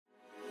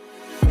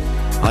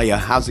Hiya,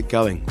 how's it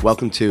going?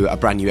 Welcome to a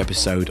brand new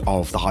episode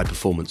of the High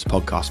Performance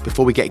Podcast.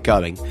 Before we get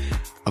going,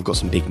 I've got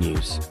some big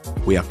news.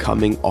 We are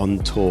coming on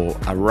tour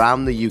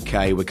around the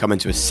UK. We're coming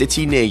to a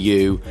city near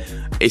you.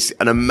 It's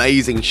an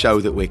amazing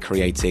show that we're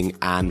creating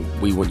and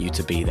we want you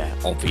to be there,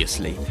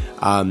 obviously.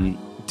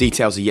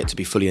 Details are yet to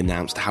be fully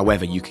announced.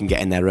 However, you can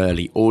get in there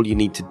early. All you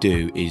need to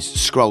do is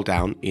scroll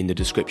down in the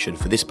description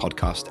for this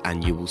podcast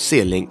and you will see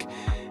a link.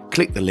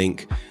 Click the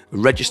link,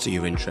 register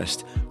your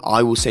interest.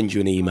 I will send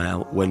you an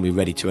email when we're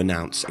ready to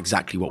announce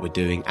exactly what we're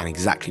doing and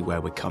exactly where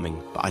we're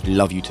coming. But I'd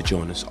love you to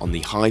join us on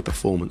the High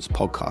Performance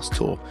Podcast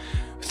Tour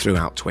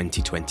throughout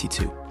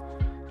 2022.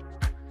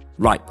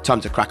 Right, time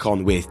to crack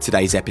on with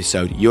today's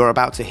episode. You're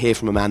about to hear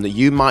from a man that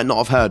you might not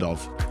have heard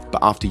of,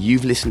 but after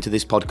you've listened to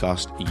this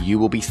podcast, you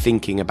will be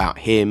thinking about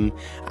him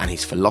and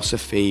his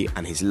philosophy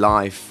and his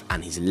life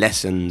and his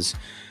lessons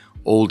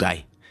all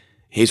day.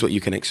 Here's what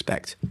you can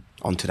expect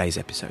on today's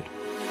episode.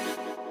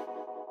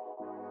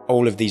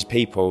 All of these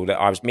people that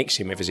I was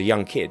mixing with as a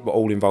young kid were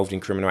all involved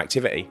in criminal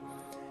activity.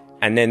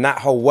 And then that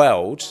whole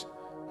world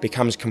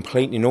becomes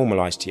completely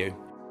normalised to you.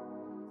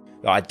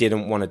 Like, I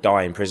didn't want to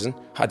die in prison.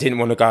 I didn't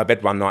want to go to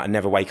bed one night and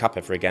never wake up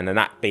ever again and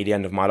that be the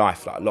end of my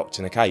life, like locked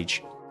in a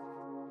cage.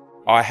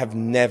 I have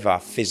never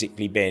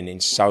physically been in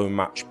so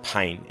much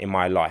pain in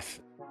my life.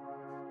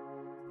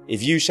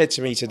 If you said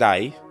to me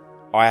today,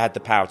 I had the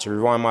power to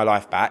rewind my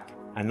life back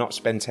and not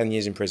spend 10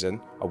 years in prison,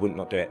 I would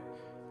not do it.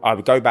 I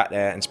would go back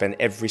there and spend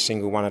every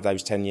single one of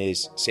those 10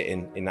 years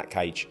sitting in that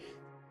cage.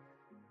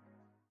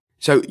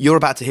 So you're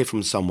about to hear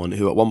from someone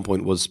who at one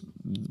point was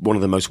one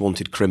of the most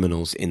wanted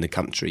criminals in the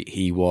country.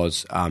 He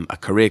was a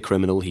career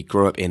criminal. He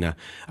grew up in a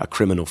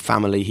criminal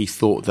family. He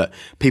thought that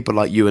people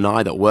like you and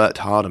I that worked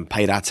hard and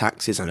paid our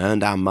taxes and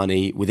earned our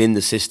money within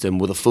the system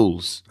were the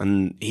fools.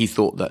 And he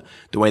thought that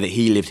the way that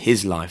he lived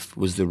his life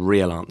was the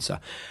real answer.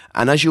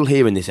 And as you'll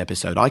hear in this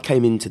episode, I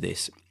came into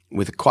this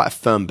with quite a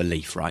firm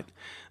belief, right,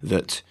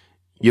 that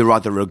you're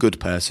either a good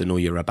person or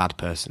you're a bad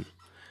person.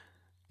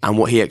 And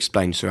what he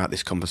explains throughout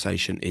this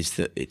conversation is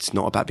that it's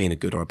not about being a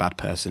good or a bad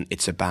person.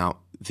 It's about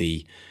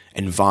the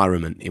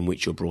environment in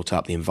which you're brought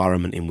up, the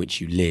environment in which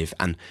you live.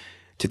 And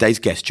today's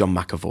guest, John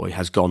McAvoy,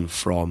 has gone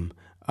from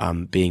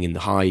being in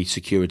the high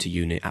security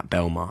unit at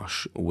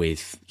Belmarsh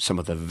with some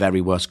of the very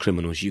worst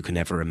criminals you can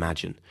ever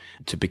imagine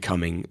to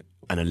becoming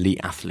an elite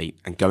athlete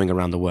and going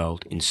around the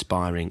world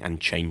inspiring and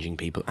changing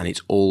people. And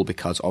it's all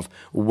because of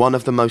one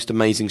of the most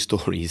amazing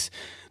stories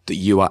that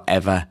you are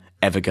ever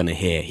going to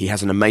hear. He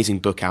has an amazing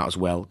book out as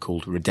well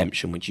called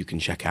Redemption, which you can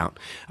check out.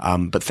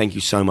 But thank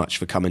you so much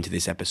for coming to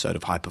this episode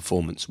of High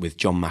Performance with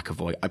John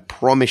McAvoy. I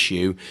promise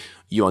you,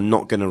 you are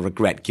not going to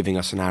regret giving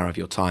us an hour of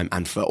your time.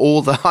 And for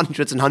all the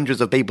hundreds and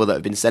hundreds of people that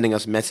have been sending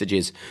us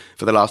messages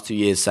for the last 2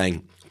 years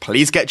saying,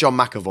 please get John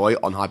McAvoy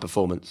on High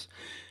Performance.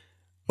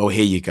 Well,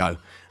 here you go.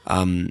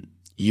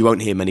 You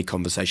won't hear many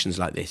conversations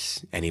like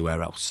this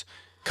anywhere else.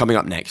 Coming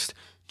up next,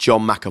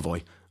 John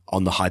McAvoy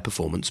on the High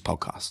Performance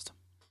Podcast.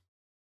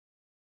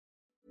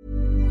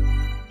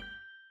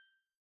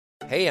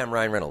 Hey, I'm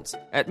Ryan Reynolds.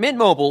 At Mint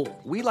Mobile,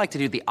 we like to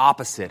do the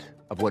opposite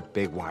of what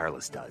Big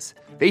Wireless does.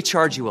 They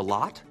charge you a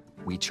lot,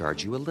 we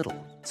charge you a little.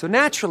 So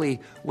naturally,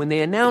 when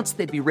they announced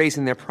they'd be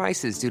raising their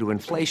prices due to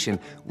inflation,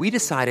 we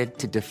decided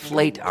to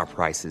deflate our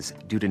prices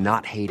due to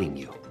not hating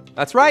you.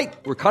 That's right.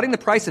 We're cutting the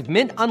price of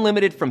Mint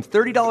Unlimited from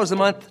 $30 a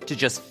month to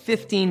just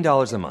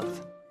 $15 a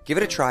month. Give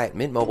it a try at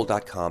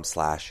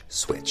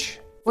mintmobile.com/switch.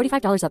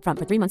 $45 up front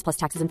for 3 months plus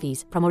taxes and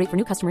fees. Promo rate for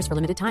new customers for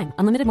limited time.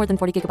 Unlimited more than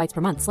 40 gigabytes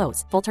per month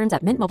slows. Full terms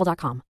at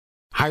mintmobile.com.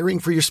 Hiring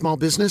for your small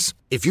business?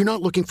 If you're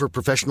not looking for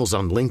professionals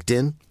on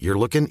LinkedIn, you're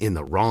looking in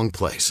the wrong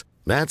place.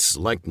 That's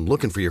like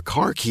looking for your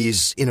car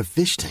keys in a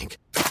fish tank.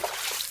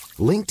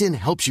 LinkedIn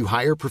helps you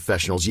hire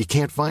professionals you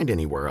can't find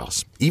anywhere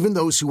else, even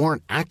those who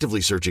aren't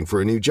actively searching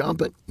for a new job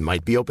but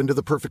might be open to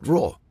the perfect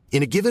role.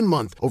 In a given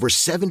month, over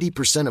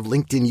 70% of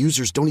LinkedIn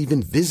users don't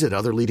even visit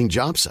other leading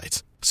job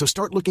sites. So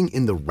start looking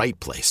in the right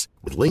place.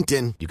 With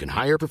LinkedIn, you can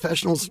hire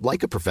professionals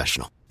like a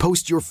professional.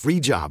 Post your free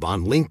job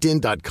on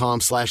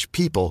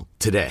linkedin.com/people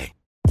today.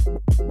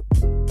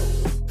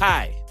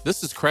 Hi,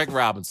 this is Craig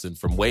Robinson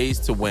from Ways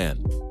to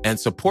Win, and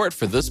support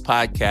for this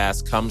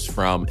podcast comes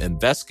from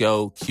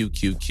Invesco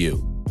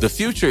QQQ. The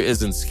future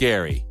isn't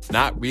scary.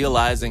 Not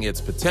realizing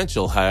its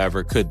potential,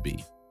 however, could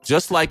be.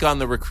 Just like on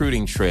the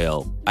recruiting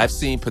trail, I've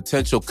seen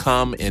potential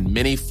come in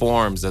many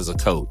forms as a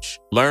coach.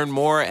 Learn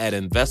more at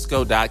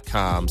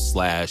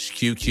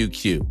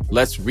Invesco.com/QQQ.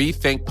 Let's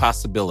rethink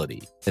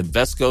possibility.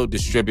 Invesco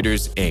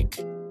Distributors,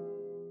 Inc.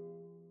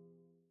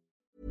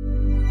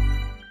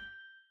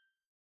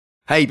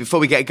 Hey, before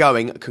we get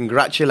going,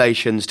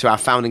 congratulations to our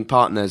founding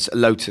partners,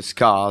 Lotus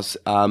Cars.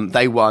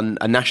 They won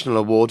a national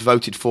award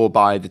voted for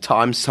by The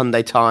Times,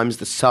 Sunday Times,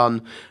 The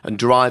Sun, and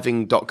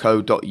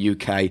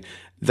driving.co.uk.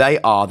 They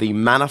are the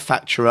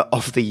manufacturer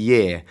of the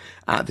year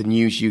at the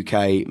News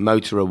UK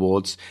Motor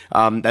Awards.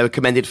 They were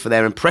commended for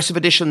their impressive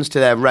additions to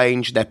their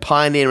range, their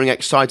pioneering,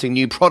 exciting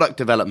new product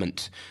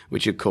development,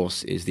 which of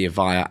course is the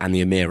Avaya and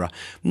the Emira.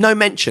 No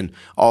mention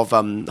of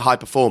High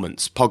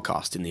Performance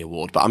podcast in the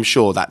award, but I'm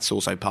sure that's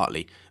also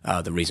partly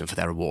the reason for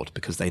their award,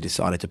 because they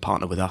decided to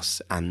partner with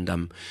us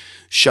and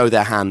show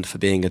their hand for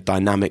being a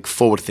dynamic,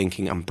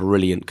 forward-thinking and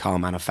brilliant car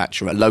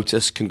manufacturer. At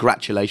Lotus,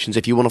 congratulations.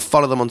 If you want to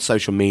follow them on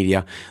social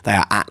media, they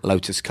are at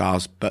Lotus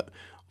Cars. But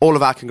all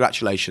of our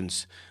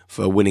congratulations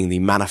for winning the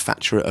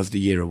Manufacturer of the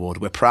Year award.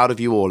 We're proud of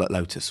you all at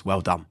Lotus.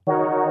 Well done.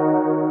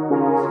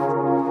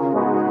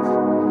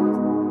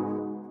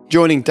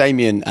 Joining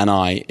Damien and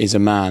I is a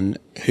man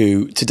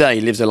who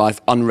today lives a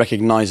life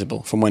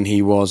unrecognisable from when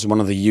he was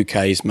one of the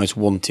UK's most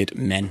wanted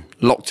men.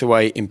 Locked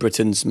away in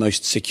Britain's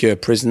most secure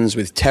prisons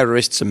with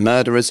terrorists and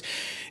murderers.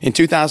 In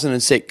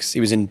 2006,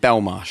 he was in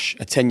Belmarsh.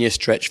 A 10-year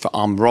stretch for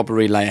armed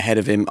robbery lay ahead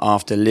of him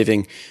after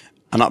living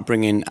an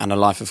upbringing and a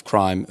life of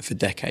crime for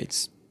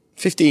decades.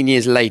 15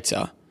 years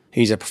later,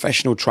 he's a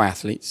professional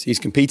triathlete. He's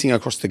competing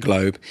across the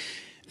globe,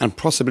 and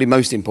possibly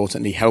most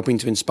importantly, helping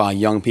to inspire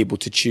young people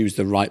to choose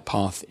the right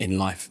path in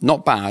life.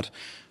 Not bad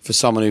for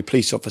someone who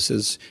police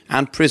officers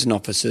and prison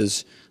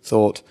officers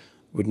thought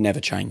would never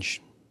change.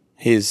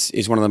 His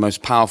is one of the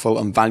most powerful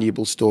and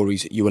valuable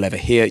stories you will ever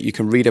hear. You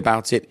can read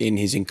about it in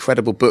his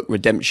incredible book,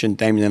 Redemption.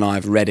 Damien and I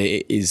have read it.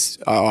 It is,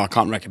 I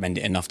can't recommend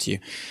it enough to you.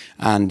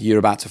 And you're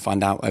about to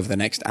find out over the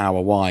next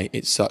hour why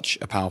it's such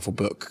a powerful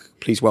book.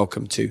 Please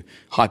welcome to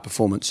High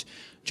Performance,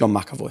 John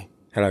McAvoy.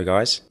 Hello,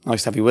 guys.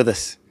 Nice to have you with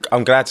us.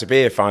 I'm glad to be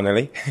here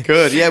finally.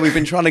 Good. Yeah, we've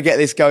been trying to get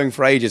this going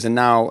for ages, and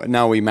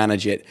now we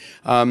manage it.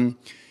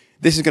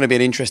 This is going to be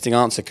an interesting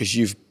answer because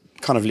you've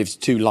kind of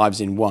lived two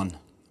lives in one.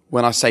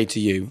 When I say to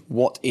you,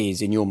 what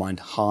is, in your mind,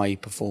 high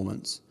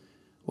performance?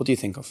 What do you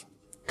think of?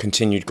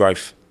 Continued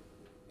growth.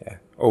 Yeah.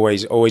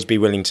 Always be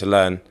willing to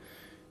learn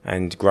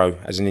and grow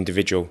as an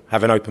individual.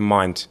 Have an open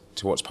mind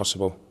to what's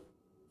possible.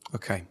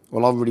 Okay.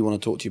 Well, I really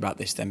want to talk to you about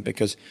this then,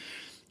 because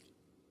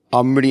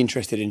I'm really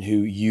interested in who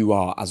you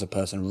are as a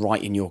person,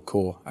 right in your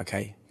core,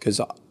 okay? Because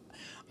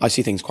I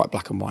see things quite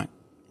black and white.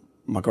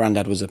 My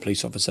granddad was a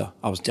police officer.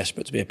 I was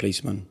desperate to be a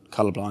policeman,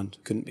 colourblind,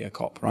 couldn't be a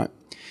cop, right?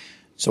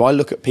 So I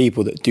look at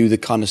people that do the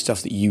kind of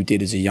stuff that you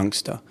did as a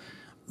youngster,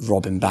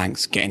 robbing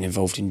banks, getting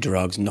involved in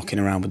drugs, knocking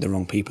around with the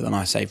wrong people, and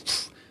I say,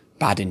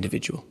 bad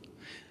individual.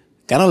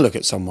 Then I look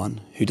at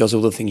someone who does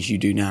all the things you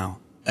do now,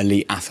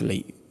 elite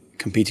athlete,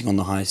 competing on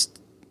the highest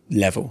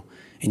level,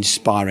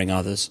 inspiring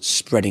others,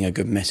 spreading a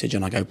good message,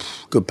 and I go,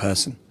 good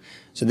person.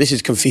 So this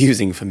is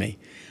confusing for me.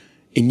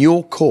 In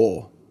your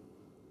core,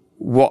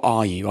 what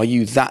are you? Are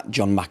you that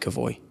John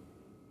McAvoy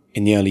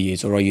in the early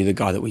years, or are you the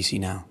guy that we see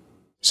now?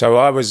 So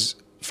I was,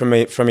 from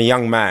a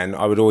young man,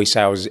 I would always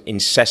say I was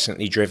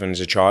incessantly driven as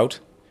a child.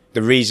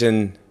 The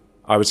reason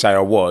I would say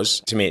I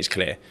was, to me it's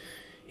clear.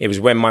 It was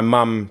when my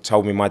mum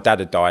told me my dad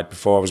had died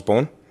before I was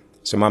born.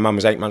 So my mum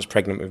was 8 months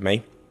pregnant with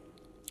me.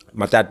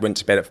 My dad went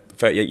to bed, a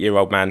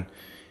 38-year-old man,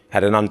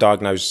 had an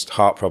undiagnosed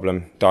heart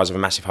problem, dies of a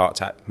massive heart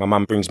attack. My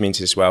mum brings me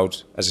into this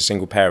world as a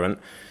single parent.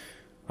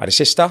 I had a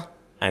sister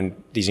and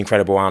these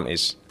incredible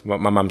aunties, my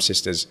mum's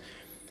sisters.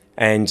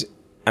 And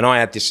I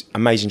had this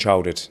amazing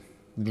childhood.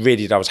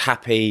 Really did. I was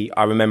happy.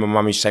 I remember my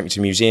mum used to take me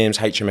to museums,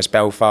 HMS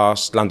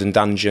Belfast, London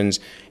Dungeons.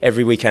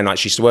 Every weekend, like,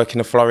 she used to work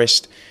in a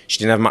florist. She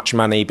didn't have much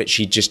money, but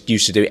she just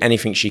used to do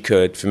anything she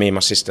could for me and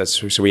my sister.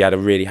 So we had a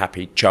really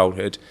happy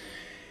childhood.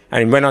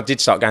 And when I did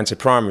start going to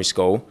primary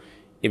school,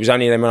 it was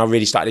only then when I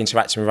really started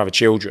interacting with other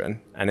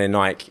children, and then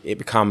it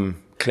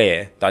become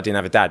clear that I didn't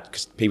have a dad,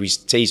 because people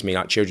used to tease me,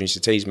 like children used to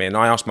tease me. And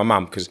I asked my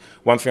mum, because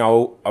one thing I've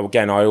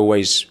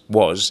always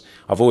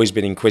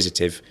been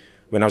inquisitive.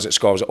 When I was at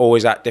school, I was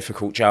always that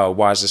difficult child.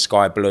 Why is the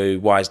sky blue?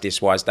 Why is this?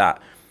 Why is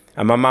that?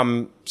 And my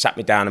mum sat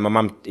me down and my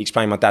mum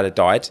explained my dad had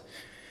died.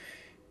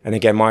 And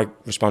again, my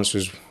response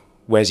was,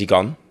 where's he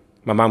gone?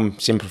 My mum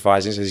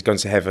sympathised and says he's gone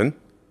to heaven.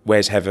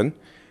 Where's heaven?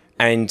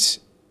 And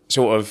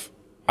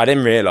I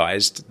then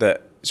realised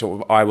that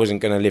I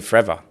wasn't going to live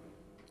forever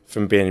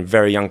from being a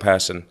very young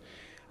person.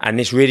 And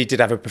this really did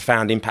have a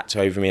profound impact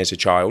over me as a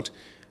child.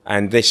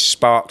 And this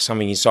sparked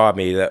something inside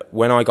me that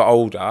when I got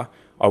older,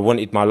 I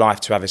wanted my life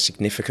to have a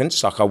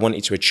significance. Like, I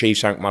wanted to achieve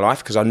something in my life,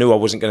 because I knew I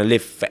wasn't going to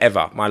live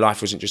forever. My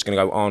life wasn't just going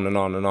to go on and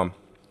on and on.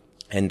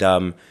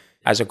 And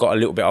as I got a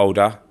little bit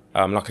older,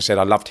 like I said,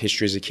 I loved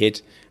history as a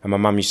kid. And my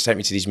mum used to take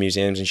me to these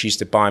museums, and she used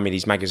to buy me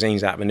these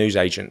magazines out of the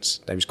newsagents.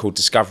 They was called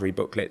Discovery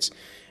booklets.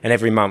 And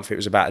every month it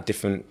was about a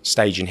different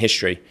stage in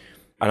history.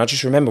 And I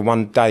just remember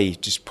one day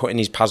just putting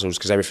these puzzles,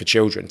 because they were for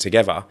children,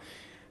 together.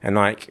 And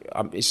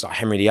it's like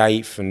Henry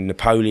VIII and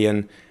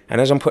Napoleon. And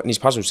as I'm putting these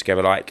puzzles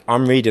together,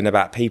 I'm reading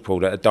about people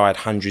that had died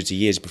hundreds of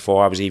years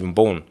before I was even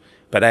born.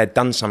 But they had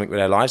done something with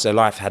their lives. Their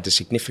life had a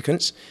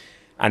significance.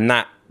 And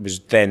that was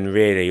then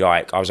really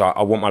I was like,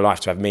 I want my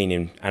life to have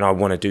meaning, and I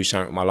want to do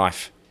something with my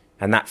life.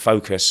 And that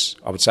focus,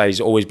 I would say,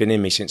 has always been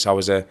in me since I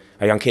was a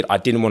young kid. I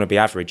didn't want to be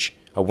average.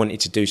 I wanted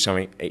to do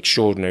something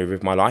extraordinary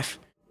with my life.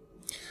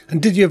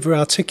 And did you ever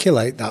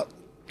articulate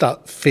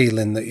that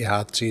feeling that you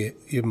had to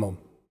your mum?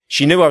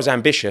 She knew I was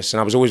ambitious,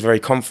 and I was always very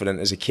confident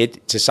as a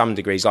kid to some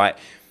degrees. I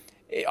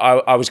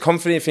was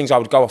confident in things. I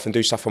would go off and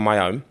do stuff on my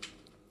own,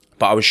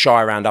 but I was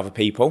shy around other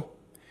people.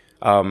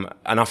 And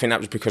I think that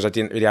was because I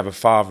didn't really have a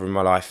father in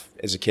my life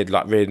as a kid.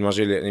 Really, when I was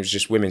really little, it was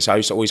just women. So I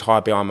used to always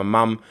hide behind my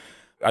mum.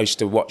 I used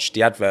to watch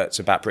the adverts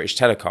about British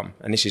Telecom,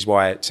 and this is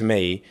why, to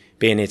me,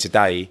 being here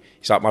today,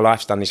 it's like my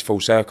life's done this full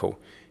circle.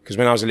 Because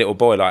when I was a little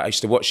boy, like I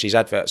used to watch these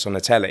adverts on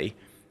the telly,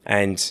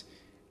 and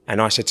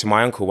I said to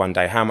my uncle one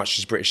day, how much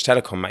does British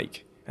Telecom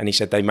make? And he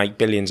said they make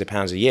billions of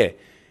pounds a year.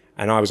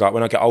 And I was like,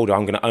 when I get older,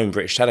 I'm going to own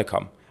British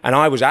Telecom. And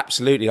I was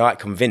absolutely like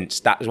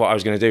convinced that was what I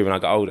was going to do when I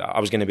got older. I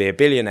was going to be a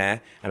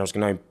billionaire and I was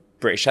going to own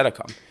British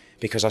Telecom,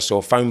 because I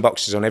saw phone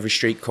boxes on every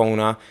street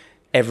corner.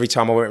 Every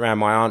time I went around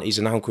my aunties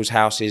and uncles'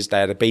 houses, they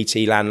had a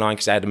BT landline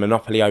because they had a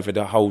monopoly over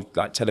the whole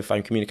like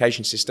telephone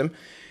communication system.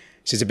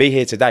 So to be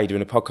here today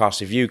doing a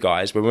podcast with you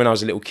guys, but when I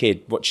was a little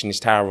kid watching this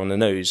tower on the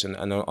news and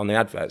on the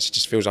adverts, it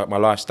just feels like my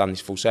life's done this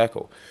full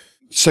circle.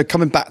 So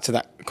coming back to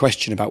that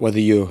question about whether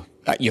you're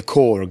at your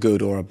core a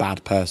good or a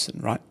bad person,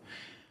 right?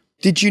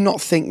 Did you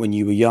not think when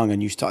you were young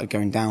and you started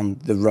going down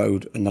the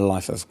road and the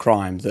life of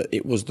crime that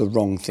it was the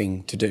wrong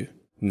thing to do?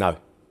 No.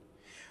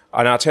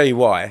 And I'll tell you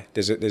why.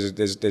 There's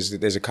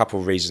a couple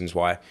of reasons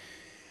why.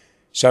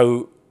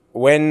 So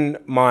when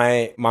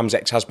my mum's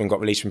ex-husband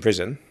got released from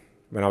prison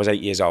when I was 8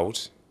 years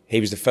old, he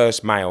was the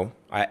first male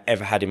I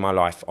ever had in my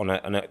life on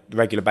a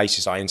regular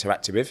basis I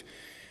interacted with.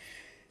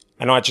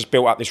 And I just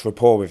built up this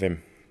rapport with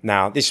him.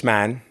 Now, this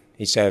man,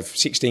 he served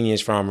 16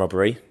 years for armed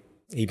robbery.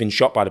 He'd been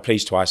shot by the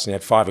police twice and he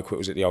had 5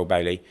 acquittals at the Old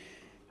Bailey.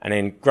 And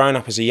then growing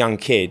up as a young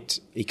kid,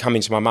 he come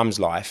into my mum's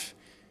life,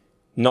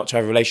 not to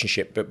have a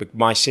relationship, but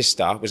my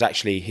sister was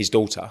actually his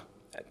daughter.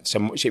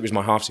 So she was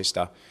my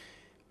half-sister.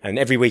 And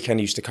every weekend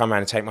he used to come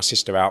around and take my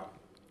sister out.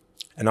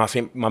 And I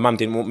think my mum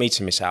didn't want me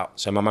to miss out.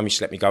 So my mum used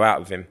to let me go out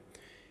with him.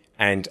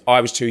 And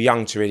I was too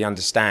young to really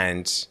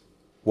understand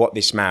what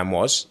this man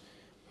was.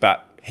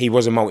 But he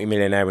was a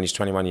multi-millionaire when he was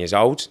 21 years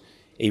old.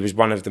 He was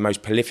one of the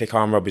most prolific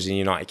armed robbers in the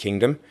United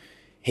Kingdom.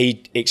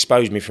 He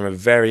exposed me from a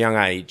very young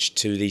age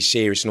to these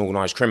serious and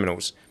organised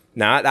criminals.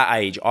 Now, at that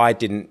age, I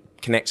didn't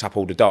connect up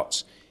all the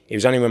dots. It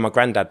was only when my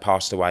granddad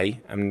passed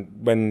away and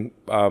when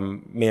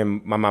me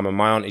and my mum and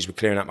my aunties were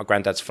clearing out my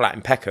granddad's flat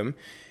in Peckham,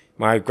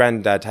 my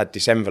granddad had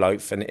this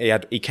envelope and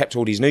he kept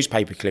all these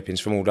newspaper clippings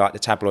from all like the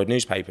tabloid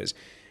newspapers.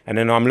 And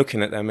then I'm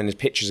looking at them and there's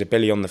pictures of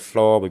Billy on the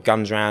floor with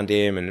guns around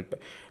him and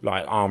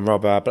like armed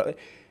robber.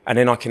 And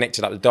then I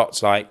connected up the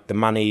dots, like the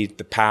money,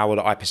 the power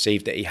that I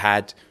perceived that he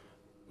had.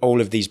 All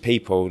of these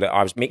people that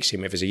I was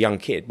mixing with as a young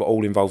kid were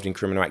all involved in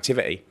criminal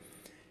activity.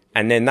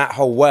 And then that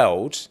whole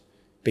world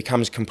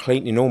becomes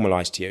completely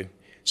normalised to you.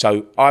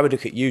 So I would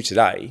look at you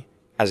today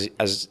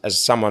as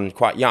someone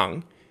quite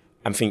young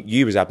and think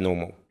you was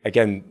abnormal.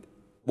 Again,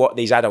 what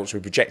these adults were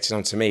projecting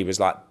onto me was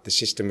like the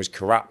system was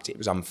corrupt, it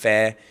was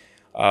unfair.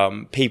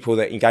 People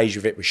that engaged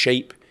with it were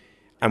sheep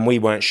and we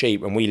weren't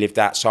sheep and we lived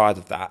outside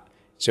of that.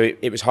 So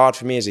it was hard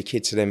for me as a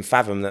kid to then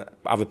fathom that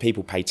other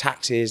people pay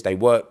taxes, they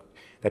work,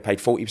 they paid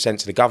 40%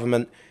 to the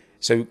government.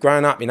 So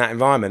growing up in that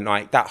environment,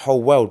 like that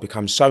whole world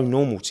becomes so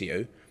normal to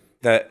you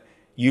that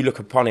you look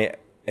upon it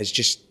as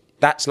just,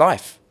 that's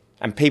life.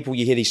 And people,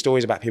 you hear these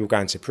stories about people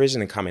going to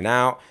prison and coming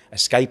out,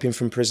 escaping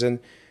from prison.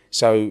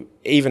 So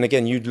even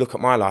again, you'd look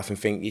at my life and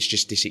think it's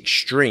just this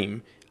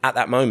extreme. At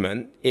that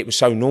moment, it was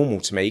so normal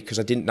to me because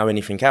I didn't know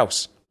anything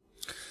else.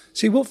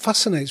 See, what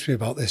fascinates me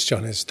about this,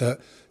 John, is that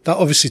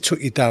obviously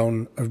took you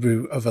down a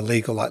route of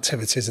illegal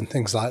activities and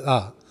things like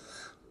that.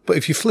 But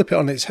if you flip it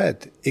on its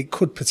head, it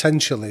could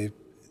potentially,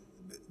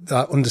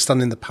 that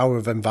understanding the power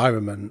of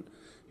environment,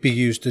 be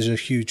used as a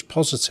huge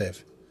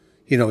positive,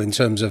 you know, in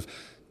terms of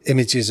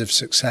images of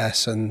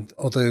success and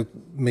other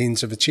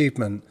means of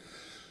achievement.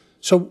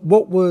 So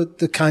what were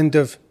the kind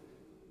of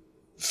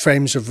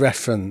frames of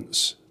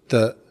reference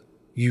that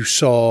you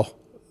saw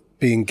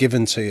being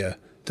given to you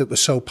that were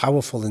so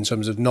powerful in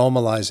terms of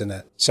normalising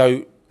it?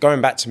 So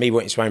going back to me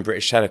wanting to own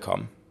British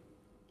Telecom,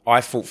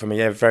 I thought from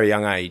a very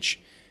young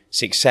age,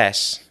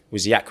 success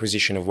was the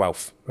acquisition of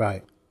wealth,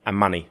 right, and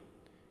money.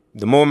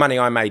 The more money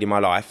I made in my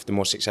life, the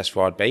more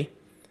successful I'd be.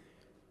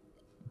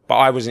 But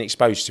I wasn't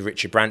exposed to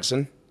Richard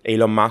Branson,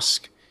 Elon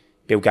Musk,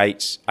 Bill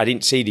Gates. I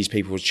didn't see these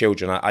people as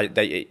children.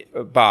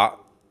 But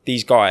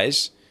these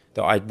guys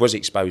that I was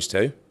exposed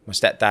to, my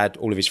stepdad,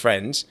 all of his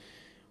friends,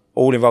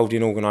 all involved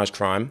in organised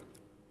crime,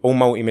 all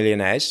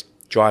multi-millionaires,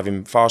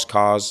 driving fast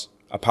cars,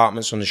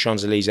 apartments on the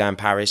Champs-Élysées in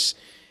Paris.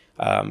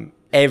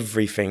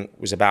 Everything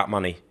was about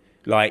money.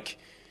 Like,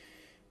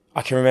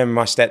 I can remember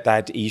my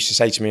stepdad, he used to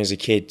say to me as a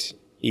kid,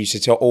 he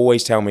used to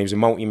always tell me he was a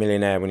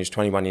multi-millionaire when he was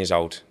 21 years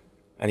old.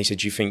 And he said,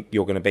 do you think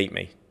you're going to beat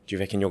me? Do you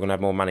reckon you're going to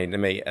have more money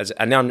than me?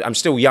 And now I'm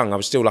still young. I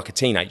was still like a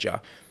teenager.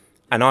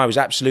 And I was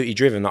absolutely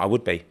driven that I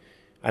would be.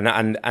 And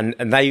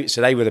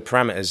they were the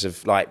parameters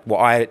of like what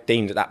I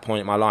deemed at that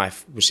point in my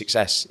life was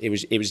success. It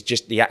was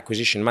just the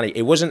acquisition of money.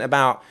 It wasn't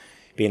about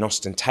being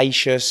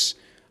ostentatious.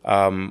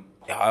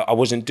 I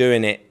wasn't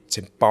doing it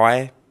to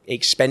buy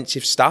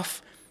expensive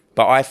stuff.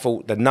 But I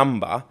thought the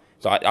number,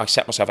 I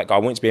set myself that goal. I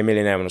wanted to be a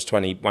millionaire when I was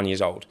 21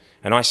 years old.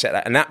 And I set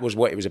that, and that was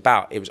what it was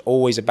about. It was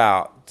always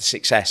about the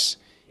success.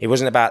 It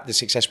wasn't about the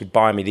success would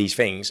buy me these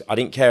things. I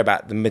didn't care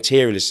about the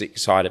materialistic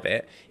side of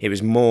it. It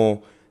was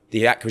more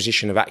the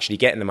acquisition of actually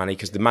getting the money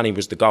because the money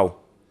was the goal.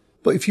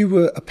 But if you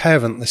were a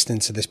parent listening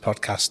to this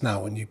podcast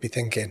now and you'd be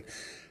thinking,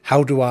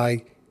 how do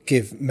I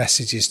give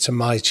messages to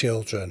my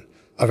children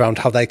around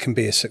how they can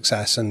be a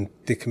success and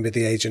they can be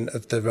the agent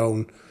of their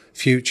own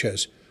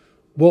futures?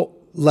 What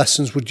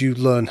lessons would you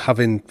learn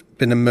having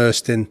been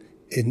immersed in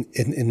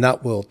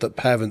that world that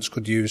parents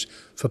could use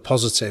for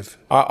positive?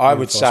 I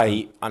would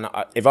say,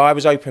 if I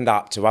was opened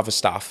up to other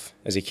stuff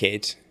as a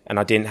kid and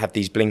I didn't have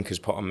these blinkers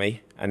put on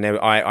me, and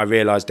I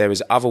realised there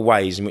was other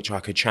ways in which I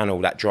could channel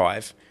that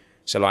drive.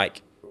 So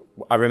like,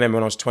 I remember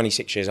when I was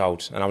 26 years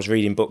old and I was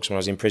reading books when I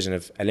was in prison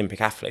of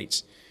Olympic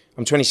athletes.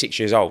 I'm 26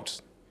 years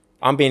old.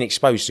 I'm being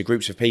exposed to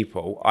groups of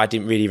people I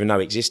didn't really even know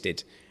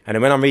existed. And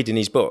then when I'm reading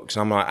these books,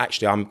 I'm like,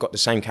 actually, I've got the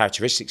same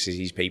characteristics as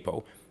these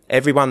people.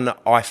 Everyone that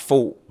I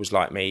thought was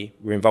like me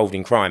were involved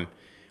in crime.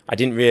 I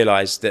didn't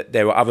realise that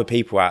there were other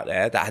people out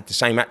there that had the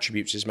same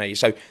attributes as me.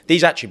 So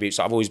these attributes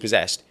that I've always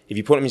possessed, if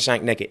you put them in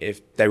something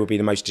negative, they will be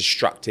the most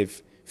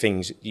destructive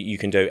things you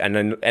can do. And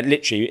then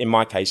literally, in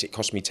my case, it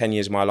cost me 10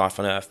 years of my life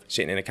on earth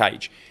sitting in a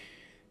cage.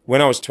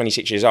 When I was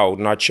 26 years old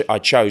and I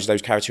chose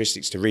those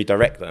characteristics to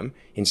redirect them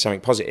into something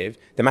positive,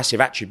 the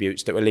massive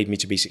attributes that would lead me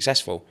to be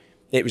successful,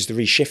 it was the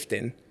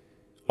reshifting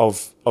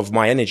of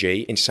my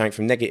energy into something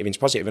from negative into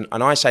positive.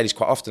 And I say this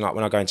quite often, like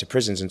when I go into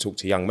prisons and talk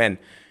to young men,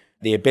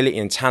 the ability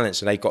and talents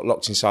that they've got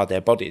locked inside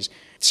their bodies.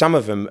 Some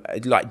of them,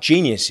 like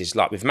geniuses,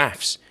 like with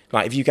maths,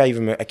 like if you gave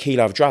them a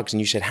kilo of drugs and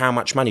you said, how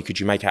much money could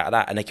you make out of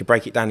that? And they could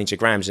break it down into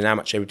grams and how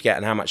much they would get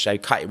and how much they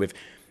would cut it with.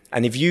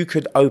 And if you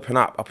could open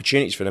up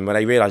opportunities for them where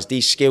they realise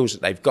these skills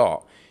that they've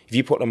got, if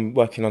you put them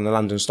working on the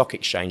London Stock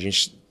Exchange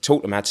and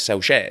taught them how to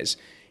sell shares,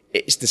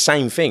 it's the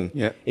same thing.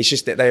 Yeah. It's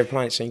just that they're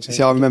applying it to the same.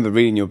 See, I remember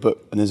reading your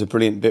book, and there's a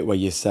brilliant bit where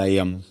you say,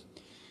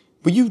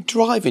 were you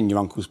driving your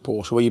uncle's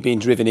Porsche or were you being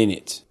driven in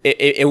it?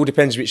 It all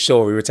depends which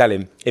story we were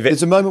telling.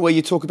 There's a moment where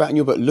you talk about in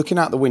your book looking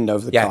out the window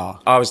of the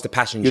car. I was the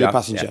passenger. You're the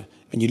passenger. Yeah.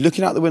 And you're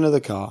looking out the window of the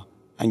car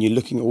and you're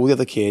looking at all the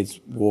other kids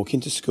walking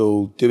to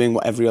school, doing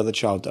what every other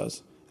child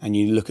does. And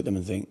you look at them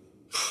and think,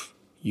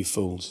 you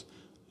fools,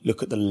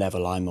 look at the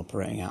level I'm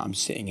operating at. I'm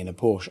sitting in a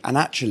Porsche. And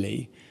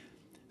actually,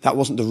 that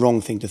wasn't the wrong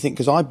thing to think,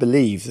 because I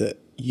believe that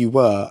you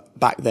were,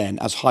 back then,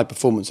 as high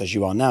performance as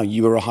you are now,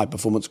 you were a high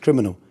performance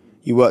criminal.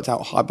 You worked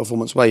out high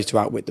performance ways to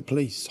outwit the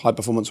police, high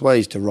performance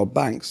ways to rob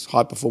banks,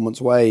 high performance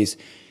ways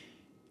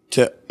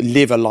to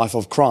live a life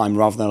of crime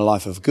rather than a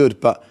life of good.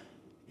 But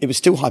it was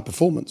still high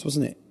performance,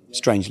 wasn't it?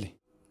 Strangely.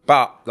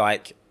 But,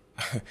 like,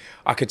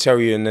 I could tell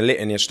you in the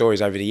litany of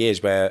stories over the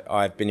years where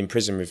I've been in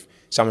prison with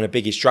some of the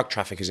biggest drug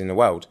traffickers in the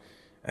world.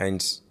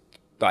 And,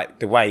 like,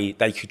 the way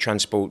they could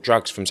transport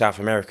drugs from South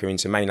America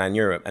into mainland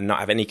Europe and not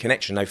have any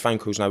connection, no phone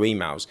calls, no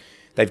emails.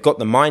 They've got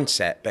the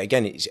mindset, but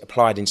again, it's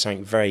applied in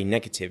something very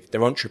negative.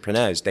 They're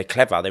entrepreneurs, they're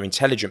clever, they're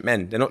intelligent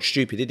men, they're not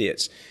stupid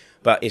idiots.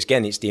 But it's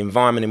the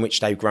environment in which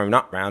they've grown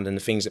up around and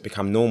the things that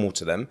become normal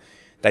to them.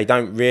 They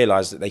don't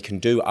realise that they can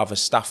do other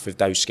stuff with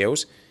those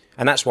skills.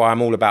 And that's why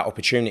I'm all about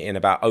opportunity and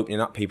about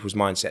opening up people's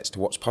mindsets to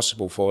what's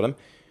possible for them.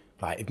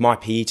 Like, if my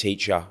PE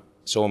teacher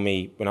saw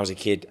me when I was a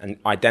kid and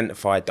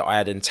identified that I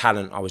had a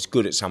talent, I was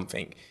good at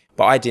something,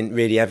 but I didn't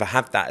really ever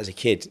have that as a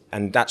kid.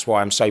 And that's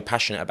why I'm so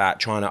passionate about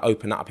trying to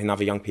open up in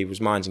other young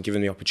people's minds and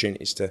giving them the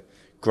opportunities to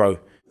grow.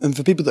 And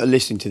for people that are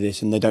listening to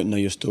this and they don't know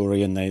your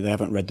story and they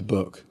haven't read the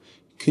book,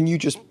 can you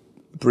just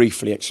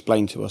briefly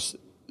explain to us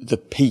the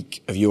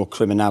peak of your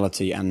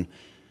criminality and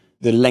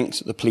the lengths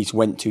that the police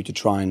went to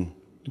try and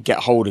get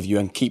hold of you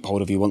and keep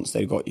hold of you once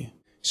they got you?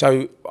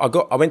 So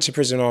I went to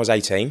prison when I was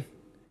 18.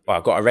 Well,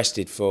 I got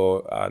arrested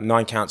for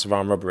 9 counts of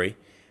armed robbery,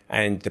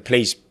 and the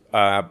police.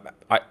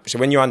 So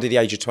when you're under the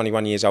age of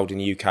 21 years old in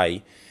the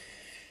UK,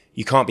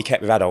 you can't be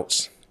kept with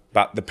adults.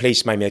 But the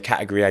police made me a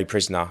Category A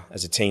prisoner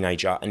as a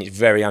teenager, and it's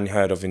very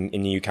unheard of in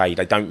the UK.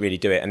 They don't really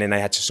do it. And then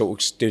they had to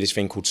sort of do this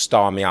thing called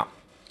star me up,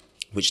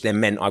 which then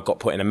meant I got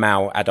put in a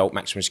male adult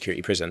maximum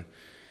security prison.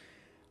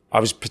 I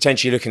was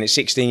potentially looking at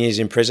 16 years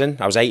in prison.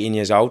 I was 18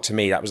 years old. To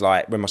me, that was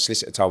like, when my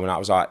solicitor told me that, I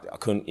was like, I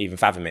couldn't even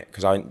fathom it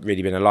because I hadn't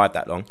really been alive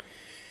that long.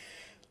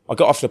 I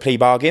got off the plea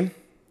bargain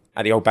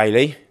at the Old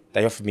Bailey.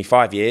 They offered me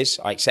 5 years.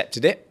 I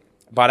accepted it.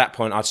 By that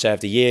point, I'd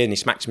served a year in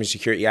this maximum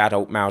security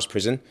adult males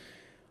prison.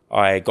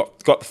 I got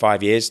the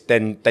 5 years.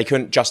 Then they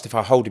couldn't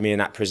justify holding me in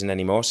that prison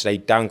anymore, so they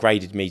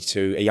downgraded me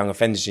to a young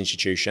offenders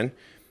institution.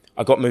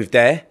 I got moved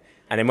there.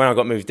 And then when I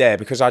got moved there,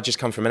 because I'd just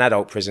come from an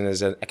adult prison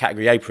as a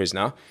Category A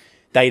prisoner,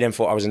 they then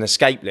thought I was an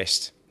escape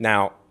list.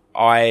 Now,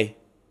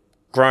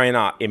 growing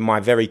up in my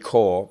very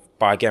core,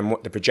 by again,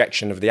 what the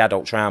projection of the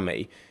adults around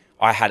me,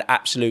 I had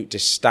absolute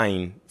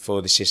disdain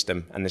for the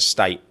system and the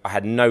state. I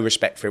had no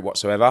respect for it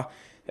whatsoever.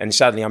 And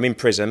suddenly I'm in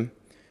prison.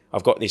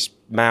 I've got this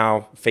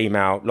male,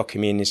 female locking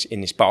me in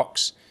this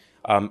box.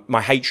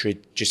 My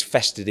hatred just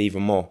festered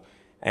even more.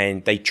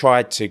 And they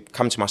tried to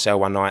come to my cell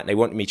one night and they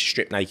wanted me to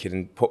strip naked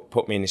and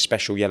put me in this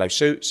special yellow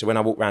suit. So when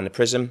I walked around the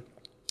prison,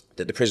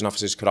 that the prison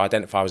officers could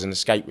identify I was an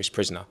escape risk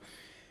prisoner.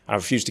 I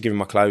refused to give them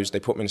my clothes. They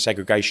put me in a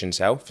segregation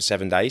cell for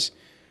 7 days.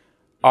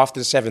 After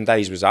the 7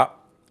 days was up,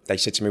 they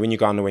said to me, when you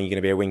go on the wing, you're going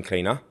to be a wing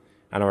cleaner.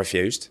 And I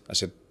refused. I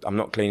said, I'm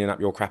not cleaning up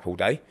your crap all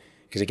day.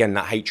 Because again,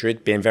 that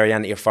hatred, being very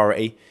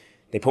anti-authority.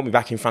 They put me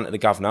back in front of the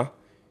governor.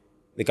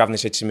 The governor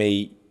said to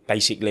me,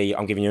 basically,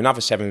 I'm giving you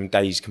another 7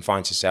 days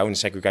confined to cell in the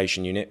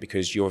segregation unit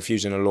because you're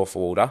refusing a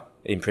lawful order.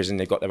 In prison,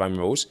 they've got their own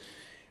rules.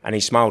 And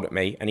he smiled at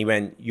me and he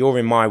went, you're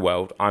in my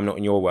world, I'm not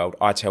in your world.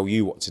 I tell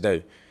you what to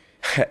do.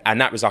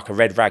 And that was like a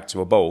red rag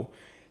to a bull.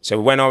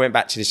 So when I went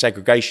back to the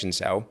segregation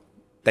cell,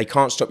 they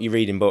can't stop you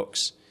reading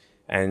books.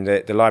 And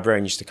the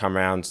librarian used to come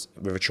around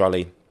with a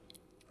trolley.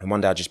 And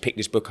one day I just picked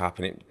this book up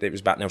and it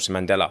was about Nelson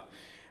Mandela.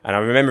 And I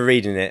remember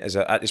reading it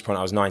at this point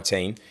I was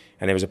 19,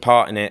 and there was a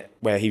part in it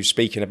where he was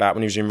speaking about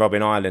when he was in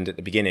Robben Island at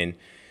the beginning,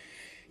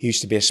 he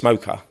used to be a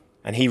smoker.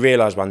 And he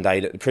realised one day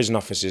that the prison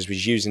officers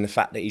was using the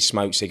fact that he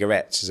smoked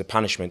cigarettes as a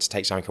punishment to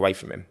take something away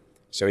from him.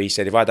 So he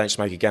said, if I don't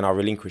smoke again, I'll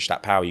relinquish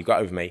that power you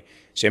got over me.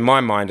 So in my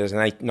mind as an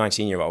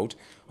 19-year-old,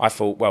 I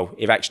thought, well,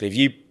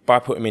 by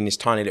putting him in this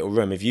tiny little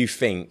room, if you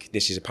think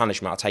this is a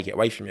punishment, I'll take it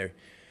away from you.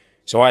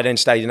 So I then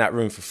stayed in that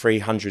room for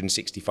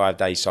 365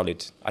 days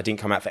solid. I didn't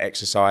come out for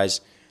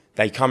exercise.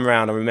 They come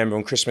around, I remember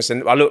on Christmas,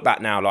 and I look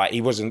back now, like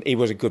he was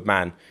a good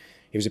man.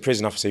 He was a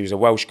prison officer, he was a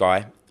Welsh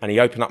guy, and he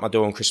opened up my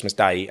door on Christmas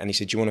Day and he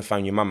said, do you want to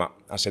phone your mum up?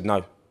 I said,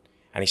 no.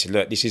 And he said,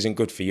 look, this isn't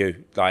good for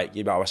you. I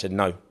said,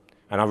 no.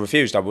 And I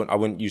refused, I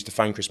wouldn't use the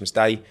phone Christmas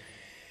Day.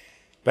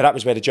 But that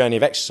was where the journey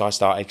of exercise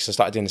started, because I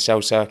started doing the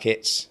cell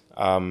circuits,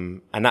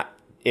 and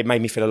it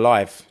made me feel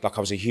alive, like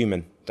I was a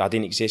human. I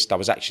didn't exist, I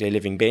was actually a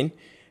living being.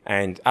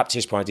 And up to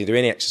this point, I didn't do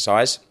any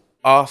exercise.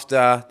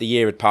 After the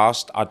year had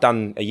passed, I'd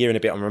done a year and a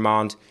bit on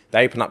remand.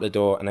 They opened up the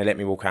door and they let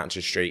me walk out into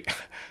the street.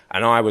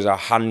 And I was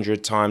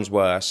 100 times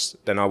worse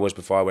than I was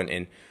before I went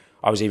in.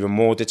 I was even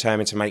more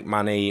determined to make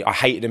money. I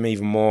hated them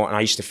even more. And I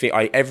used to feel,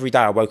 every day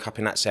I woke up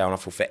in that cell and I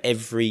thought, for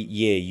every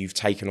year you've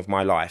taken of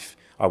my life,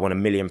 I want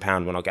 £1 million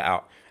when I get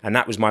out. And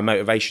that was my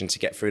motivation to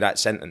get through that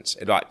sentence,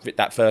 like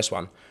that first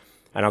one.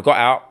 And I got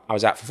out, I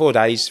was out for 4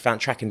 days, found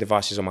tracking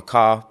devices on my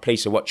car.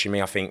 Police are watching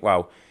me. I think,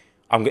 well,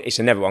 it's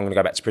inevitable I'm going to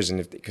go back to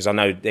prison because I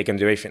know they're going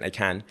to do everything they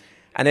can.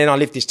 And then I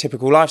lived this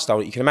typical lifestyle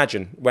that you can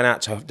imagine. Went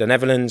out to the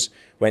Netherlands,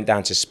 went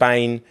down to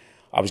Spain.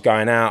 I was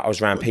going out, I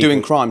was around people.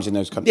 Doing crimes in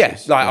those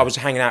countries? Yeah, I was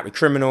hanging out with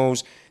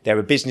criminals. There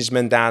were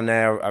businessmen down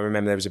there. I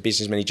remember there was a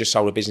businessman, he just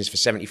sold a business for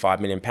 £75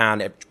 million,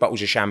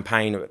 bottles of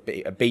champagne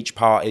at beach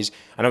parties.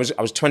 And I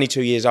was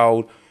 22 years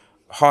old,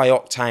 high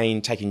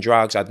octane, taking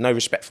drugs. I had no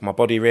respect for my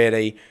body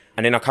really.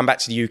 And then I come back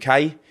to the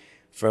UK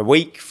for a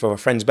week for a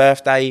friend's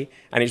birthday,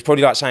 and it's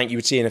probably like something you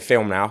would see in a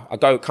film now.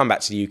 Come back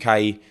to the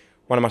UK.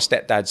 One of my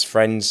stepdad's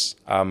friends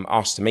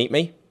asked to meet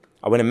me.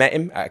 I went and met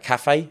him at a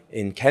cafe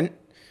in Kent.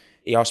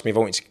 He asked me if I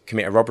wanted to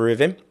commit a robbery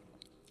with him.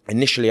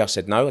 Initially, I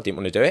said no, I didn't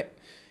want to do it.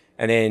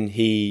 And then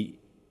he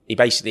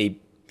basically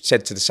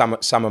said to the sum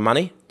of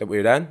money that we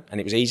would earn,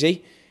 and it was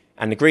easy.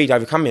 And the greed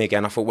overcome me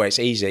again. I thought, well, it's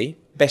easy.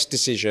 Best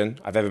decision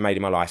I've ever made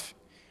in my life.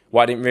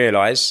 What I didn't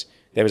realise,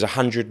 there was a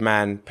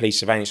 100-man police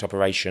surveillance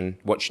operation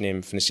watching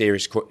him from the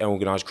Serious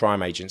Organised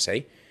Crime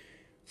Agency.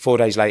 4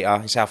 days later,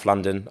 in South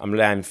London, I'm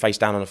laying face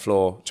down on the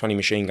floor, 20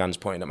 machine guns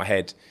pointing at my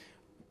head.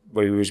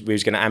 We was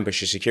going to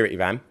ambush a security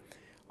van.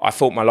 I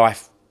thought my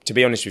life, to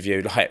be honest with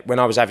you, like when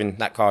I was having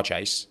that car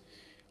chase,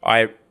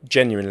 I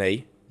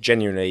genuinely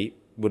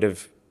would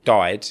have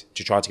died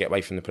to try to get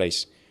away from the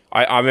police.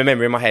 I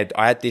remember in my head,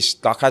 I had this,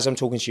 like as I'm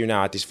talking to you now,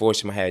 I had this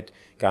voice in my head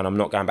going, I'm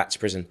not going back to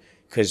prison.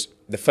 Because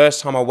the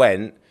first time I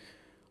went,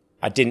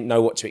 I didn't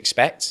know what to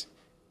expect,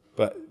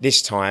 but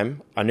this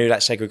time I knew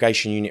that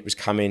segregation unit was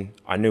coming.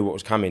 I knew what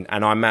was coming,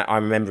 and I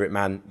remember it,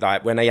 man.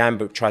 Like when they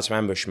tried to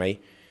ambush me,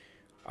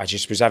 I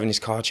just was having this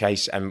car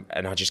chase, and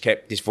I just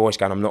kept this voice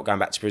going, "I'm not going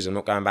back to prison. I'm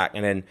not going back."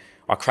 And then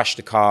I crashed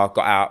the car,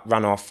 got out,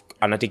 ran off,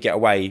 and I did get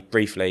away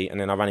briefly.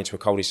 And then I ran into a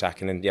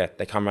cul-de-sac, and then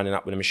they come running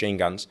up with the machine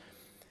guns,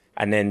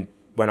 and then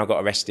when I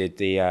got arrested,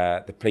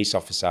 the police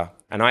officer,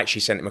 and I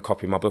actually sent him a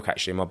copy of my book,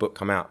 my book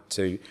come out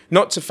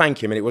not to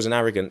thank him, and it wasn't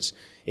arrogance,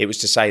 it was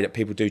to say that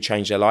people do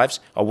change their lives.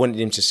 I wanted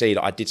him to see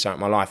that I did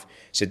something in my life.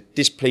 So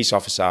this police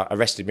officer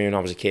arrested me when I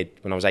was a kid,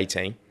 when I was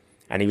 18,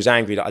 and he was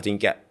angry that I didn't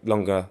get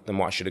longer than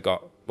what I should have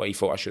got, what he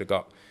thought I should have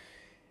got.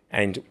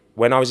 And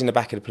when I was in the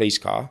back of the police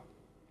car,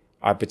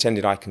 I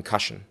pretended I had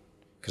concussion,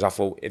 because I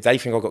thought, if they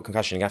think I've got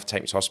concussion, they have to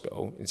take me to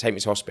hospital. If they take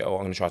me to hospital,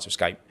 I'm going to try to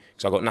escape,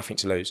 because I've got nothing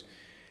to lose.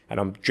 And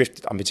I'm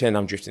pretending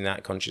I'm drifting out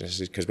of consciousness,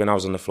 because when I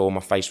was on the floor,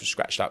 my face was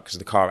scratched up because of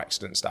the car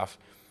accident and stuff.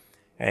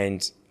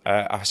 And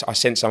I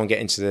sent someone get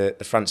into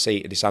the front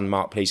seat of this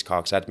unmarked police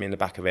car, because I had me in the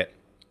back of it.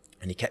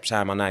 And he kept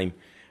saying my name.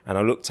 And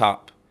I looked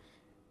up,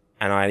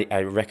 and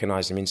I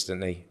recognised him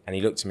instantly. And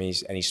he looked at me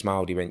and he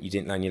smiled. He went, "You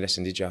didn't learn your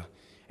lesson, did you?"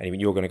 And he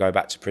went, "You're going to go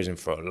back to prison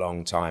for a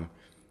long time."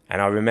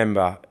 And I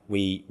remember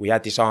we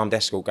had this armed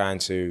escort going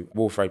to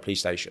Wharf Road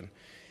Police Station.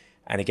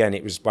 And again,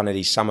 it was one of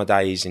these summer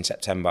days in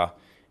September.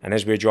 And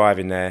as we were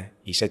driving there,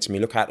 he said to me,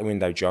 "Look out the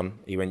window, John."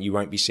 He went, "You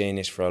won't be seeing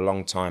this for a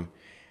long time."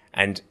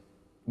 And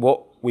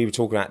what we were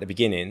talking about at the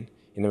beginning,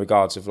 in the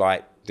regards of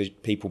like the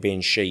people being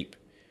sheep,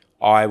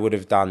 I would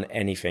have done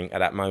anything at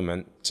that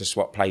moment to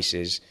swap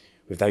places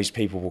with those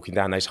people walking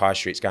down those high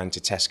streets going to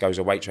Tesco's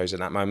or Waitrose at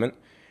that moment.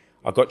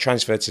 I got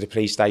transferred to the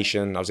police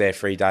station. I was there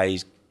 3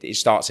 days. It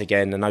starts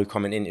again, the no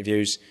comment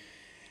interviews.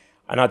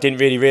 And I didn't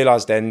really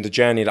realise then the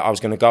journey that I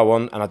was going to go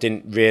on, and I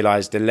didn't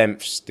realise the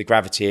lengths, the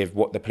gravity of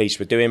what the police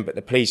were doing. But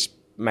the police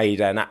made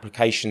an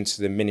application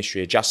to the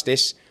Ministry of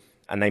Justice,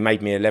 and they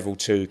made me a level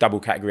 2 double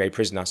category A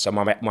prisoner. So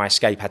my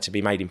escape had to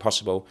be made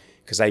impossible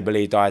because they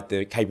believed I had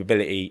the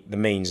capability, the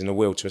means and the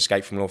will to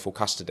escape from lawful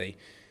custody.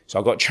 So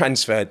I got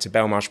transferred to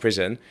Belmarsh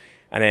Prison.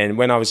 And then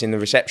when I was in the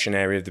reception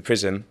area of the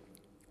prison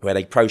where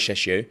they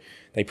process you,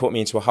 they put me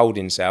into a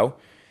holding cell.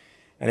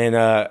 And then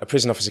a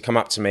prison officer come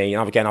up to me,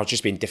 and again, I was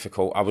just being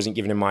difficult. I wasn't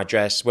giving him my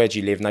address. Where do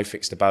you live? No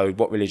fixed abode.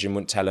 What religion?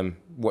 Wouldn't tell him.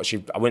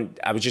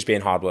 I was just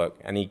being hard work.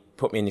 And he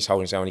put me in this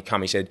holding cell, and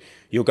he said,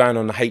 you're going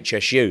on the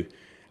HSU.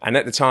 And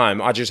at the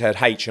time, I just heard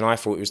H, and I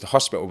thought it was the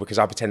hospital because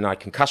I pretended I had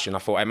concussion. I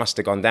thought it must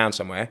have gone down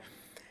somewhere.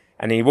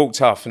 And he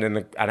walked off, and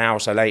then an hour or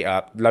so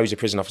later, loads of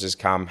prison officers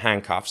come,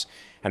 handcuffs,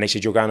 and they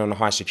said, you're going on the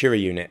high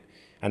security unit.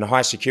 And the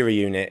high security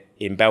unit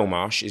in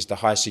Belmarsh is the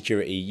highest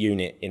security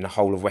unit in the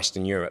whole of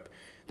Western Europe.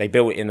 They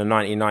built it in the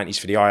 1990s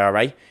for the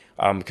IRA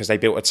because they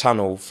built a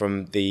tunnel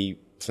from the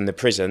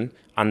prison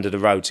under the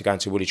road to go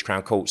into Woolwich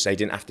Crown Court, so they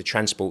didn't have to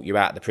transport you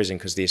out of the prison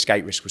because the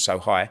escape risk was so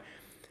high.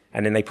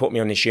 And then they put me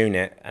on this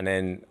unit, and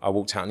then I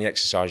walked out in the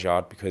exercise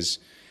yard because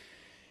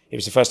it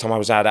was the first time I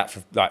was out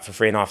of that for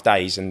 3.5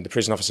 days. And the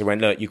prison officer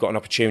went, look, you've got an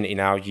opportunity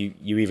now. You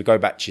either go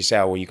back to your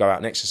cell or you go out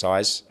and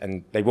exercise.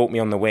 And they walked me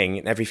on the wing,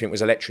 and everything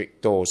was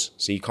electric doors,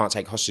 so you can't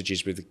take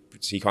hostages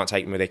so you can't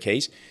take them with their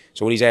keys.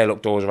 So all these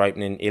airlock doors are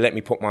opening. He let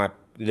me put my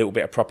little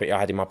bit of property I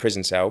had in my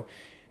prison cell,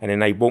 and then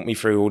they walked me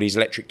through all these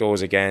electric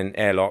doors again,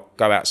 airlock,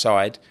 go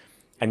outside,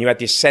 and you had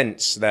this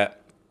sense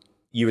that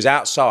you was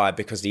outside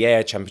because the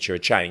air temperature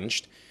had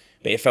changed,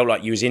 but it felt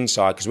like you was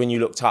inside because when you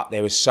looked up,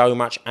 there was so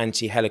much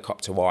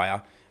anti-helicopter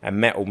wire and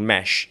metal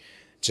mesh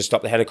to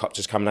stop the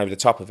helicopters coming over the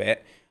top of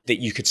it that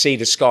you could see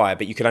the sky,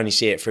 but you could only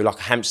see it through like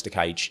a hamster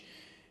cage.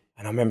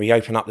 And I remember he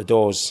opened up the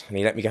doors and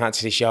he let me go out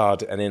to this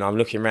yard, and then I'm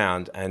looking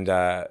around and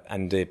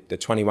the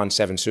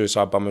 21-7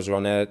 suicide bombers were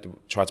on there,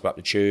 tried to blow up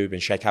the tube,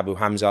 and Sheikh Abu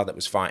Hamza that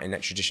was fighting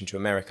extradition to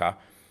America,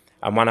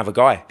 and one other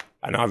guy.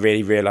 And I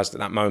really realised at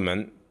that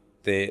moment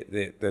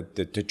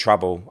the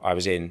trouble I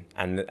was in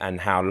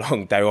and how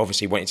long they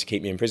obviously wanted to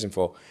keep me in prison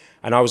for.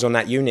 And I was on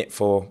that unit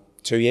for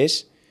 2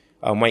 years,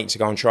 waiting to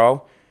go on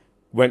trial.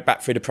 Went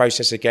back through the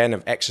process again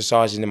of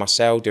exercising in my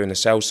cell, doing the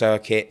cell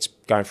circuit,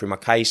 going through my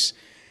case.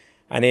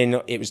 And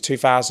then it was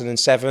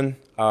 2007,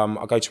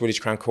 I go to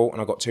Woolwich Crown Court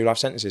and I got 2 life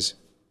sentences.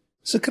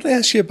 So can I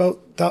ask you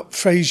about that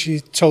phrase you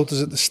told us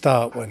at the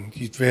start when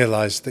you'd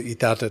realised that your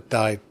dad had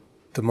died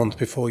the month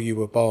before you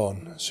were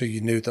born, so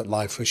you knew that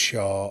life was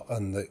short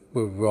and that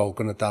we were all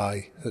going to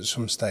die at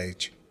some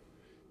stage.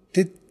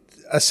 Did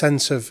a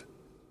sense of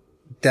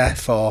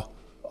death or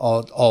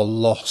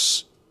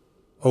loss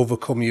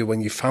overcome you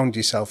when you found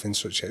yourself in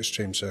such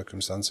extreme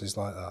circumstances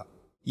like that?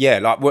 Yeah,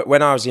 like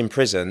when I was in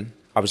prison,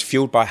 I was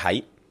fueled by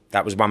hate.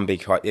 That was one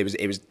big. It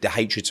was the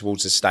hatred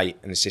towards the state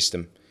and the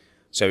system.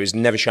 So it was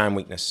never showing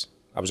weakness.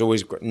 I was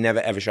always never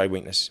ever show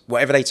weakness.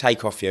 Whatever they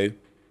take off you,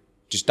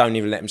 just don't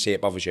even let them see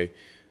it bothers you.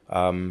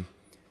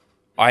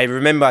 I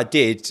remember I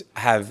did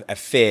have a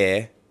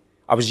fear.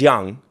 I was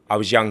young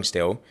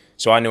still,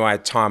 so I knew I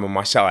had time on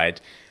my side.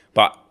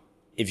 But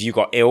if you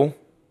got ill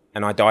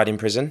and I died in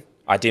prison,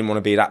 I didn't want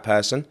to be that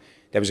person.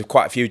 There was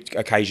quite a few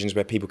occasions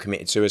where people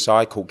committed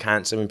suicide, caught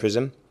cancer in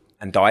prison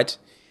and died.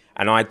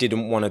 And I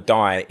didn't want to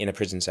die in a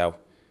prison cell.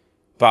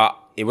 But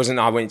it wasn't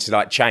that I wanted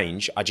to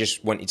change. I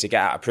just wanted to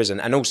get out of prison.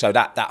 And also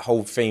that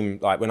whole theme,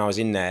 when I was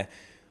in there,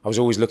 I was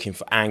always looking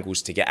for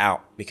angles to get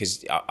out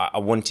because I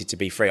wanted to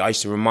be free. I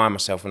used to remind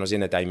myself when I was in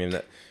there, Damien,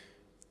 that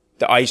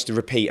I used to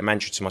repeat a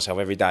mantra to myself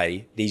every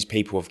day. These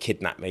people have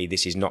kidnapped me.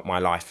 This is not my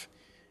life.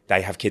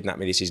 They have kidnapped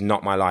me. This is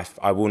not my life.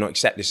 I will not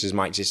accept this as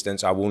my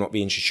existence. I will not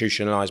be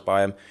institutionalised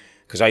by them.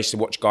 Because I used to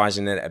watch guys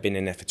in there that have been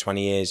in there for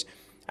 20 years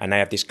and they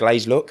have this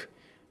glazed look.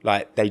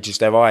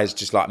 Their eyes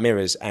just like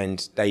mirrors,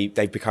 and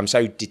they've become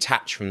so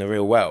detached from the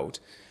real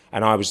world.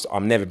 And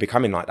I'm never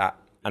becoming like that.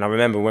 And I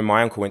remember when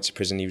my uncle went to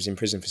prison, he was in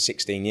prison for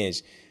 16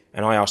 years.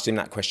 And I asked him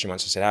that question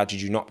once. I said, how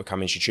did you not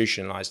become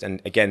institutionalised?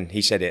 And again,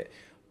 he said it.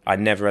 I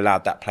never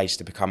allowed that place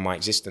to become my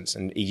existence.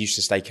 And he used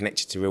to stay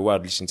connected to the real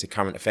world, listening to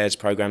current affairs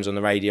programmes on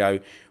the radio,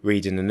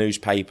 reading the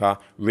newspaper,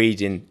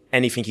 reading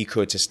anything he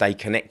could to stay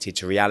connected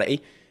to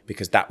reality,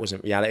 because that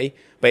wasn't reality.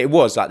 But it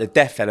was the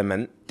death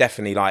element,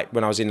 definitely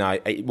when I was in there,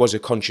 it was a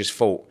conscious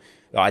thought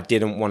that I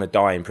didn't want to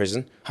die in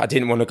prison. I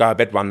didn't want to go to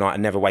bed one night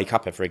and never wake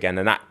up ever again,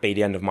 and that be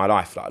the end of my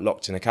life,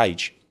 locked in a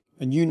cage.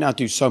 And you now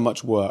do so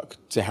much work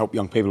to help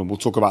young people, and we'll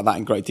talk about that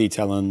in great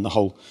detail and the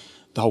whole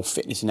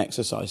fitness and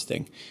exercise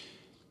thing.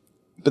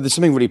 But there's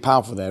something really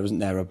powerful there, isn't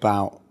there,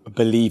 about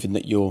believing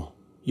that you're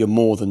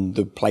more than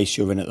the place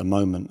you're in at the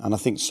moment. And I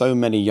think so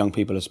many young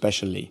people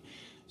especially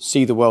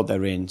see the world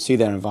they're in, see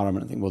their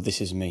environment and think, well,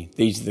 this is me.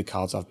 These are the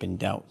cards I've been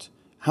dealt.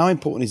 How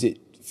important is it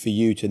for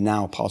you to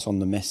now pass on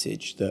the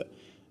message that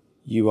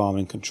you are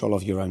in control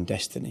of your own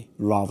destiny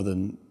rather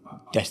than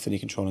destiny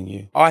controlling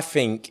you? I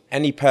think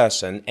any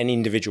person, any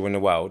individual in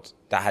the world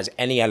that has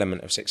any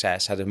element of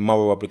success has a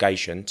moral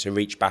obligation to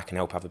reach back and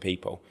help other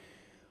people.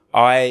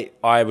 I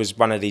was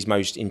one of these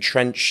most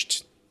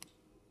entrenched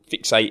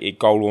fixated,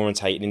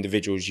 goal-orientated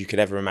individuals you could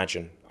ever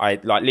imagine. I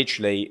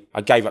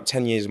gave up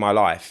 10 years of my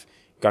life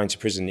going to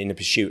prison in the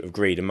pursuit of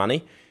greed and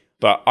money.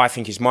 But I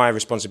think it's my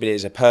responsibility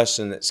as a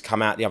person that's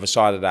come out the other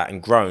side of that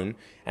and grown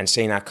and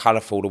seen how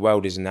colourful the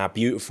world is and how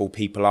beautiful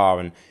people are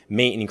and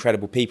meeting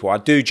incredible people. I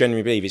do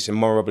genuinely believe it's a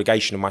moral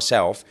obligation of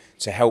myself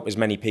to help as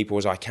many people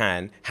as I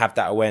can have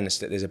that awareness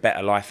that there's a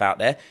better life out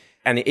there.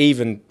 And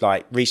even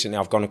like recently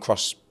I've gone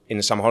across, in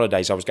the summer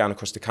holidays, I was going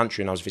across the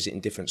country and I was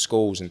visiting different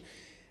schools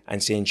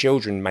and seeing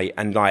children, mate.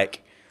 And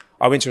like,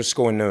 I went to a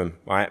school in Newham,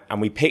 right?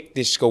 And we picked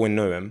this school in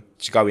Newham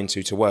to go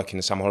into to work in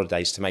the summer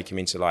holidays to make them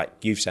into like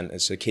youth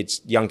centres so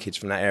young kids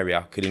from that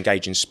area could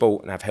engage in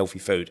sport and have healthy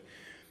food.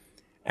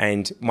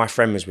 And my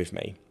friend was with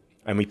me.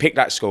 And we picked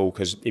that school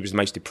because it was the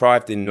most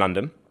deprived in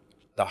London,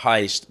 the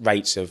highest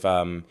rates of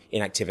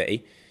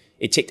inactivity.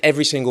 It ticked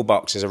every single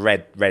box as a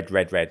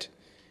red.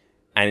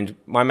 And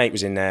my mate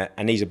was in there,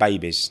 and these are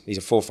babies. These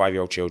are 4 or 5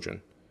 year old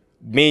children.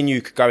 Me and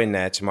you could go in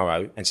there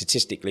tomorrow, and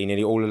statistically,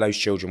 nearly all of those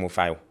children will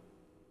fail.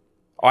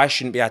 I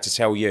shouldn't be able to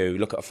tell you,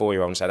 look at a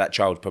 4-year-old and say that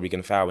child's probably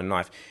going to fail in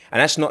life. And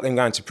that's not them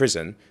going to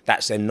prison.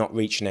 That's them not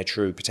reaching their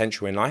true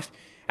potential in life.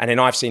 And then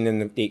I've seen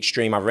in the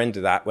extreme other end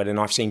of that, where then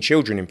I've seen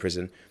children in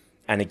prison.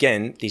 And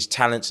again, these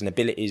talents and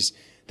abilities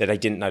that they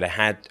didn't know they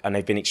had, and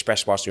they've been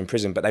expressed whilst they're in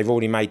prison, but they've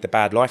already made the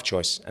bad life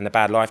choice. And the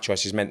bad life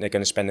choice has meant they're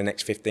going to spend the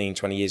next 15,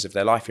 20 years of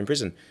their life in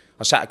prison.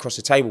 I sat across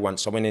the table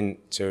once. I went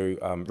into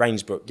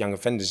Rainsbrook Young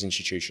Offenders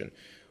Institution,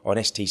 or an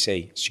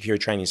STC, Secure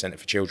Training Centre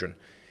for Children.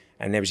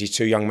 And there was these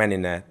 2 young men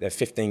in there. They're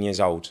 15 years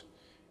old.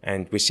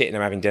 And we're sitting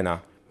there having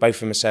dinner. Both of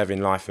them are serving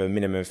life for a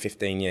minimum of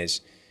 15 years.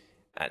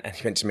 And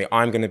he went to me,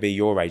 I'm going to be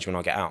your age when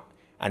I get out.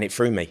 And it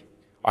threw me.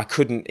 I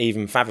couldn't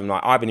even fathom,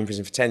 like, I've been in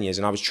prison for 10 years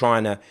and I was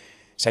trying to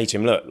say to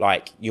him, look,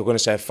 like, you're going to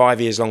serve 5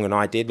 years longer than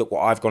I did. Look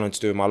what I've gone on to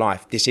do in my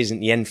life. This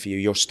isn't the end for you.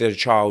 You're still a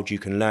child. You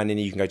can learn in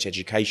it. You can go to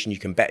education. You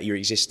can better your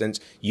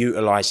existence.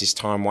 Utilise this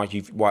time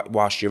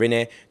whilst you're in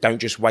here. Don't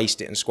just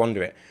waste it and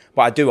squander it.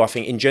 But I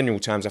think in general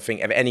terms, I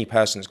think if any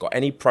person that's got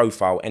any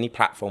profile, any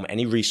platform,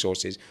 any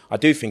resources, I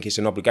do think it's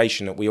an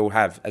obligation that we all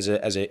have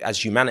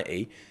as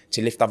humanity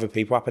to lift other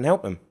people up and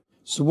help them.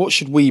 So what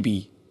should we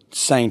be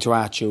saying to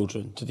our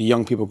children, to the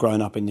young people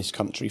growing up in this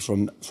country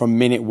from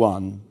minute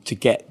one to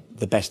get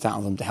the best out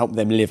of them, to help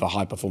them live a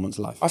high-performance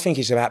life? I think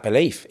it's about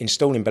belief,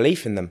 installing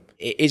belief in them.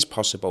 It is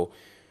possible.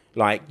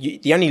 Like,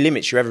 the only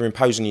limits you ever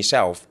impose on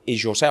yourself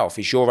is yourself.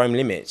 It's your own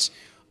limits.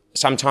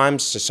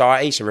 Sometimes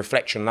society's a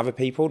reflection on other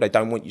people. They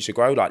don't want you to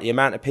grow. Like, the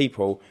amount of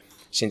people,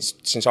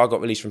 since I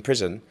got released from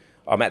prison,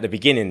 I'm at the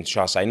beginning,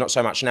 shall I say, not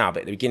so much now,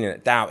 but at the beginning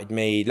that doubted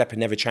me. Leopard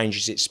never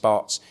changes its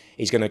spots.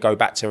 He's going to go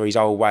back to his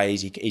old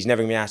ways. He's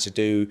never going to be able to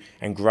do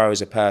and grow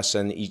as a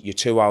person. You're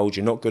too old.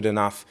 You're not good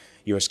enough.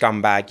 You're a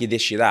scumbag. You're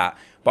this, you're that.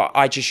 But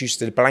I just used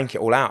to blank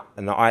it all out.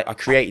 And I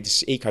created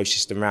this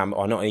ecosystem around,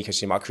 or not an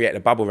ecosystem, I created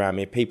a bubble around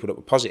me of people that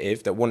were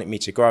positive, that wanted me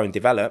to grow and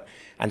develop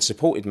and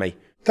supported me.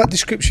 That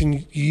description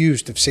you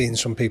used of seeing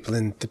some people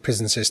in the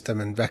prison system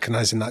and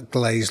recognising that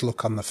glazed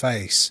look on the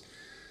face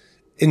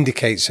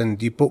indicates,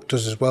 and your book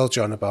does as well,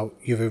 John, about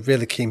you're a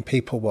really keen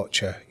people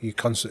watcher. You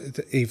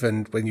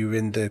even when you're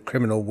in the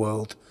criminal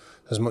world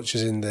as much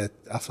as in the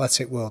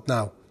athletic world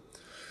now.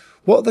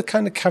 What are the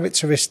kind of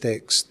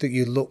characteristics that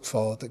you look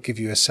for that give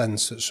you a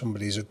sense that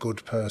somebody's a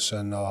good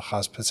person or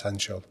has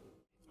potential?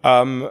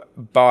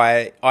 If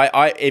I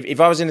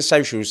was in a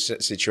social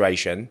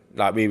situation,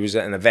 like we was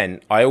at an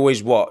event, I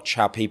always watch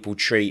how people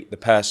treat the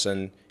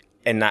person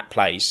in that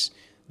place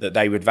that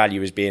they would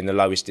value as being the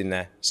lowest in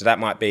there. So that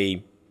might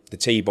be the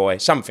T-boy,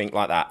 something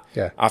like that.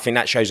 Yeah. I think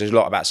that shows a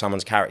lot about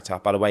someone's character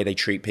by the way they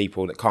treat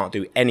people that can't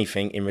do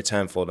anything in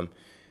return for them.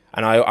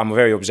 And I'm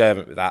very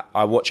observant with that.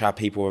 I watch how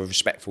people are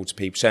respectful to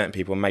people, certain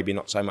people, and maybe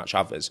not so much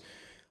others.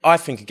 I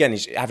think, again,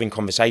 is having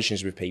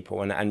conversations with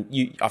people.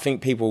 I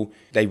think people,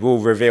 they will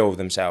reveal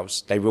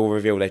themselves. They will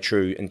reveal their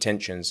true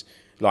intentions.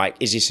 Like,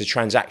 is this a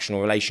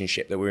transactional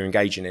relationship that we're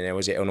engaging in, or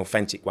is it an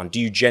authentic one? Do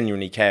you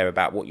genuinely care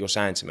about what you're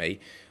saying to me?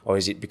 Or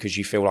is it because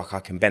you feel like I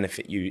can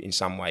benefit you in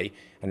some way?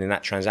 And in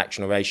that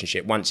transactional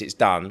relationship, once it's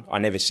done, I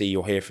never see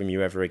or hear from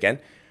you ever again.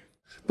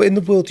 But in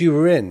the world you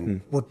were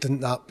in, wouldn't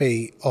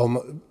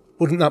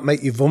that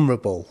make you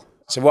vulnerable?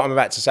 So what I'm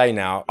about to say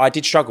now, I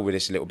did struggle with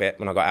this a little bit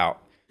when I got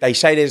out. They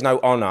say there's no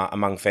honour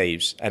among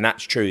thieves, and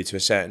that's true to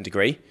a certain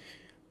degree.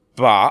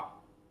 But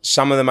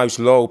some of the most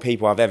loyal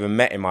people I've ever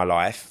met in my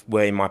life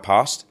were in my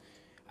past.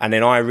 And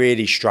then I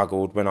really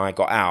struggled when I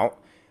got out.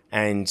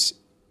 And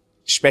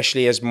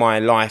especially as my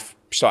life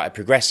started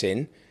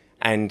progressing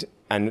and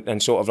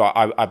sort of like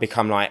I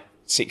become like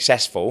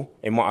successful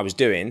in what I was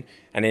doing.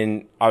 And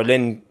then I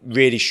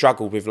really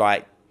struggled with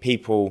like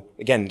people,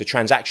 again, the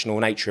transactional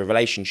nature of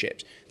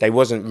relationships. They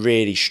wasn't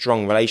really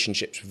strong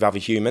relationships with other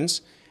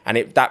humans. And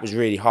that was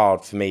really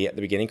hard for me at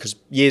the beginning because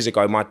years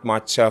ago,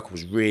 my circle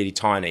was really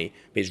tiny,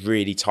 but it's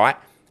really tight.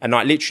 And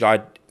like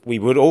literally, we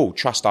would all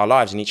trust our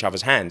lives in each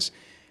other's hands.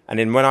 And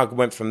then when I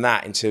went from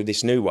that into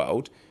this new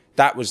world,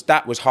 that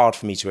was hard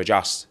for me to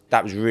adjust.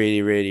 That was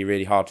really, really,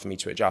 really hard for me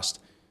to adjust.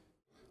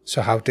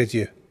 So how did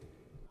you?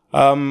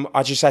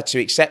 I just had to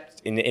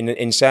accept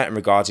in certain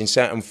regards, in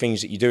certain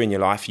things that you do in your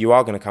life, you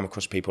are going to come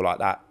across people like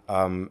that.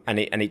 And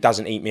it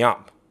doesn't eat me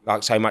up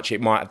like so much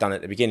it might have done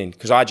at the beginning,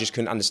 because I just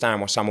couldn't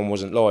understand why someone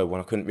wasn't loyal when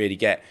I couldn't really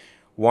get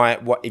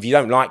what if you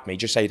don't like me,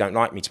 just say you don't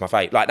like me to my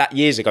face. Like that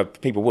years ago,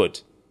 people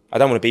would. I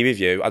don't want to be with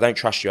you. I don't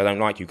trust you. I don't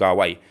like you. Go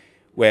away.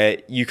 Where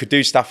you could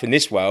do stuff in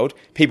this world,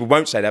 people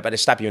won't say that, but they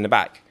stab you in the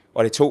back,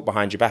 or they talk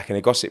behind your back and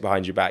they gossip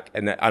behind your back.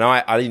 And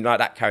I didn't like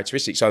that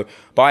characteristic. So,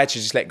 but I had to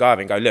just let go of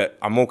it and go, look,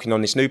 I'm walking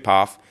on this new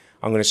path.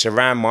 I'm going to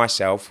surround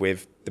myself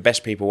with the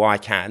best people I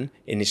can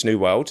in this new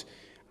world,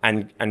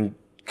 and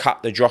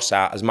cut the dross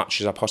out as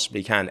much as I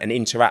possibly can, and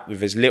interact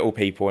with as little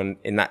people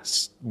in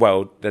that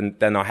world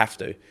than I have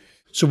to.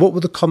 So what were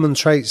the common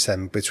traits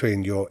then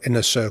between your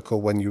inner circle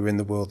when you were in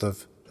the world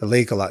of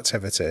illegal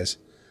activities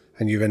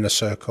and your inner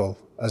circle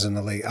as an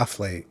elite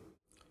athlete?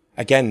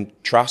 Again,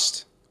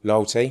 trust,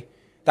 loyalty.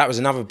 That was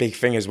another big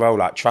thing as well,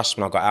 like trust.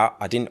 When I got out,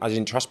 I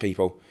didn't trust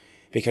people,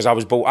 because I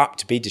was brought up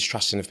to be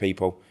distrusting of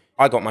people.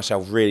 I got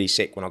myself really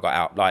sick when I got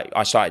out. Like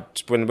I started,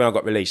 when I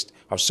got released,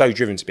 I was so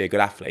driven to be a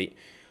good athlete.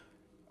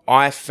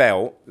 I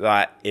felt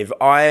like if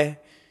I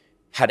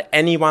had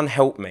anyone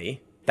help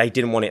me, they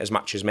didn't want it as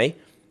much as me.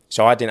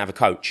 So I didn't have a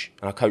coach,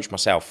 and I coached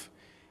myself.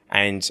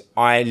 And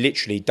I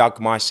literally dug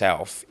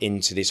myself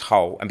into this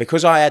hole. And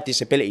because I had this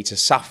ability to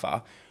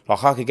suffer,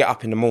 like I could get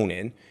up in the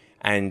morning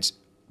and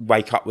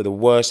wake up with the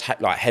worst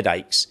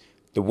headaches,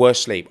 the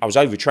worst sleep. I was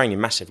overtraining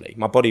massively.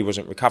 My body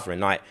wasn't recovering.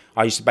 Like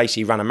I used to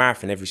basically run a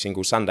marathon every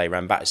single Sunday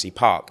around Battersea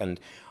Park, and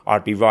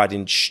I'd be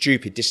riding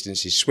stupid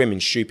distances, swimming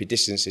stupid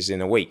distances in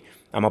a week,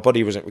 and my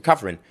body wasn't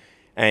recovering.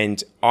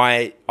 And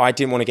I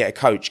didn't want to get a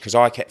coach, because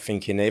I kept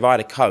thinking that if I had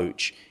a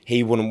coach,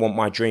 he wouldn't want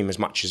my dream as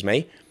much as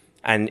me.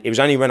 And it was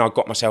only when I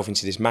got myself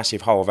into this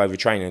massive hole of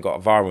overtraining and got a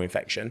viral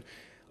infection,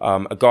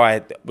 a guy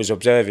that was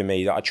observing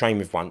me that I trained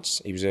with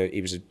once. He was an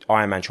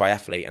Ironman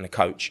triathlete and a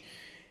coach,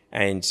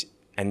 and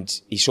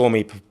he saw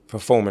me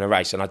perform in a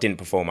race, and I didn't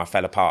perform. I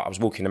fell apart. I was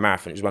walking the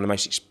marathon. It was one of the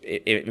most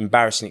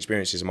embarrassing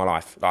experiences of my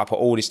life. Like, I put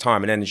all this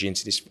time and energy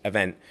into this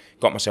event,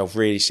 got myself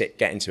really sick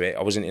getting to it.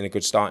 I wasn't in a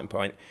good starting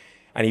point.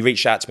 And he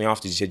reached out to me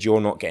afterwards. He said, "You're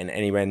not getting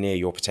anywhere near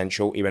your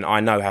potential." He went, "I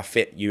know how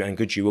fit you and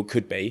good you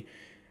could be."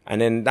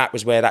 And then that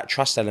was where that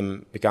trust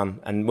element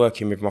began. And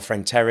working with my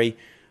friend Terry,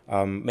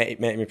 met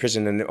him in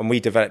prison, and we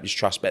developed this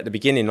trust. But at the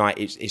beginning, like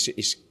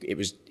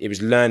it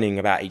was learning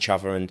about each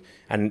other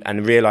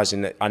and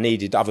realizing that I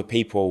needed other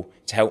people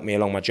to help me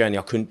along my journey.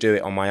 I couldn't do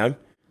it on my own.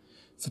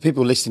 For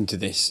people listening to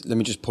this, let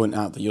me just point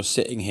out that you're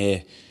sitting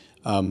here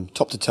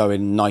top to toe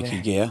in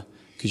Nike gear,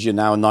 because you're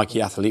now a Nike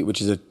athlete,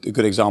 which is a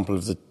good example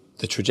of the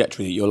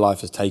trajectory that your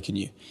life has taken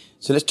you.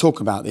 So let's talk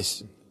about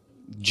this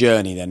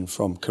journey then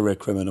from career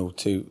criminal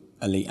to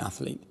elite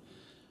athlete.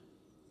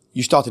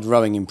 You started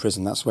rowing in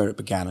prison, that's where it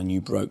began, and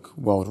you broke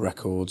world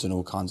records and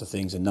all kinds of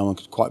things, and no one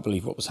could quite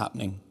believe what was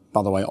happening,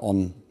 by the way,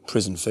 on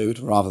prison food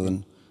rather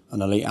than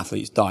an elite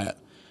athlete's diet.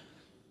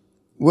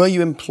 Were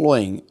you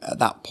employing at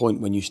that point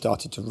when you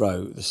started to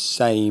row the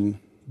same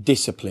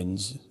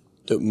disciplines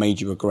that made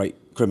you a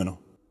great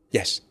criminal?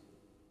 Yes,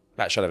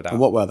 that shadow of a doubt.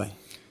 And what were they?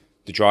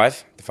 The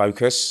drive, the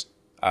focus,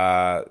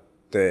 the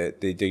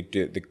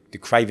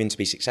craving to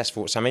be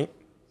successful at something,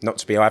 not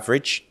to be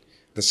average,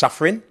 the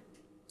suffering,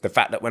 the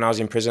fact that when I was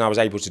in prison I was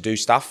able to do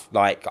stuff,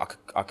 like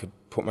I could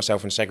put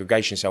myself in a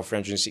segregation cell for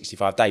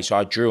 365 days, so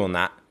I drew on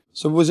that.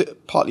 So was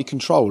it partly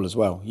control as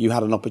well? You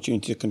had an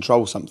opportunity to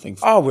control something?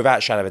 Oh, without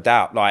a shadow of a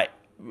doubt. Like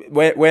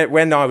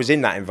when I was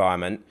in that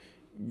environment,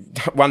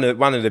 one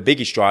of the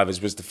biggest drivers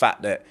was the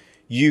fact that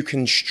you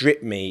can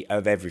strip me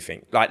of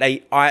everything. Like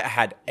I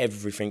had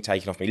everything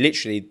taken off me.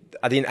 Literally,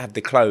 I didn't have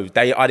the clothes.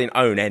 I didn't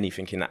own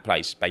anything in that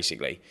place,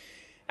 basically.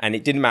 And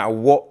it didn't matter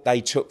what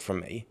they took from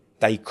me.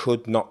 They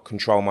could not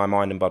control my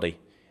mind and body.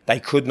 They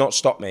could not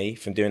stop me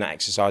from doing that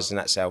exercise in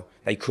that cell.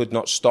 They could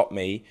not stop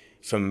me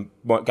from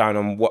going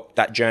on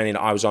that journey that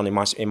I was on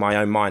in my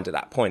own mind at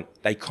that point.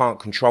 They can't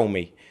control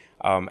me.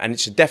 And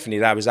it's definitely,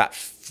 there was that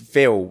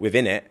feel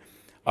within it.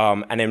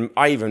 And then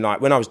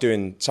when I was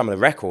doing some of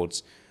the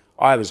records,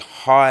 I was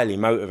highly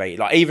motivated.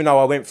 Like, even though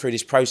I went through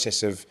this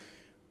process of,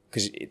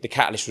 because the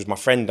catalyst was my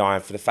friend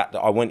dying, for the fact that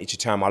I wanted to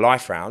turn my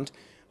life around.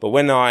 But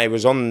when I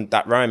was on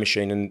that rowing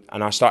machine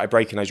and I started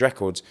breaking those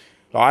records,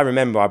 like, I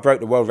remember I broke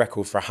the world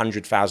record for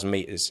 100,000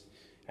 metres.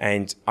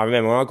 And I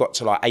remember when I got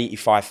to like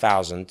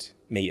 85,000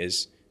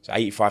 metres, so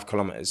 85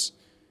 kilometres,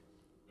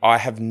 I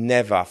have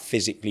never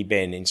physically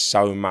been in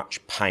so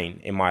much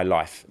pain in my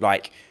life.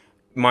 Like,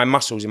 my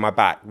muscles in my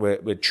back were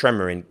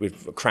tremoring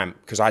with cramp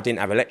because I didn't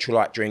have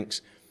electrolyte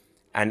drinks.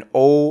 And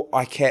all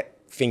I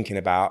kept thinking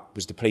about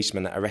was the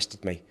policeman that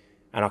arrested me.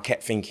 And I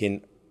kept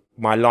thinking,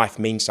 my life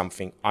means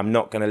something. I'm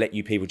not going to let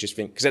you people just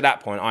think... Because at that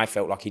point, I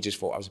felt like he just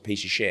thought I was a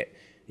piece of shit.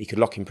 He could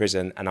lock in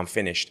prison and I'm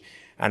finished.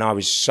 And I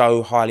was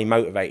so highly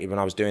motivated when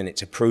I was doing it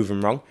to prove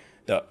him wrong,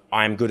 that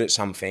I am good at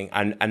something.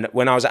 And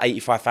when I was at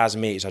 85,000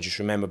 metres, I just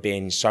remember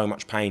being in so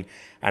much pain.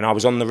 And I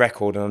was on the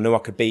record and I knew I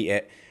could beat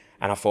it.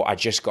 And I thought, I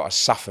just got to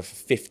suffer for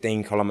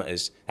 15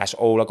 kilometres. That's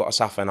all I got to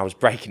suffer. And I was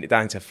breaking it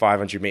down to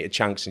 500 metre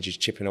chunks and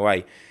just chipping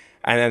away.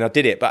 And then I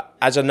did it. But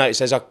as I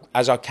noticed,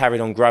 as I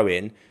carried on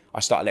growing, I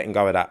started letting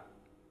go of that.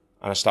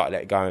 And I started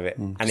letting go of it.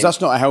 Because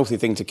that's not a healthy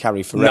thing to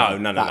carry forever.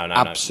 No.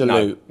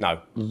 Absolute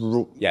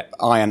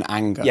iron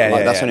anger.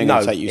 That's only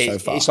going to take you so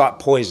far. It's like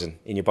poison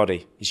in your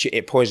body.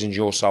 It poisons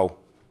your soul.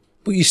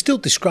 But you're still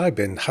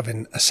describing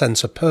having a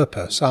sense of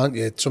purpose, aren't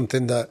you? It's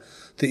something that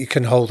you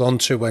can hold on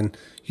to when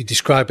you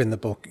describe in the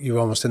book. You're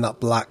almost in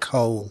that black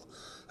hole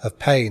of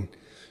pain.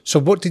 So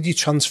what did you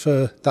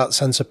transfer that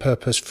sense of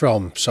purpose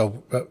from?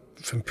 So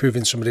from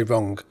proving somebody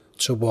wrong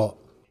to what?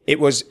 It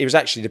was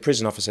actually the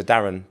prison officer,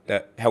 Darren,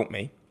 that helped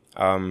me.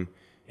 And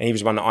he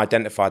was the one that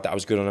identified that I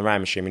was good on a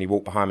ram machine when he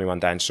walked behind me one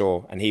day and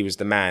saw. And he was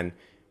the man,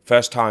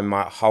 first time in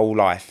my whole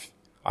life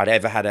I'd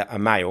ever had a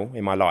male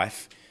in my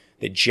life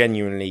that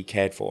genuinely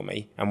cared for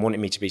me and wanted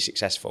me to be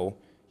successful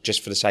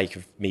just for the sake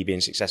of me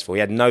being successful. He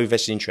had no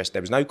vested interest.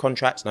 There was no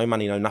contracts, no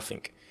money, no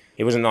nothing.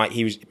 It wasn't like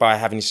he was, by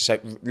having this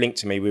linked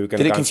to me, we were going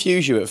to go... Did it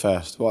confuse you at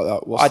first?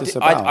 What's this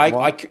about?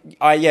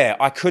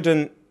 I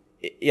couldn't...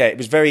 Yeah, it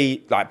was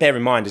very... Like, bear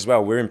in mind as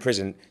well, we're in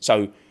prison.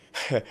 So,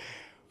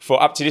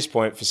 for up to this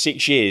point, for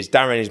 6 years,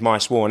 Darren is my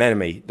sworn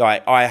enemy.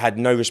 Like, I had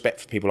no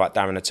respect for people like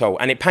Darren at all.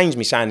 And it pains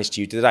me saying this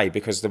to you today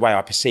because the way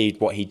I perceived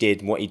what he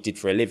did and what he did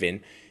for a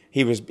living,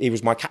 he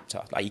was my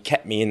captor. Like, he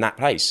kept me in that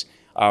place.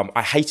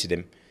 I hated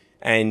him.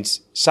 And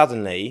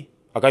suddenly...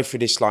 I go through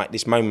this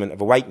moment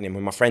of awakening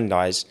when my friend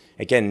dies.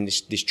 Again,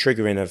 this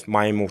triggering of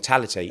my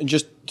immortality. And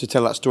just to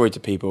tell that story to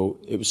people,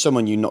 it was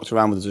someone you knocked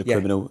around with as a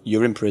criminal.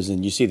 You're in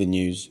prison. You see the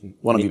news.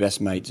 One of your best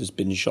mates has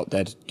been shot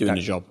dead doing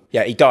the job.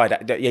 Yeah, he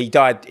died. He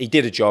died. He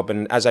did a job,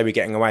 and as they were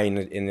getting away in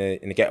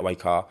the getaway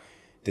car,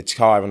 the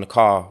tire on the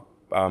car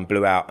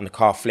blew out, and the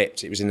car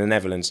flipped. It was in the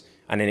Netherlands,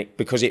 and then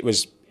because it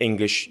was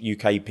English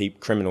UK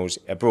criminals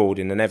abroad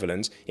in the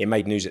Netherlands, it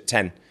made news at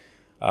 10.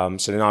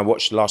 So then I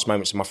watched the last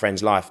moments of my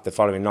friend's life the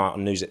following night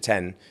on News at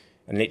 10,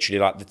 and literally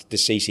like the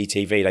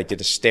CCTV, they did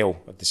a still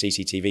of the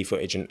CCTV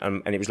footage, and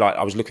it was like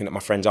I was looking at my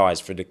friend's eyes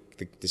through the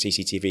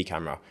CCTV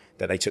camera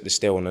that they took the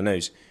still on the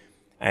news,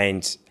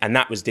 and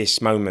that was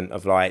this moment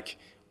of like,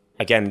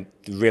 again,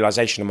 the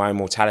realisation of my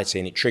immortality,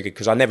 and it triggered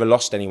because I never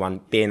lost anyone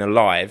being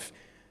alive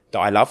that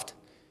I loved.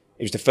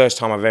 It was the first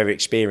time I've ever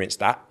experienced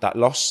that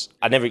loss.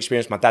 I never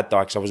experienced my dad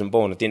die because I wasn't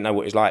born. I didn't know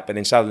what it was like, but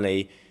then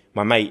suddenly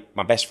my mate,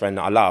 my best friend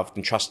that I loved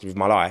and trusted with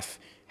my life,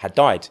 had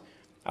died.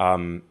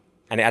 And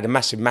it had a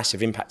massive,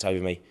 massive impact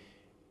over me.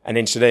 And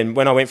then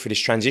when I went through this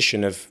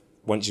transition of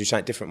wanting to do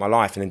something different in my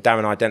life, and then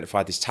Darren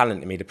identified this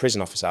talent in me, the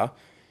prison officer,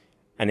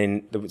 and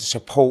then the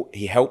support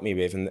he helped me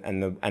with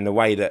and the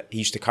way that he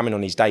used to come in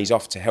on his days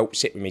off to help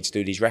sit with me to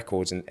do these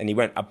records. And he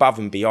went above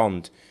and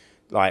beyond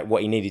like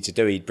what he needed to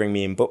do. He'd bring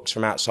me in books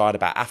from outside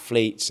about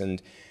athletes,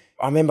 and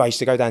I remember I used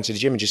to go down to the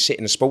gym and just sit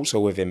in the sports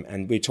hall with him,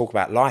 and we'd talk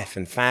about life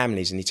and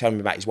families, and he'd tell me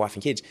about his wife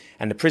and kids.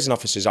 And the prison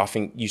officers, I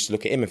think, used to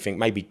look at him and think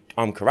maybe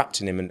I'm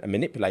corrupting him and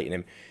manipulating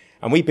him.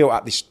 And we built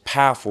up this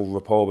powerful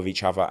rapport with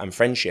each other and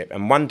friendship.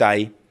 And one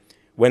day,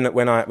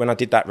 when I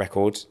did that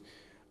record,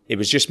 it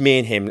was just me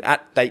and him.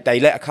 They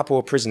let a couple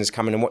of prisoners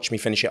come in and watch me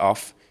finish it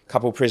off. A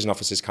couple of prison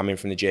officers come in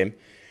from the gym.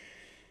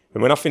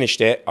 And when I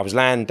finished it, I was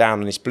laying down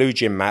on this blue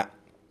gym mat,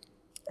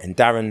 and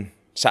Darren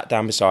sat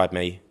down beside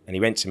me, and he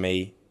went to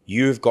me,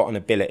 "You've got an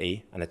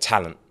ability and a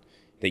talent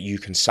that you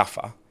can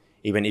suffer.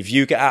 He went, if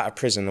you get out of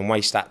prison and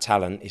waste that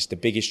talent, it's the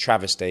biggest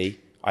travesty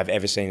I've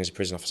ever seen as a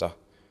prison officer."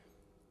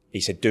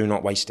 He said, "Do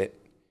not waste it."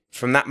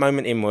 From that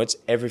moment inwards,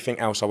 everything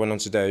else I went on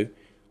to do,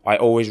 I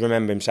always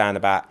remember him saying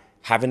about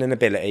having an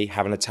ability,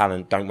 having a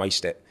talent, don't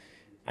waste it.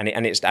 And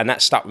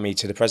that stuck with me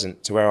to the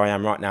present, to where I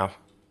am right now.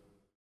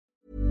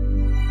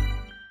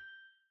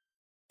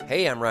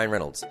 Hey, I'm Ryan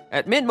Reynolds.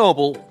 At Mint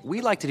Mobile,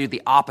 we like to do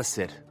the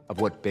opposite of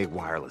what Big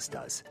Wireless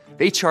does.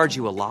 They charge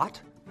you a lot,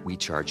 we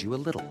charge you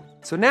a little.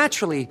 So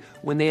naturally,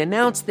 when they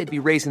announced they'd be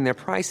raising their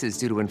prices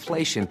due to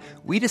inflation,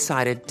 we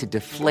decided to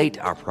deflate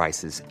our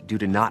prices due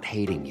to not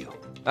hating you.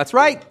 That's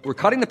right. We're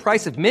cutting the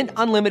price of Mint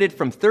Unlimited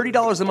from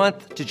 $30 a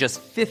month to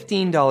just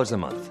 $15 a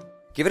month.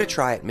 Give it a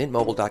try at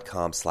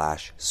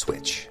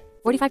mintmobile.com/switch.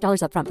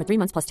 $45 up front for 3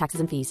 months plus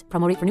taxes and fees.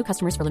 Promo rate for new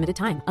customers for limited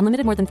time.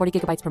 Unlimited more than 40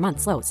 gigabytes per month.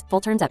 Slows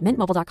full terms at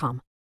mintmobile.com.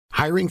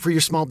 Hiring for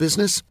your small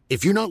business?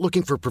 If you're not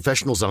looking for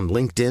professionals on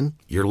LinkedIn,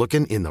 you're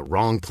looking in the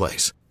wrong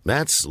place.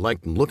 That's like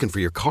looking for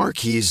your car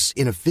keys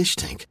in a fish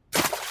tank.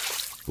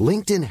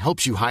 LinkedIn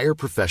helps you hire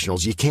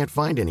professionals you can't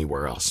find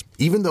anywhere else,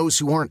 even those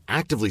who aren't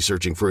actively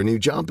searching for a new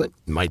job but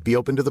might be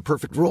open to the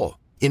perfect role.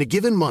 In a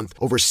given month,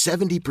 over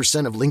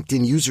 70% of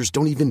LinkedIn users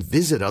don't even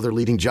visit other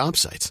leading job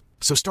sites.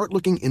 So start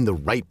looking in the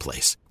right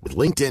place. With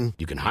LinkedIn,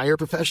 you can hire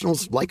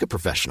professionals like a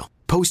professional.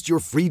 Post your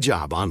free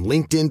job on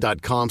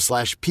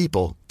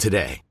linkedin.com/people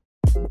today.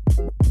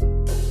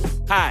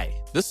 Hi,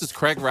 this is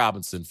Craig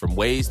Robinson from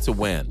Ways to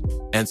Win,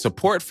 and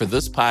support for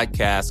this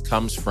podcast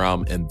comes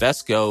from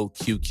Invesco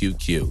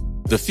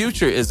QQQ. The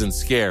future isn't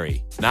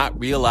scary. Not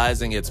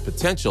realizing its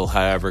potential,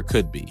 however,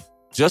 could be.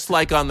 Just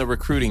like on the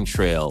recruiting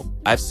trail,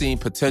 I've seen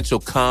potential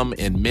come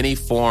in many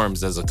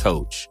forms as a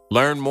coach.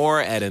 Learn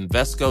more at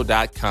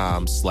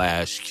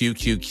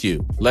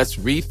Invesco.com/QQQ. Let's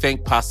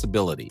rethink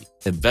possibility.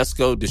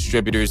 Invesco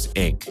Distributors,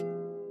 Inc.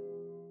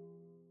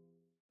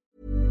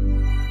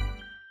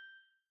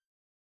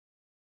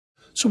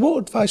 So what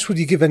advice would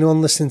you give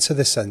anyone listening to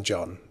this then,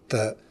 John,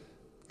 that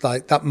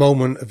like that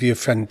moment of your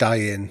friend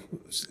dying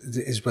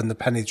is when the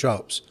penny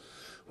drops?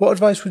 What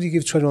advice would you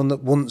give to anyone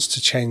that wants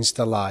to change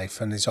their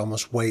life and is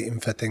almost waiting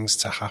for things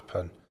to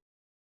happen?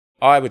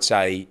 I would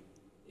say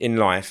in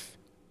life,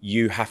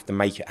 you have to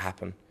make it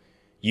happen.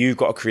 You've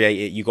got to create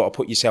it. You've got to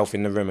put yourself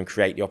in the room and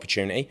create the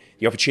opportunity.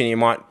 The opportunity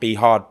might be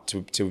hard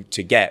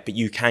to get, but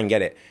you can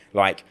get it.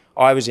 Like,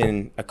 I was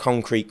in a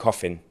concrete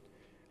coffin,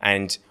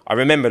 and I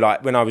remember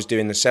like when I was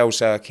doing the cell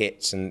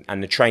circuits and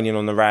the training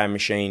on the rowing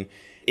machine,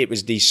 it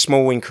was these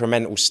small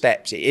incremental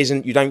steps.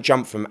 You don't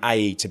jump from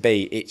A to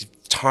B. It's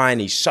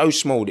tiny, so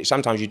small that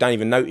sometimes you don't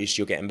even notice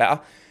you're getting better.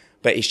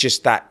 But it's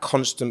just that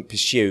constant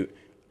pursuit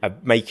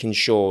of making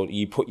sure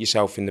you put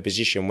yourself in the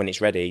position when it's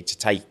ready to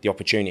take the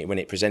opportunity when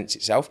it presents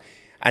itself.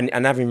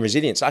 And having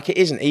resilience. Like, it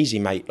isn't easy,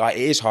 mate. Like,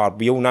 it is hard.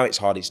 We all know it's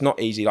hard. It's not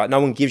easy. Like,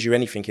 no one gives you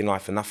anything in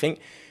life for nothing.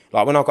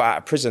 Like, when I got out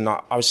of prison,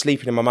 I was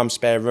sleeping in my mum's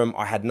spare room.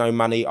 I had no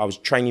money. I was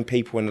training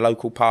people in the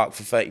local park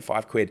for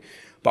 35 quid.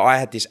 But I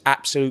had this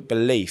absolute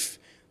belief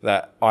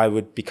that I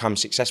would become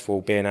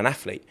successful being an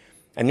athlete.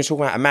 And you're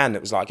talking about a man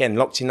that was, like, again,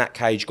 locked in that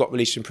cage, got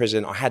released from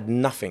prison. I had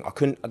nothing. I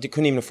couldn't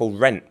even afford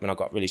rent when I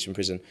got released from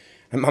prison.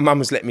 And my mum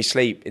was letting me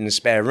sleep in the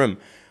spare room.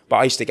 But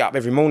I used to get up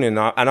every morning, and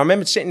I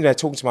remember sitting there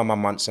talking to my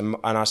mum once, and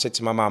I said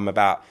to my mum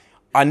about,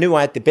 I knew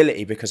I had the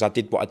ability because I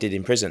did what I did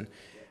in prison.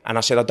 And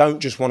I said, I don't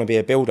just want to be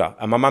a builder.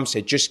 And my mum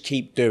said, just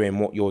keep doing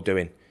what you're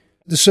doing.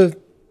 There's a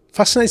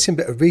fascinating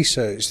bit of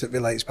research that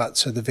relates back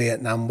to the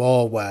Vietnam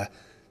War, where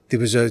there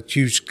was a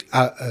huge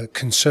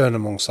concern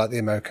amongst like the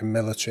American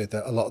military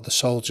that a lot of the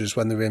soldiers,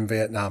 when they were in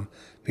Vietnam,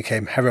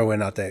 became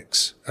heroin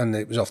addicts. And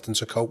it was often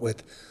to cope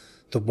with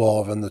the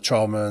war and the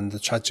trauma and the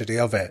tragedy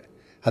of it.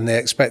 And they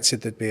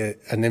expected there'd be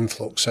an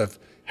influx of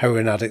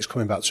heroin addicts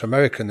coming back to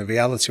America. And the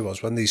reality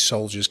was, when these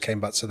soldiers came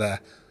back to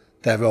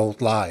their old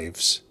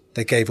lives,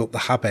 they gave up the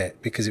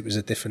habit because it was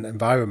a different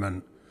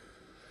environment.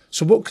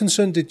 So what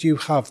concern did you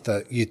have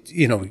that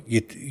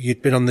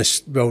you'd been on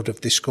this road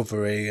of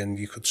discovery and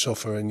you could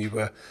suffer and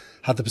you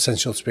had the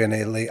potential to be an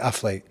elite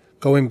athlete?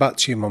 Going back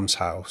to your mum's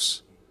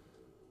house,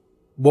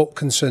 what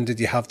concern did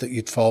you have that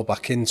you'd fall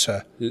back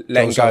into?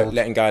 Letting go of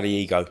the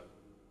ego.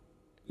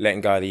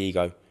 Letting go of the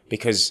ego.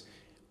 Because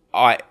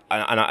I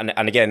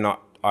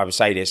would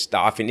say this, that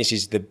I think this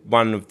is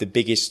one of the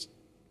biggest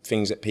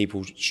things that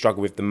people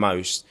struggle with the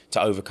most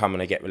to overcome when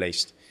they get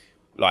released.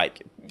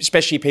 Like,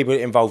 especially people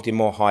involved in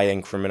more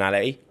high-end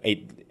criminality.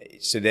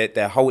 So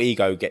their whole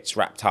ego gets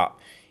wrapped up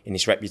in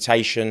this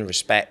reputation,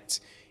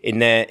 respect. In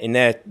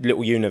their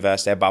little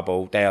universe, their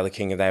bubble, they are the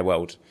king of their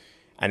world.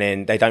 And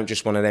then they don't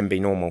just want to then be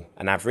normal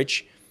and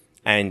average.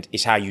 And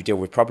it's how you deal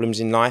with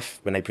problems in life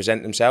when they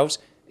present themselves.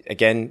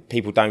 Again,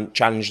 people don't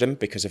challenge them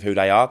because of who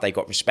they are. They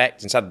got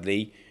respect, and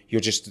suddenly you're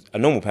just a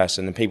normal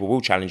person and people will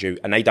challenge you,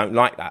 and they don't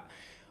like that.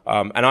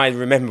 And I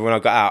remember when I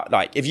got out,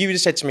 like, if you would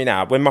have said to me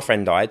now, when my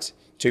friend died,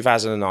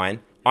 2009,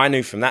 I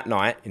knew from that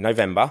night in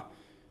November,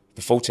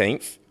 the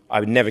 14th, I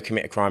would never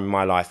commit a crime in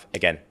my life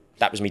again.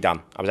 That was me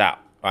done. I was out,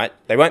 right?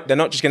 They're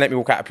not just going to let me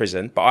walk out of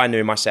prison, but I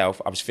knew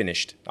myself I was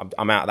finished.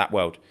 I'm out of that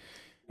world.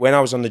 When I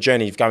was on the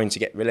journey of going to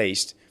get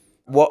released,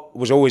 what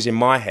was always in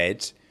my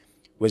head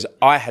was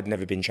I had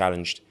never been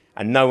challenged,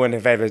 and no one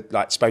had ever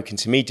like spoken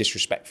to me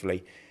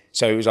disrespectfully.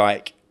 So it was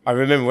like, I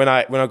remember when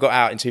I got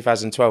out in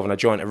 2012 and I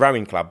joined a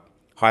rowing club,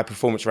 high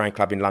performance rowing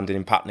club in London,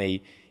 in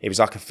Putney. It was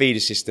like a feeder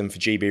system for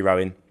GB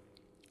rowing.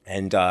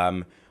 And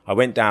I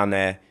went down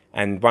there,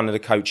 and one of the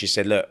coaches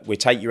said, look, we'll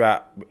take you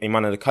out in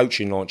one of the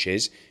coaching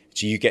launches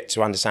so you get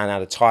to understand how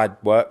the tide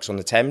works on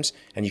the Thames,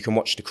 and you can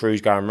watch the crews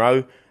go and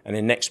row. And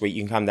then next week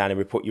you can come down and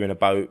we'll put you in a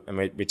boat and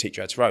we'll teach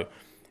you how to row.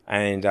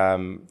 And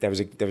there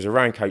was a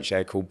rowing coach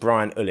there called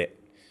Brian Ullett,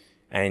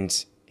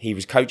 and he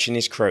was coaching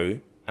his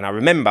crew. And I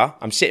remember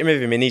I'm sitting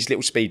with him in his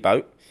little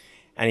speedboat,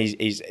 and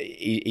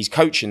he's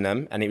coaching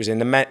them, and it was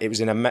in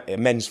a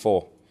men's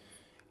four.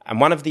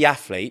 And one of the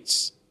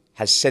athletes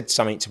has said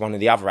something to one of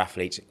the other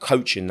athletes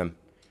coaching them.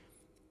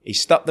 He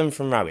stopped them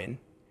from rowing,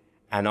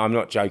 and I'm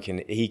not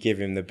joking, he gave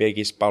him the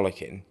biggest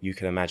bollocking you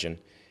can imagine.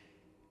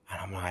 And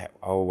I'm like,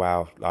 oh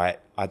wow, like,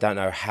 I don't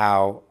know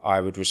how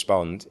I would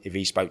respond if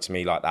he spoke to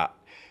me like that,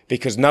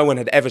 because no one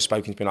had ever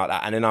spoken to me like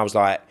that. And then I was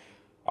like,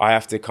 I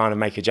have to kind of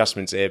make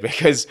adjustments here,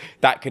 because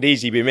that could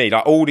easily be me.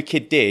 Like, all the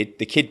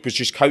kid was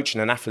just coaching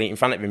an athlete in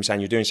front of him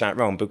saying, you're doing something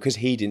wrong, because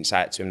he didn't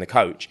say it to him, the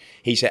coach.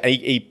 He said,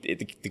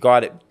 the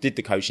guy that did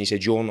the coaching, he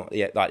said, you're not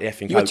the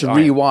effing coach. You had to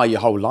rewire your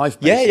whole life,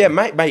 basically. Yeah,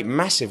 mate,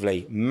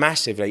 massively.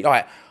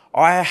 Like,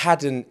 I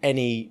hadn't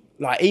any,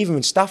 like,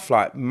 even stuff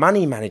like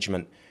money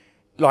management.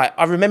 Like,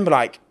 I remember,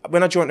 like,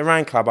 when I joined the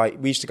rowing club,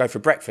 we used to go for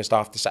breakfast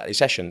after Saturday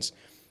sessions,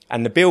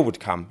 and the bill would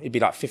come. It'd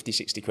be like 50,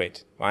 60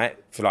 quid, right?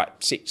 For like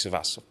 6 of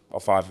us or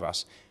 5 of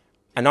us.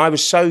 And I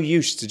was so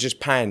used to just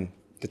paying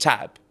the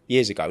tab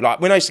years ago. Like,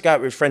 when I used to go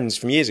out with friends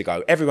from years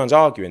ago, everyone's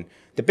arguing.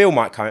 The bill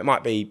might come, it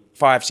might be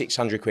 500,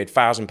 600 quid,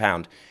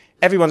 £1,000.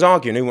 Everyone's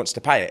arguing who wants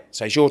to pay it.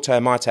 So it's your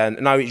turn, my turn.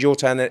 No, it's your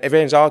turn.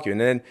 Everyone's arguing.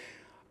 And then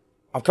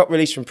I've got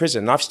released from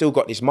prison, and I've still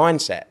got this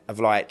mindset of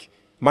like,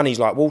 money's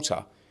like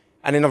water.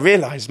 And then I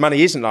realised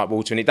money isn't like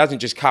water, and it doesn't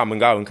just come and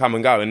go and come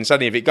and go. And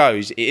suddenly if it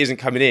goes, it isn't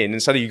coming in,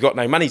 and suddenly you've got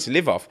no money to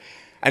live off.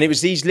 And it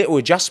was these little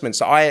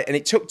adjustments and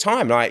it took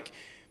time, like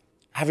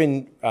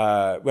having,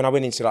 when I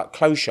went into like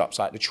clothes shops,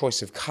 like the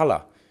choice of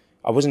colour.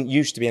 I wasn't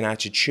used to being able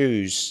to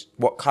choose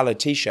what coloured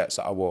T-shirts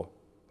that I wore.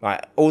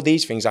 Like all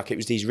these things, like it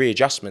was these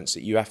readjustments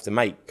that you have to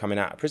make coming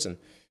out of prison.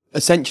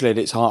 Essentially, at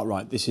its heart,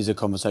 right, this is a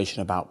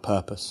conversation about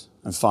purpose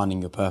and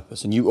finding your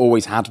purpose. And you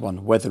always had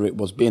one, whether it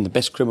was being the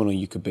best criminal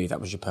you could be,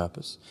 that was your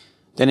purpose.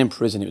 Then in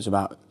prison, it was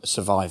about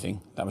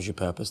surviving, that was your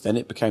purpose. Then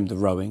it became the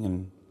rowing,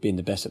 and being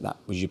the best at that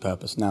was your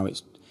purpose. Now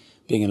it's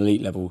being an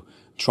elite level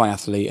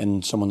triathlete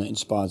and someone that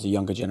inspires a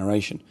younger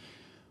generation.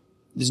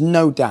 There's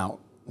no doubt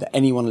that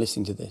anyone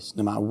listening to this,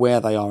 no matter where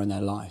they are in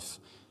their life,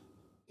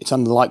 it's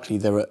unlikely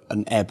they're at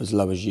an ebb as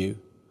low as you,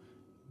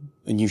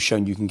 and you've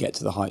shown you can get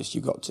to the heights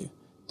you got to.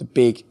 The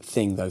big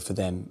thing, though, for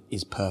them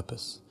is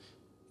purpose.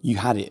 You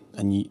had it,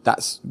 and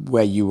that's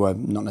where you were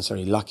not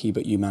necessarily lucky,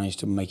 but you managed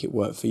to make it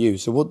work for you.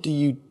 So what do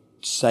you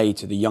say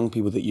to the young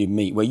people that you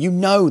meet, where you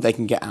know they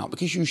can get out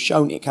because you've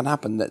shown it can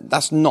happen?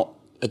 That's not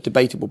a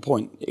debatable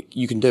point.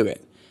 You can do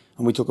it.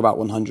 And we talk about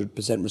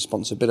 100%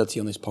 responsibility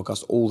on this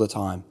podcast all the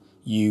time.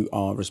 You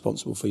are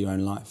responsible for your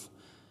own life.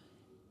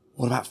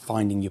 What about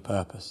finding your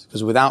purpose?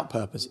 Because without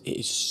purpose, it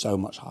is so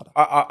much harder.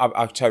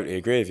 I totally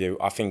agree with you.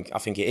 I think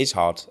it is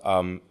hard.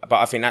 But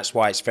I think that's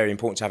why it's very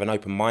important to have an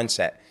open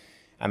mindset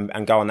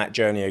and go on that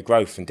journey of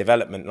growth and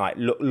development. Like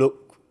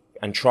look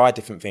and try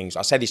different things.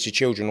 I say this to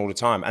children all the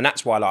time. And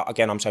that's why, like,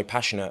 again, I'm so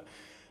passionate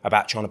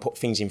about trying to put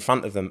things in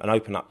front of them and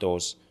open up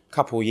doors. A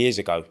couple of years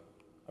ago,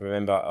 I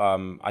remember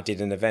I did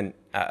an event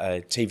at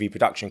a TV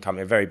production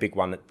company, a very big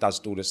one that does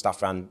all the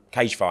stuff around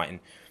cage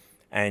fighting.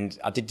 And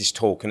I did this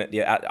talk, and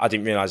I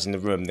didn't realise in the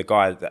room, the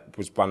guy that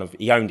was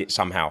he owned it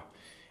somehow.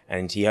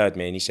 And he heard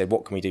me and he said,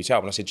 what can we do to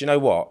help? And I said, do you know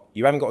what?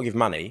 You haven't got to give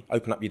money,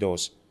 open up your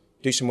doors,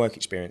 do some work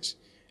experience.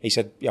 He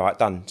said, yeah, all right,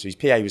 done. So his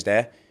PA was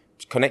there,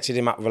 connected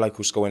him up with a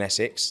local school in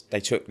Essex. They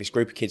took this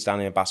group of kids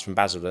down in a bus from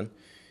Basildon.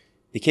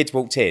 The kids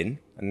walked in,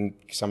 and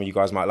some of you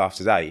guys might laugh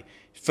today.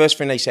 First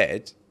thing they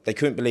said, they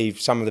couldn't believe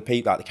some of the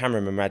people, like the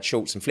cameramen, had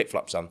shorts and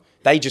flip-flops on.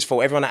 They just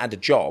thought everyone that had a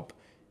job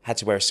had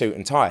to wear a suit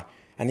and tie.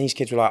 And these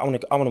kids were like,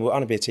 I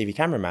want to be a TV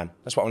cameraman.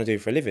 That's what I want to do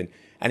for a living.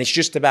 And it's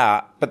just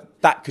about,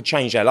 but that could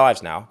change their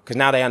lives now, because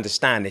now they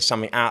understand there's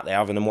something out there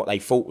other than what they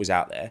thought was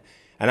out there.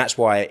 And that's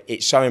why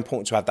it's so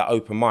important to have that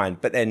open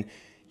mind. But then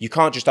you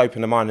can't just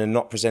open the mind and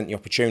not present the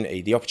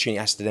opportunity. The opportunity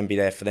has to then be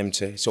there for them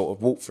to sort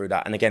of walk through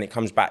that. And again, it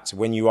comes back to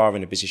when you are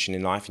in a position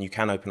in life and you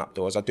can open up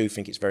doors. I do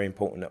think it's very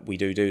important that we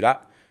do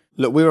that.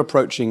 Look, we're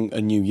approaching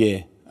a new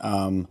year.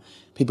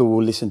 People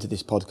will listen to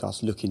this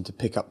podcast looking to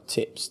pick up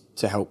tips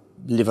to help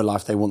live a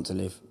life they want to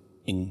live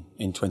in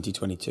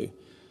 2022.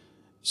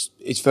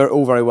 It's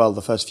all very well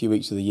the first few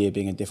weeks of the year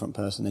being a different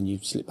person, then you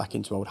slip back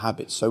into old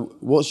habits. So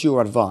what's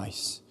your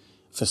advice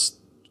for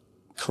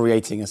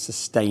creating a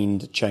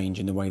sustained change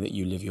in the way that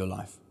you live your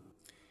life?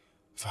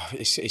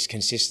 It's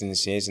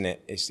consistency, isn't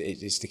it?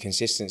 It's the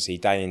consistency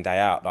day in, day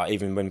out. Like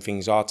even when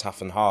things are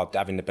tough and hard,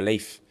 having the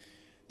belief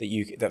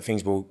that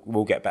things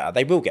will get better.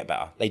 They will get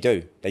better. They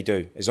do.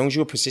 As long as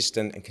you're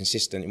persistent and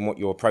consistent in what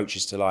your approach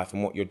is to life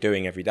and what you're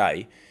doing every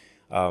day.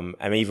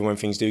 And even when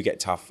things do get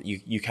tough,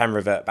 you can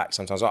revert back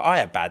sometimes. Like, I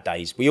have bad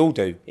days. We all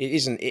do. It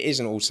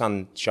isn't all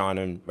sunshine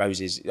and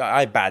roses. I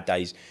have bad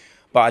days.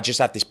 But I just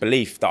have this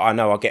belief that I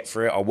know I'll get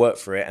through it, I'll work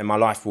through it, and my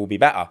life will be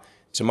better.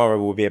 Tomorrow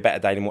will be a better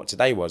day than what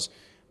today was.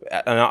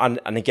 And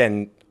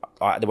again,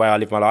 the way I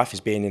live my life is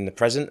being in the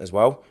present as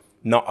well,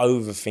 not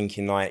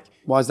overthinking like...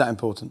 Why is that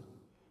important?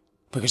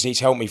 Because it's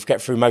helped me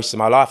get through most of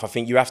my life. I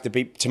think you have to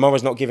be...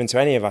 Tomorrow's not given to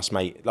any of us,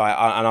 mate. And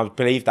I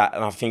believe that.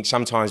 And I think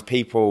sometimes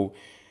people...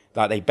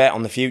 Like they bet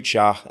on the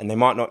future, and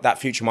that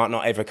future might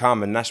not ever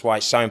come. And that's why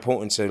it's so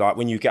important to, like,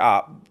 when you get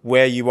up,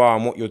 where you are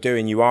and what you're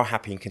doing, you are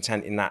happy and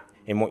content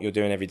in what you're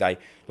doing every day.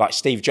 Like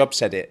Steve Jobs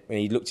said it when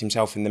he looked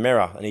himself in the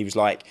mirror, and he was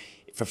like,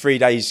 for 3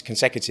 days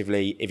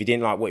consecutively, if he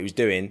didn't like what he was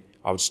doing,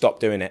 I would stop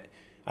doing it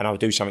and I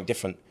would do something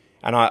different.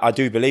 And I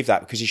do believe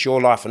that, because it's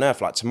your life on earth.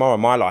 Like tomorrow,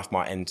 my life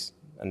might end,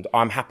 and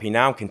I'm happy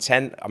now,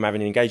 content. I'm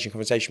having an engaging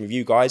conversation with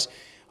you guys.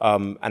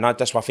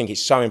 That's why I think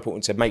it's so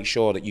important to make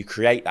sure that you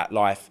create that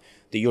life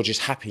that you're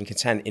just happy and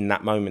content in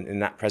that moment, in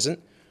that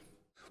present.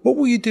 What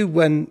will you do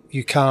when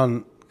you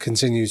can't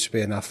continue to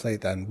be an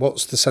athlete then?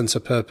 What's the sense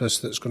of purpose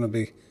that's going to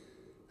be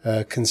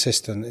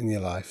consistent in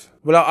your life?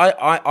 Well,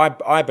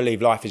 I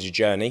believe life is a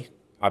journey.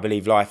 And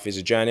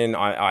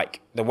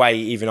the way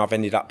even I've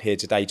ended up here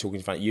today talking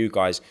in front of you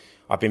guys,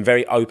 I've been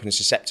very open and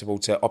susceptible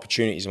to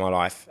opportunities in my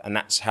life, and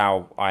that's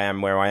how I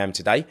am where I am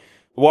today.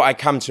 What I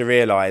come to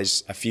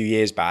realise a few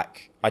years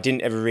back, I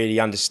didn't ever really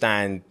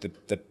understand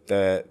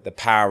the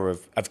power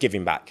of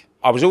giving back.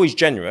 I was always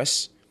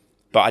generous,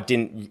 but I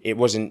didn't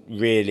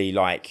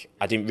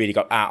really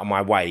go out of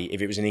my way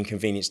if it was an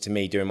inconvenience to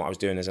me doing what I was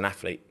doing as an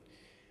athlete.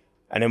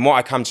 And then what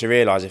I come to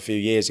realise a few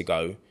years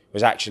ago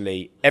was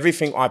actually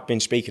everything I've been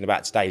speaking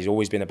about today has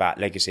always been about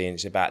legacy, and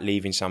it's about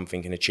leaving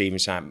something and achieving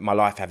something, my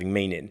life having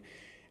meaning.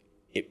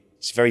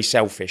 It's very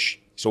selfish.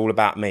 It's all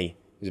about me.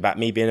 was about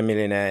me being a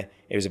millionaire.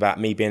 It was about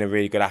me being a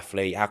really good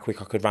athlete, how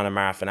quick I could run a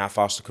marathon, how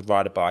fast I could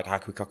ride a bike, how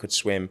quick I could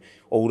swim,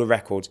 all the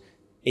records.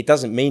 It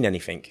doesn't mean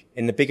anything.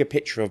 In the bigger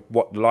picture of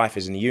what life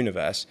is in the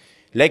universe,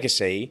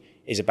 legacy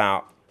is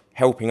about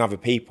helping other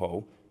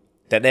people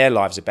that their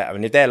lives are better.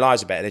 And if their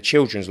lives are better, their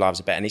children's lives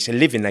are better. And it's a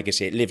living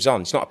legacy. It lives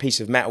on. It's not a piece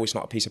of metal. It's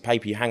not a piece of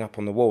paper you hang up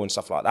on the wall and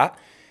stuff like that.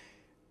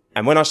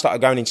 And when I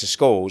started going into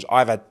schools,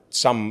 I've had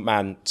some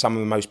of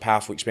the most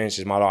powerful experiences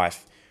of my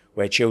life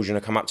where children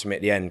have come up to me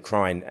at the end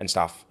crying and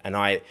stuff. And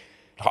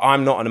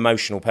I'm not an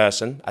emotional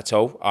person at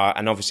all.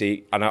 And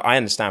obviously, I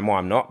understand why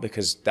I'm not,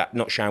 because that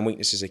not showing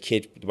weakness as a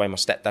kid, the way my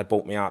stepdad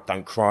brought me up,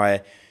 don't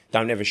cry,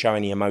 don't ever show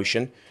any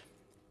emotion.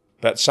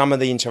 But some of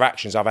the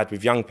interactions I've had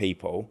with young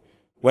people,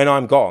 when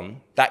I'm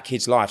gone, that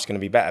kid's life's going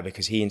to be better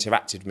because he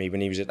interacted with me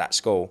when he was at that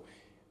school,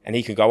 and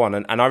he could go on.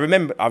 And I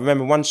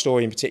remember one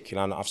story in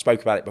particular, and I've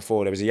spoken about it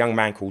before. There was a young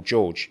man called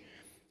George,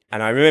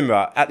 and I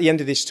remember at the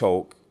end of this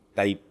talk,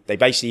 they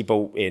basically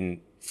brought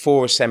in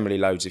 4 assembly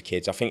loads of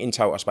kids. I think in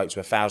total I spoke to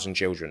 1,000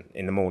 children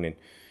in the morning.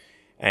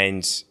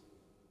 And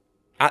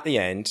at the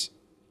end,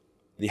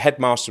 the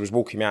headmaster was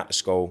walking me out to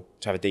school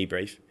to have a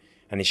debrief,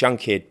 and this young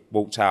kid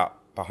walked out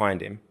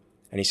behind him,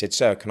 and he said,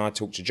 "Sir, can I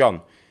talk to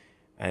John?"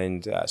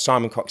 And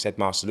Simon Cox,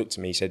 headmaster, looked at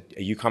me. He said,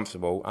 "Are you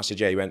comfortable?" I said,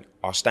 "Yeah." He went,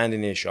 "I'll stand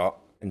in earshot."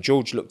 And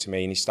George looked at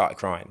me and he started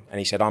crying. And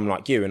he said, "I'm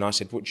like you." And I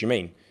said, "What do you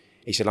mean?"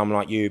 He said, "I'm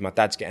like you. My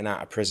dad's getting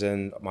out of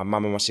prison. My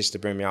mum and my sister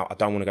bring me out. I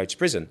don't want to go to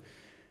prison."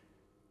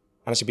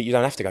 And I said, "But you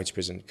don't have to go to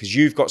prison because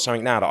you've got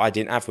something now that I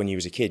didn't have when you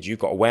was a kid. You've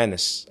got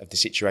awareness of the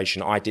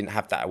situation. I didn't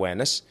have that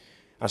awareness."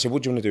 And I said,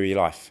 "What do you want to do with your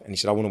life?" And he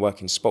said, "I want to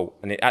work in sport."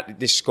 And at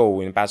this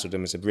school in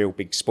Basildon was a real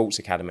big sports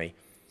academy.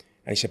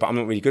 And he said, "But I'm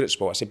not really good at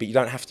sport." I said, "But you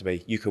don't have to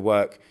be. You could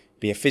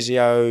be a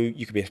physio,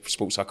 you could be a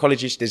sports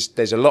psychologist.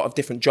 There's a lot of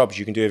different jobs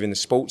you can do within the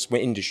sports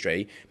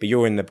industry, but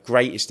you're in the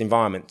greatest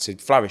environment to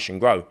flourish and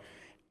grow."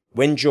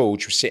 When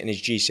George was sitting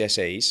his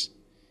GCSEs,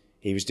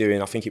 he was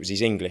doing, I think it was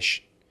his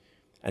English,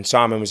 and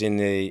Simon was in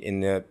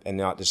the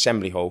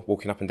assembly hall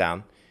walking up and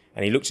down,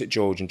 and he looked at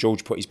George, and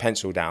George put his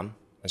pencil down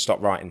and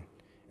stopped writing.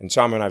 And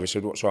Simon went over and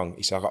said, "What's wrong?"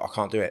 He said, I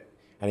can't do it.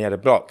 And he had a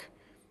block.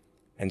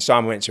 And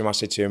Simon went to him, I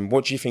said to him,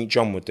 "What do you think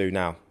John would do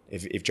now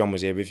if John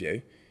was here with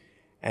you?"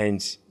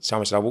 And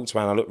Simon said, "I walked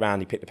around, I looked around,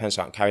 he picked the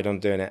pencil out and carried on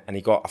doing it, and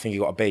I think he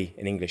got a B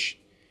in English."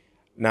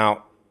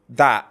 Now,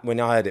 that, when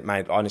I heard it,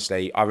 mate,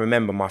 honestly, I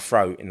remember my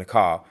throat in the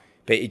car,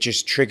 but it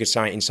just triggered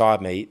something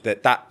inside me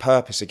that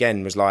purpose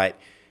again was like,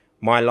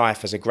 my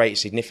life has a great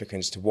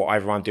significance to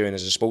whatever I'm doing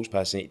as a sports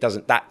person.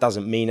 That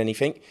doesn't mean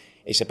anything.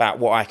 It's about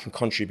what I can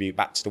contribute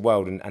back to the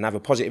world and have a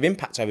positive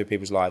impact over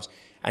people's lives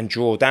and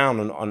draw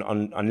down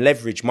on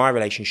leverage my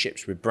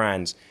relationships with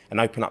brands and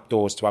open up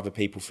doors to other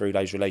people through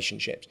those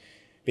relationships.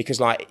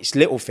 Because like it's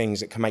little things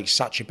that can make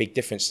such a big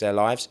difference to their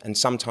lives, and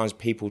sometimes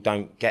people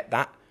don't get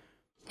that.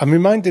 I'm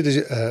reminded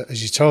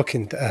as you're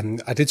talking,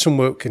 I did some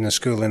work in a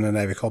school in an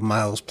area called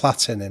Miles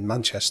Platin in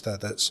Manchester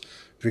that's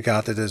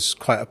regarded as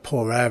quite a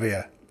poor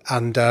area.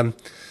 And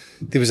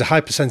there was a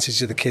high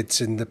percentage of the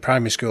kids in the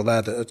primary school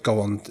there that would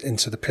go on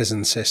into the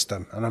prison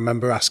system. And I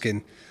remember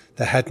asking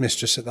the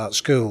headmistress at that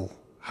school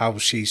how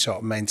she sort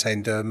of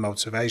maintained her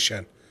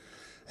motivation.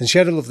 And she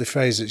had a lovely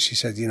phrase that she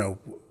said,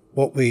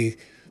 what we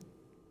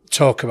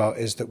talk about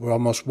is that we're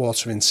almost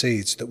watering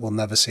seeds that we'll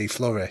never see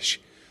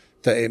flourish.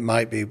 That it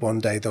might be one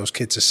day those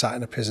kids are sat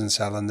in a prison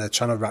cell and they're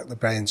trying to rack their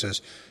brains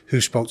as who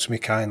spoke to me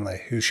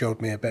kindly, who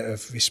showed me a bit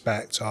of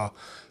respect or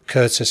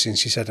courtesy. And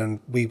she said,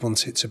 and we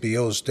want it to be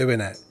us doing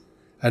it.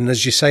 And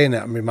as you're saying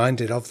it, I'm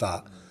reminded of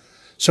that.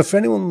 So for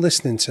anyone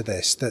listening to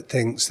this that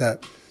thinks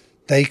that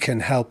they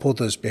can help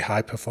others be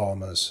high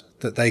performers,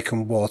 that they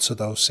can water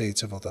those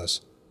seeds of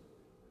others,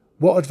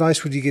 what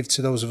advice would you give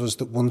to those of us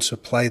that want to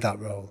play that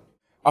role?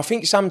 I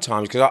think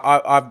sometimes, because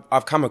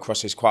I've come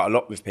across this quite a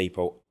lot with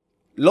people,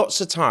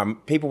 lots of time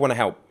people want to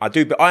help. I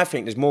do, but I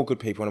think there's more good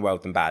people in the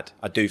world than bad.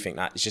 I do think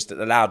that. It's just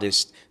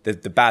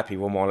that the bad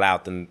people are more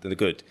loud than the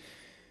good.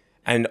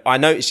 And I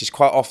notice this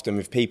quite often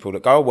with people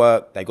that go to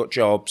work, they've got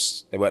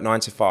jobs, they work 9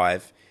 to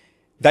 5.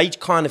 They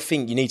kind of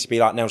think you need to be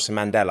like Nelson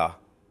Mandela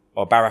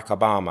or Barack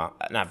Obama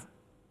and have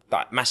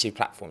like massive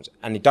platforms,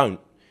 and they don't.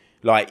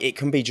 Like, it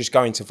can be just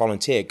going to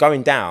volunteer,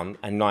 going down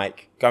and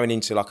like going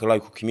into like a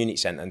local community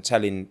centre and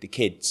telling the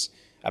kids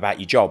about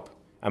your job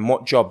and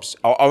what jobs,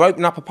 or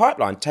open up a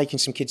pipeline, taking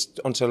some kids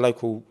onto a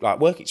local like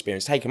work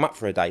experience, take them up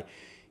for a day.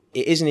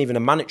 It isn't even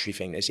a monetary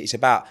thing. It's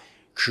about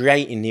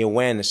creating the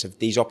awareness of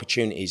these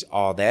opportunities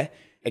are there.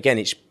 Again,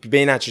 it's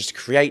being able just to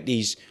create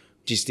these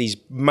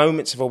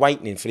moments of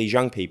awakening for these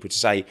young people to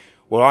say,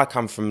 well, I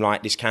come from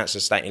like this council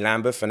estate in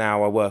Lambeth and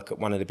now I work at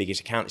one of the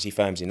biggest accountancy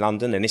firms in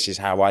London and this is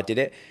how I did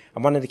it.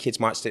 And one of the kids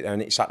might sit there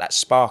and it's like that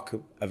spark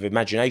of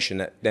imagination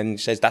that then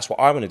says, that's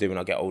what I want to do when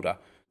I get older.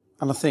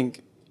 And I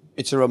think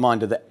it's a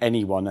reminder that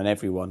anyone and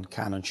everyone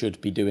can and should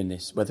be doing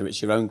this, whether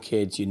it's your own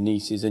kids, your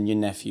nieces and your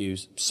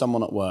nephews,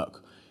 someone at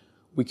work.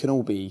 We can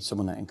all be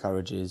someone that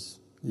encourages,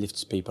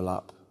 lifts people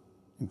up,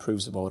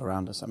 improves the world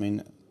around us. I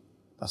mean,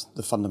 that's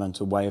the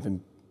fundamental way of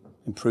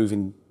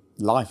improving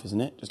life, isn't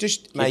it?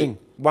 Just mate,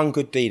 one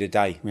good deed a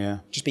day. Yeah.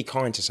 Just be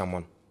kind to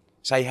someone.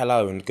 Say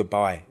hello and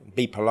goodbye.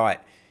 Be polite.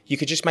 You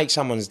could just make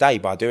someone's day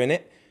by doing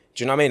it.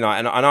 Do you know what I mean? Like,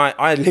 and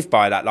I live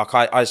by that. Like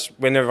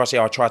whenever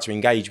I try to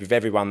engage with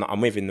everyone that I'm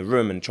with in the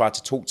room and try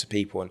to talk to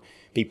people and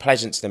be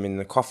pleasant to them in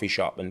the coffee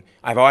shop and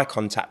have eye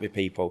contact with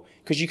people,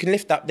 because you can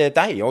lift up their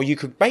day, or you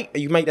make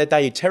their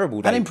day a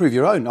terrible day and improve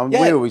your own. I mean,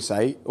 Yeah. We always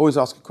say, always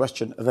ask a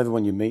question of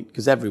everyone you meet,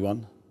 because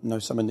everyone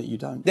knows something that you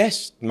don't.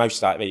 Yes,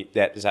 most likely.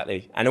 Yeah,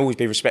 exactly. And always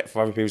be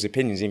respectful of other people's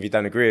opinions if you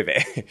don't agree with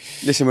it.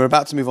 Listen, we're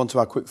about to move on to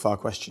our quickfire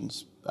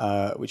questions,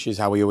 which is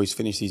how we always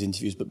finish these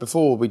interviews. But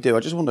before we do, I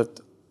just want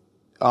to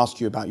ask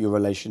you about your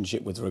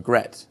relationship with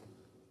regret.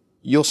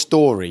 Your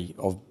story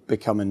of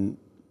becoming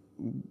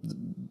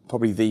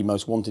probably the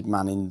most wanted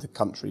man in the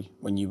country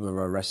when you were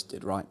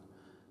arrested, right,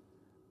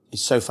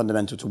 is so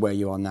fundamental to where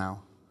you are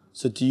now.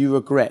 So do you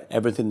regret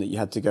everything that you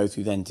had to go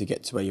through then to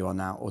get to where you are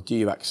now? Or do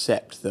you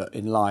accept that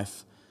in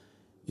life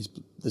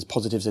there's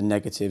positives and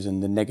negatives,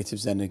 and the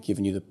negatives then are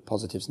giving you the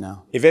positives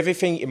now? If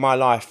everything in my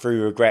life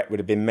through regret would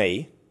have been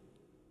me,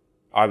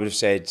 I would have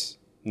said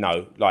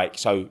no. Like,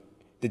 so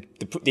the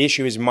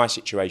issue is in my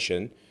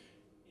situation,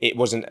 it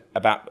wasn't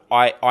about,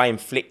 I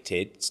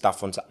inflicted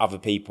stuff onto other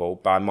people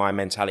by my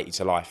mentality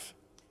to life.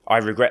 I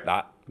regret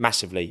that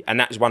massively. And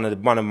that's one of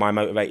my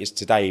motivators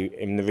today,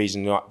 and the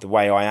reason like, the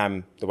way I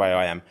am.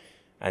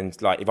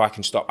 And like, if I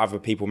can stop other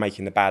people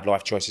making the bad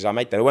life choices I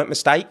made, they weren't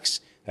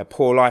mistakes, they're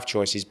poor life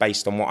choices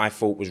based on what I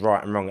thought was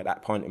right and wrong at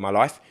that point in my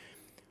life.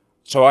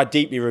 So I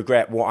deeply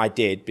regret what I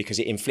did because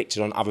it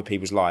inflicted on other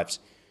people's lives.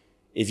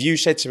 If you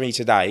said to me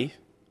today,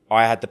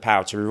 I had the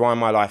power to rewind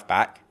my life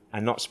back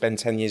and not spend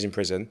 10 years in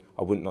prison,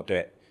 I would not do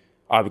it.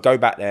 I would go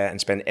back there and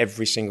spend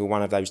every single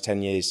one of those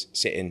 10 years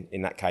sitting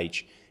in that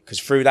cage. Because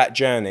through that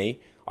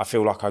journey, I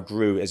feel like I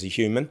grew as a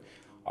human.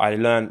 I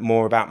learned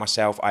more about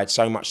myself. I had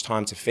so much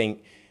time to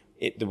think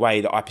the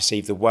way that I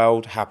perceive the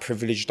world, how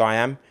privileged I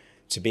am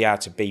to be able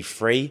to be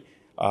free,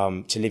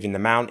 to live in the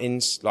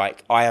mountains.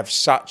 Like, I have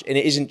such, and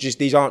it isn't just,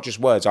 these aren't just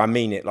words, I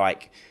mean it.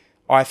 Like,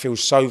 I feel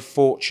so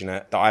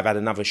fortunate that I've had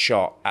another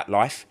shot at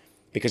life,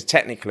 because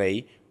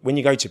technically, when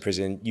you go to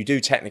prison, you do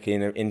technically,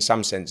 in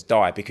some sense,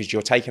 die, because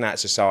you're taken out of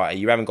society,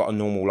 you haven't got a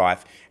normal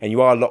life, and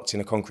you are locked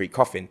in a concrete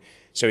coffin.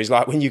 So it's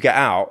like, when you get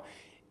out,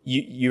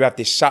 you have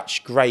this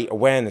such great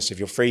awareness of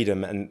your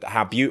freedom and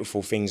how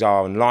beautiful things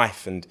are in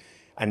life, and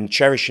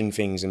cherishing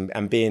things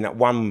and being at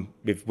one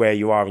with where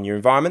you are in your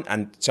environment.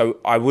 And so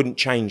I wouldn't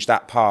change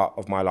that part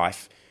of my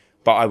life,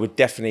 but I would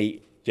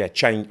definitely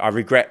change. I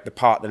regret the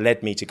part that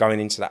led me to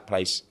going into that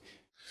place.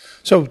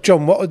 So,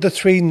 John, what are the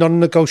 3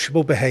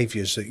 non-negotiable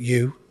behaviours that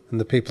you and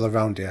the people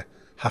around you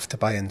have to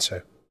buy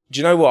into? Do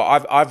you know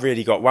what? I've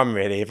really got one,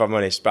 really, if I'm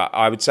honest, but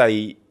I would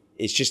say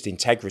it's just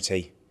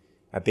integrity,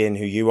 being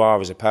who you are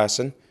as a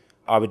person.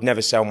 I would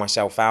never sell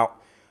myself out.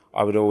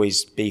 I would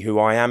always be who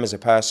I am as a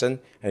person.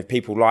 And if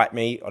people like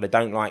me or they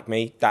don't like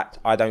me,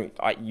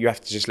 you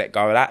have to just let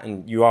go of that,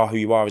 and you are who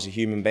you are as a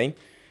human being.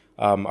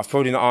 I've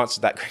probably not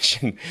answered that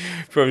question.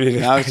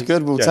 No, it's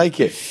good. We'll take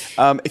it.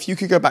 If you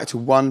could go back to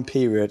one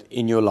period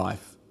in your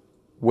life,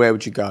 where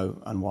would you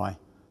go and why?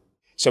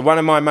 So one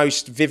of my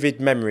most vivid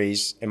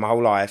memories in my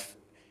whole life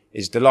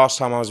is the last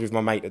time I was with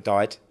my mate that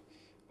died.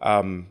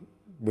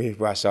 We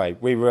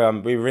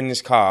were in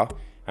this car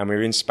and we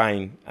were in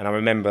Spain, and I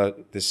remember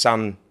the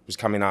sun was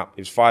coming up.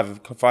 It was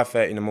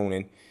 5:30 in the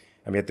morning,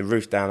 and we had the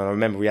roof down, and I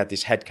remember we had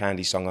this Head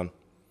Candy song on.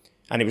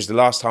 And it was the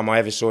last time I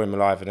ever saw him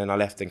alive, and then I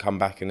left and come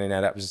back, and then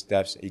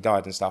he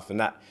died and stuff. And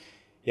that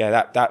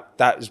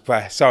was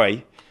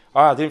sorry,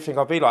 I didn't think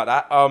I'd be like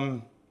that.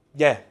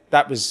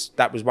 That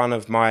was one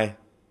of my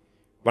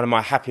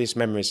happiest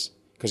memories,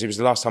 because it was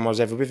the last time I was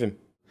ever with him.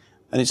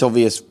 And it's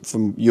obvious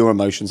from your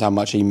emotions how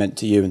much he meant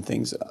to you and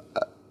things.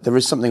 There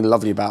is something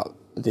lovely about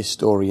this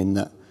story in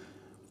that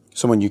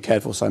someone you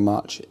cared for so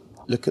much.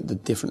 Look at the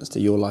difference to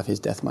your life his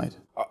death made.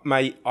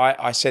 Mate,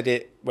 I said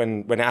it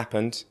when it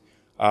happened.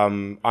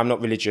 I'm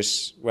not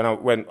religious. When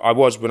I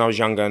was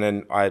younger, and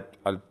then I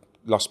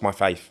lost my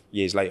faith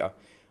years later.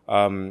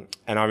 And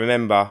I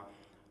remember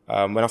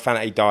when I found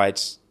out he died,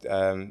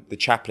 the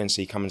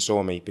chaplaincy come and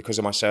saw me because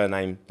of my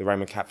surname, the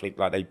Roman Catholic.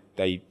 Like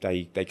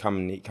they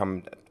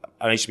come.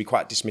 I used to be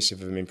quite dismissive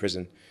of him in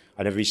prison.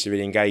 I never used to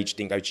really engage,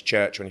 didn't go to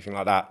church or anything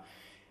like that.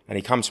 And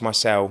he come to my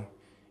cell,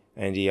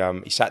 and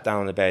he sat down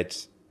on the bed.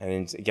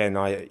 And again,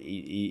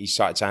 he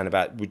started saying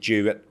about,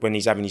 when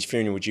he's having his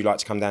funeral, would you like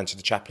to come down to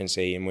the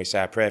chaplaincy and we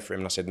say a prayer for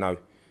him? And I said, no.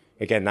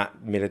 Again, I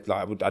didn't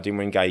want to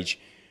engage.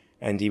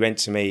 And he went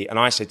to me, and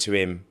I said to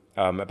him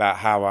about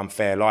how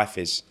unfair life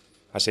is.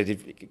 I said,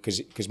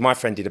 because my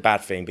friend did a bad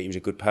thing, but he was a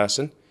good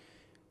person.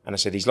 And I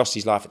said, he's lost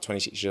his life at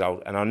 26 years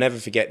old. And I'll never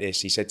forget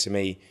this. He said to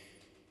me,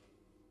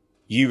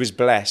 you was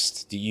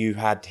blessed that you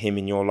had him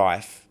in your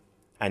life,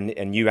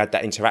 and you had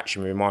that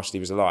interaction with him whilst he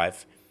was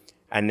alive.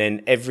 And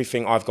then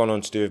everything I've gone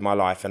on to do with my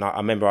life, and I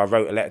remember I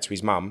wrote a letter to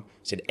his mum,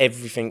 said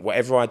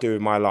whatever I do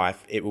with my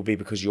life, it will be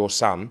because your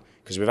son,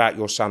 because without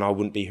your son, I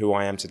wouldn't be who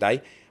I am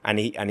today. And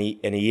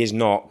he is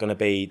not going to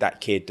be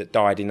that kid that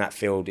died in that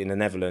field in the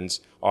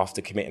Netherlands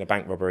after committing a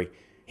bank robbery.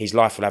 his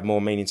life will have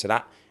more meaning to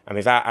that. And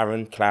without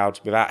Aaron Cloud,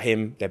 without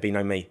him, there'd be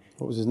no me.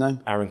 What was his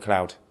name? Aaron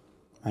Cloud.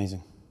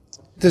 Amazing.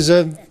 There's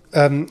a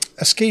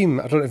scheme,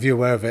 I don't know if you're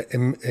aware of it,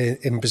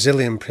 in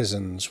Brazilian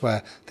prisons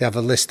where they have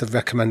a list of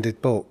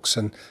recommended books,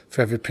 and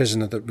for every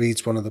prisoner that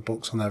reads one of the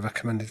books on their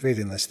recommended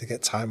reading list, they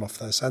get time off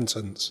their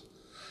sentence.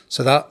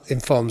 So that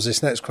informs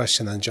this next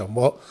question then, John.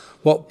 What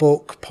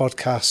book,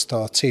 podcast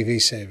or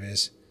TV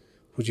series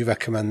would you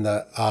recommend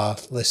that our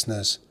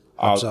listeners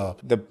absorb?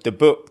 The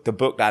book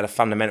that had a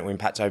fundamental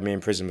impact over me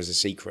in prison was The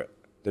Secret,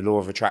 The Law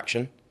of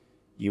Attraction.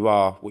 You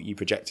are what you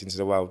project into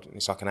the world.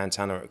 It's like an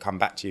antenna, it'll come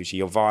back to you. So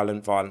you're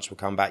violence will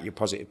come back, your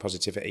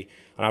positivity.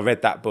 And I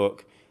read that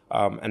book,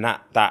 and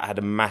that had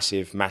a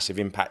massive, massive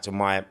impact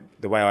on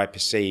the way I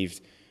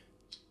perceived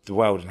the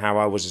world and how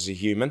I was as a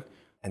human.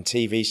 And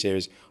TV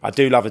series, I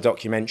do love a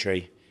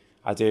documentary.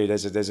 I do.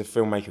 There's a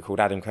filmmaker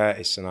called Adam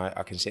Curtis, and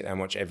I can sit there and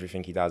watch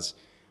everything he does.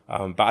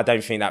 But I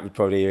don't think that would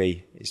probably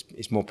be.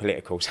 It's more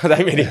political, so I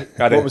don't really.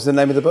 What was the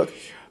name of the book?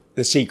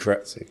 The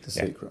Secret. The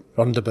Secret.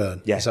 Rhonda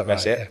Byrne. Yeah, is that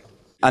that's right? it. Yeah.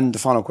 And the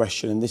final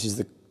question, and this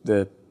is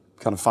the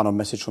kind of final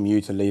message from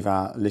you to leave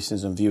our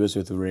listeners and viewers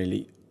with,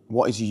 really.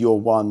 What is your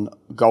one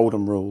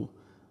golden rule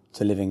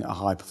to living a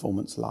high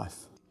performance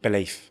life?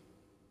 Belief.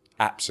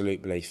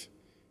 Absolute belief.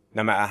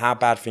 No matter how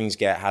bad things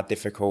get, how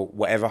difficult,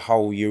 whatever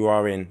hole you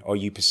are in or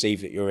you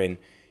perceive that you're in,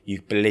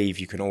 you believe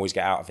you can always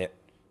get out of it.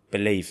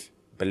 Believe.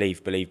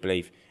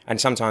 And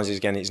sometimes,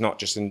 again, it's not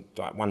just in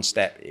like one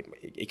step.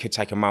 It could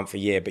take a month, a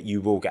year, but you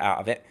will get out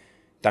of it.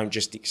 Don't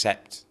just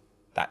accept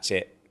that's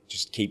it.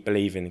 Just keep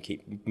believing and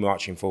keep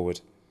marching forward.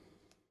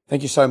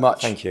 Thank you so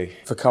much. Thank you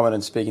for coming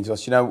and speaking to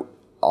us. You know,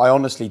 I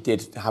honestly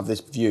did have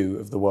this view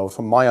of the world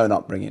from my own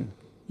upbringing.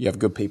 You have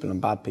good people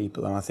and bad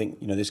people, and I think,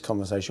 you know, this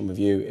conversation with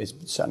you has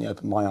certainly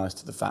opened my eyes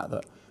to the fact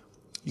that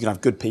you can have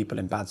good people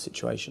in bad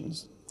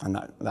situations, and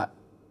that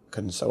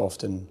can so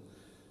often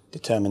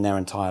determine their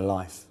entire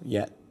life.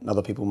 Yet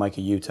other people make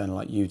a U-turn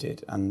like you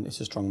did, and it's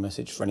a strong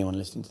message for anyone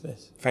listening to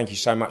this. Thank you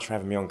so much for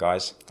having me on,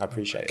 guys. I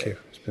appreciate it. Thank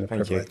you. It's been a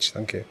privilege.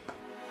 Thank you.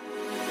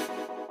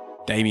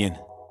 Damien.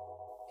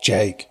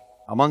 Jake.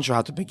 I'm unsure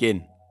how to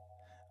begin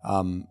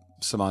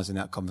surmising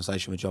that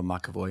conversation with John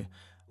McAvoy.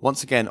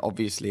 Once again,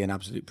 obviously an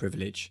absolute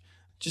privilege.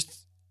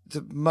 Just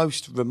the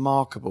most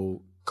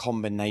remarkable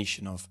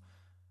combination of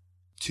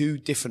two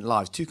different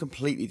lives, two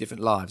completely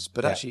different lives.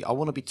 But actually, I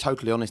want to be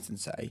totally honest and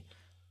say,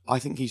 I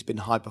think he's been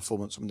high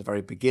performance from the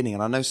very beginning.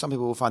 And I know some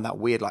people will find that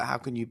weird, like how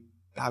can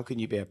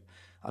you be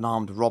an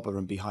armed robber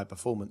and be high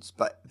performance?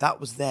 But that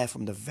was there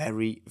from the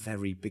very,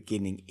 very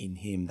beginning in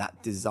him,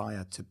 that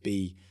desire to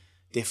be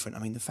different. I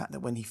mean, the fact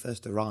that when he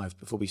first arrived,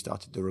 before we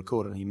started to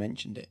record, and he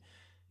mentioned it,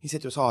 he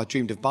said to us, I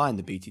dreamed of buying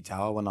the BT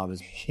Tower when I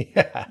was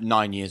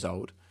 9 years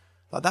old.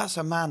 Like, that's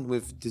a man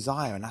with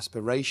desire and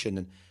aspiration,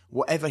 and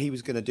whatever he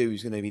was going to do, he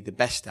was going to be the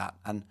best at.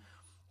 And,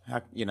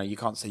 you know, you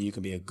can't say you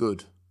can be a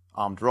good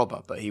armed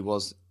robber, but he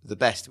was the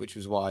best, which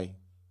was why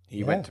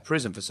he went to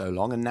prison for so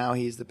long, and now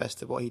he is the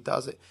best at what he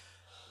does.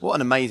 What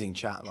an amazing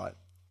chat, right?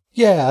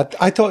 Yeah,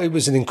 I thought it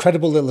was an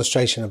incredible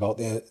illustration about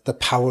the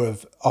power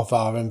of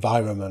our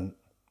environment,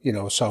 you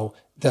know, so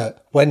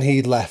that when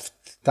he left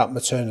that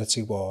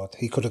maternity ward,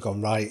 he could have gone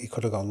right, he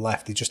could have gone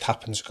left. He just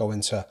happened to go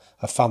into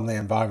a family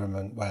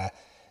environment where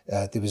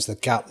there was the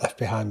gap left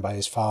behind by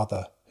his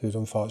father, who'd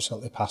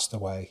unfortunately passed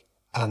away.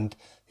 And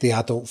the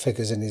adult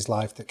figures in his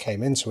life that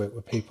came into it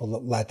were people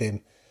that led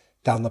him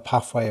down the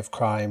pathway of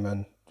crime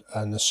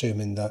and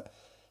assuming that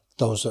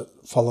those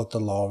that followed the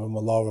law and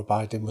were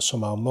law-abiding were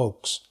somehow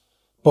mugs.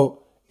 But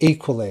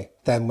equally,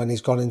 then when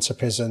he's gone into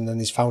prison and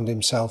he's found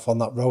himself on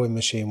that rowing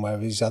machine where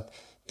he's had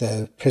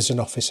the prison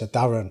officer,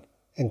 Darren,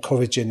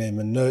 encouraging him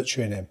and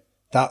nurturing him,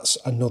 that's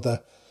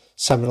another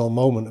seminal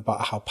moment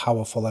about how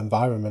powerful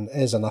environment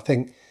is. And I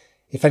think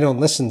if anyone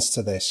listens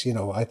to this, you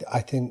know,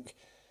 I think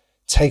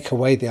take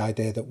away the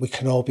idea that we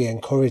can all be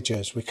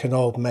encouragers, we can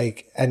all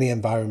make any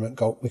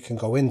environment we can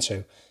go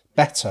into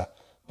better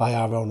by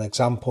our own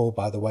example,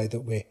 by the way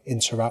that we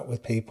interact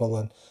with people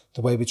and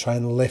the way we try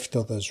and lift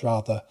others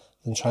rather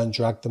than try and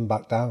drag them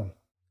back down.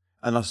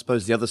 And I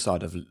suppose the other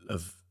side of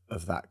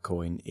that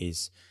coin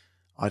is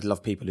I'd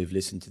love people who've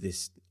listened to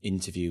this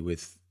interview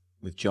with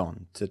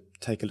John to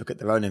take a look at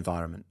their own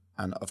environment.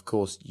 And of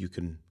course, you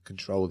can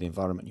control the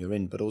environment you're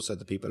in, but also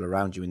the people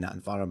around you in that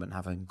environment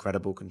have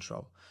incredible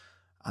control.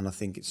 And I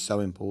think it's so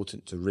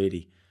important to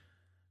really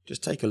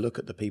just take a look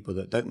at the people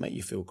that don't make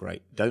you feel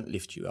great, don't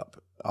lift you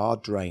up, are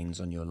drains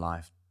on your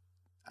life.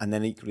 And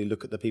then equally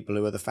look at the people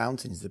who are the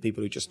fountains, the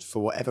people who just,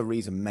 for whatever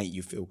reason, make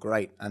you feel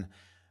great. And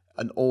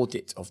an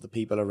audit of the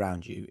people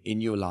around you,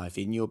 in your life,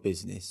 in your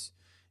business,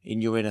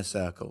 in your inner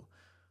circle,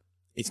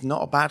 it's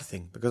not a bad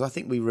thing, because I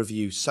think we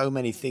review so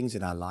many things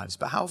in our lives,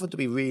 but how often do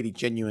we really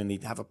genuinely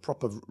have a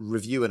proper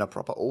review and a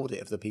proper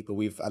audit of the people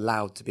we've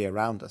allowed to be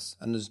around us?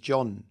 And as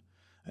John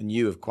and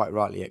you have quite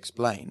rightly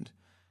explained,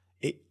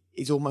 it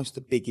is almost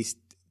the biggest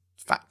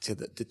factor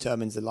that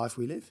determines the life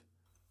we live.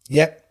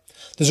 Yeah.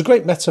 There's a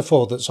great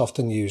metaphor that's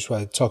often used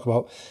where they talk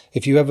about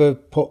if you ever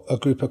put a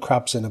group of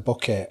crabs in a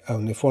bucket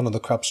and if one of the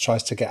crabs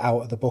tries to get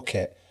out of the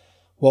bucket,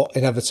 what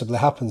inevitably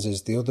happens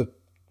is the other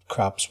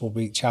crabs will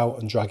reach out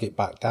and drag it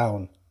back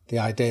down. The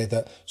idea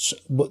that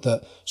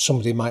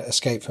somebody might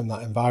escape from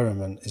that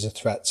environment is a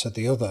threat to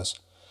the others.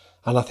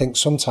 And I think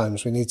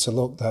sometimes we need to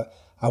look that,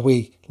 are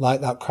we like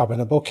that crab in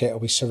a bucket? Are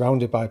we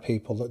surrounded by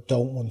people that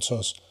don't want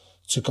us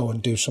to go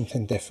and do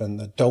something different,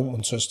 that don't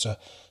want us to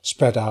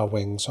spread our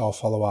wings or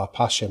follow our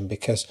passion?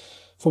 Because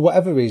for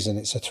whatever reason,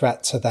 it's a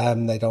threat to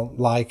them. They don't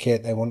like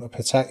it. They want to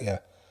protect you,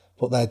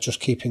 but they're just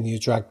keeping you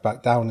dragged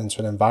back down into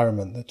an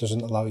environment that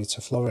doesn't allow you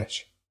to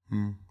flourish.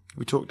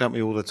 We talk, don't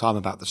we, all the time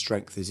about the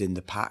strength is in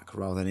the pack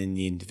rather than in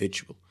the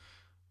individual.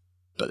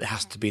 But it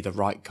has to be the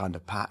right kind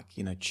of pack.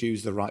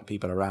 Choose the right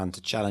people around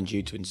to challenge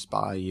you, to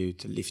inspire you,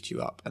 to lift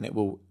you up. And it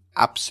will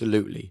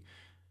absolutely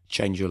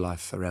change your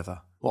life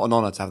forever. What an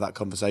honour to have that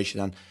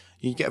conversation. And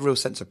you get a real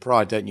sense of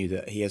pride, don't you,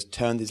 that he has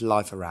turned his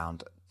life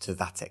around to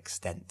that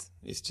extent.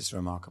 It's just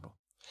remarkable.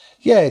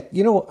 Yeah,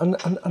 and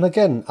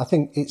again, I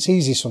think it's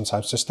easy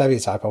sometimes to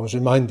stereotype. I was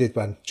reminded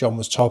when John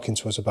was talking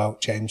to us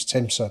about James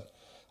Timpson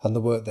and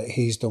the work that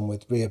he's done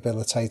with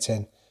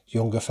rehabilitating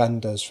young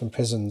offenders from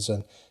prisons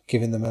and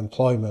giving them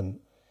employment.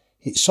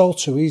 It's all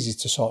too easy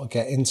to sort of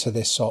get into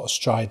this sort of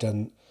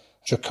strident,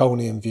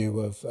 draconian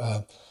view of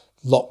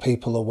lock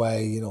people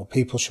away,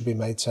 people should be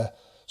made to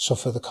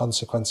suffer the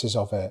consequences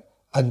of it,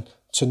 and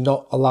to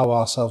not allow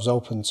ourselves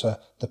open to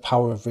the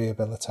power of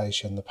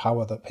rehabilitation, the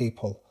power that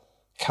people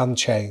can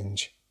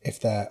change if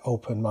they're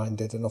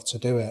open-minded enough to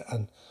do it.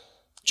 And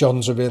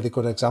John's a really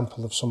good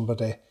example of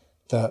somebody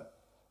that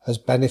has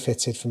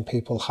benefited from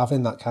people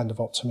having that kind of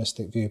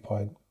optimistic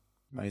viewpoint.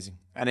 Amazing.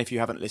 And if you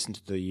haven't listened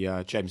to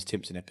the James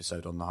Timpson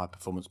episode on the High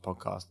Performance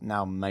Podcast,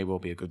 now may well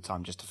be a good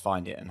time just to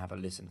find it and have a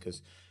listen,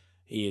 because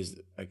he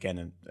is, again,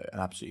 an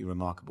absolutely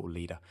remarkable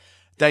leader.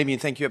 Damien,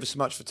 thank you ever so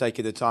much for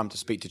taking the time to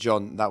speak to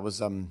John. That was,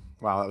 that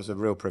was a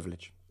real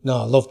privilege. No,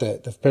 I loved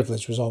it. The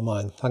privilege was all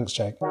mine. Thanks,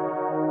 Jake.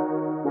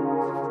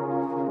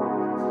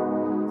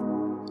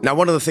 Now,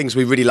 one of the things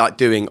we really like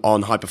doing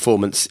on High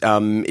Performance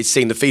is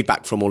seeing the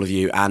feedback from all of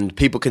you, and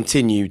people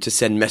continue to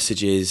send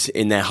messages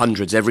in their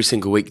hundreds every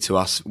single week to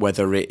us,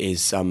 whether it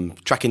is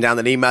tracking down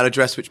an email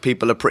address, which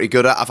people are pretty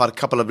good at. I've had a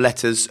couple of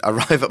letters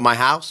arrive at my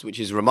house, which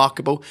is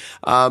remarkable.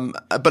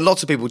 But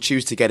lots of people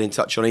choose to get in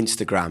touch on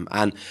Instagram,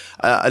 and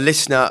a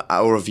listener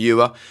or a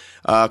viewer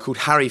called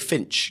Harry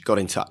Finch got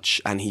in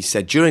touch, and he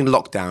said, during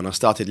lockdown, I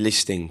started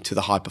listening to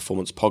the High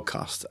Performance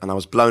Podcast, and I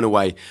was blown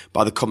away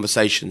by the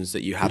conversations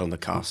that you had on the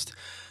cast.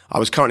 I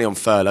was currently on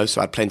furlough,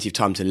 so I had plenty of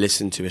time to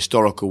listen to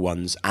historical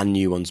ones and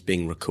new ones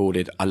being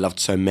recorded. I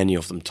loved so many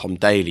of them. Tom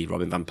Daly,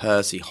 Robin Van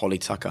Persie, Holly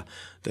Tucker,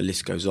 the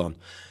list goes on.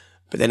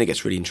 But then it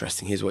gets really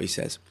interesting. Here's what he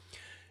says.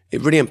 It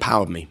really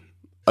empowered me,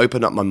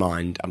 opened up my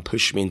mind and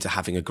pushed me into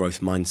having a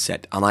growth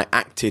mindset. And I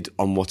acted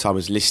on what I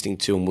was listening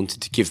to and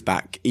wanted to give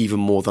back even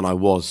more than I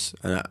was.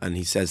 And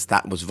he says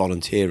that was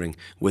volunteering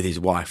with his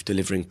wife,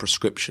 delivering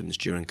prescriptions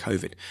during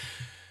COVID.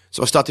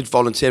 So I started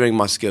volunteering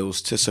my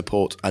skills to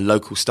support a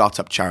local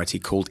startup charity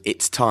called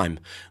It's Time,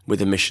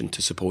 with a mission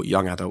to support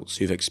young adults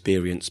who've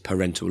experienced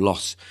parental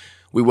loss.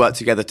 We worked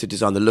together to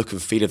design the look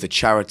and feel of the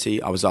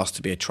charity. I was asked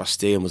to be a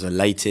trustee and was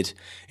elated.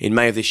 In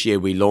May of this year,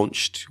 we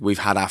launched. We've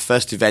had our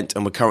first event,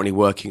 and we're currently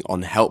working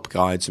on help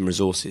guides and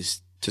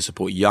resources to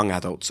support young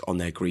adults on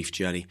their grief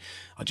journey.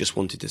 I just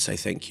wanted to say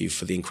thank you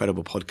for the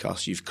incredible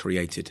podcast you've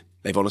created.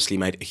 They've honestly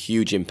made a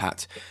huge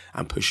impact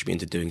and pushed me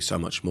into doing so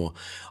much more.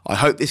 I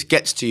hope this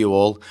gets to you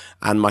all,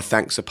 and my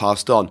thanks are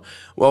passed on.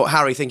 Well,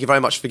 Harry, thank you very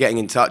much for getting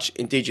in touch.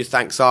 Indeed, your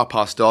thanks are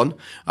passed on.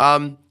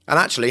 And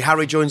actually,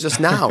 Harry joins us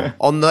now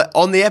on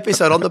the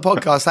episode, on the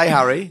podcast. Hey,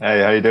 Harry.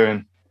 Hey, how you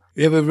doing?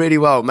 Yeah, we're really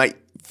well, mate.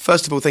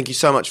 First of all, thank you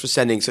so much for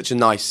sending such a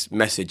nice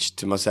message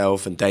to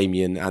myself and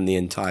Damien and the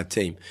entire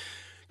team.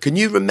 Can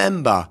you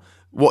remember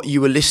what you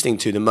were listening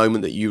to the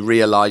moment that you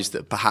realised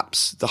that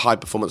perhaps the High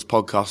Performance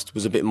Podcast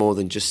was a bit more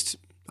than just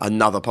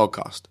another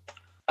podcast?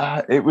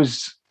 It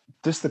was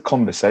just the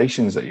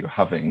conversations that you were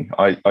having.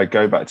 I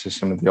go back to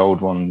some of the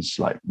old ones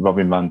like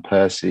Robin Van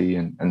Persie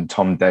and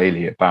Tom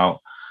Daly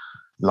about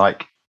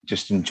like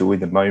just enjoy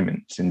the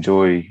moments,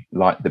 enjoy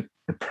like the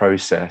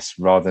process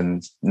rather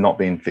than not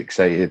being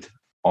fixated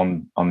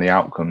on the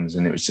outcomes.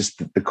 And it was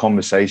just the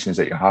conversations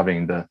that you're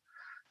having,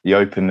 the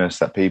openness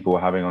that people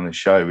were having on the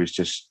show was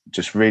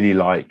just really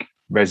like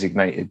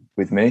resonated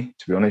with me,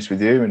 to be honest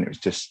with you. And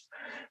it's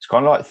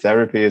kind of like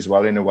therapy as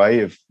well, in a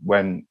way, of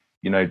when,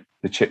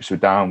 the chips were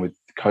down with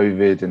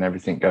COVID and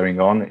everything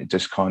going on. It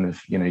just kind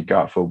of, you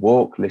go out for a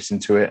walk, listen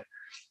to it.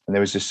 And there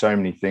was just so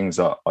many things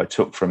that I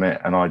took from it.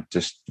 And I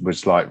just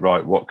was like,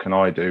 right, what can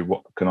I do?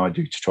 What can I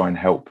do to try and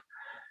help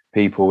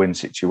people in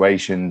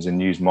situations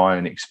and use my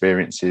own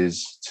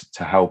experiences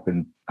to help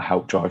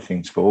drive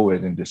things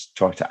forward and just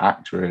try to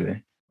act,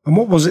 really. And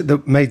what was it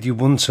that made you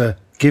want to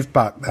give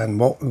back then?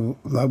 What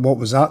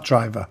was that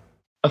driver?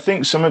 I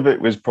think some of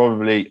it was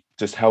probably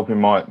just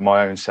helping my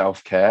own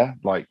self-care,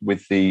 like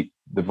with the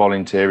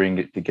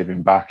volunteering, the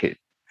giving back, it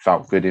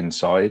felt good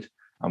inside.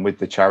 And with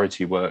the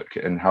charity work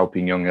and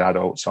helping young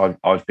adults,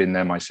 I've been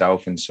there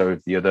myself, and so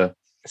have the other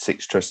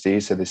 6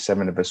 trustees. So there's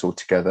 7 of us all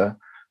together.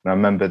 And I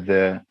remember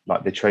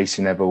the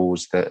Tracy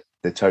Nevilles,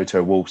 the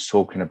Toto Wolffs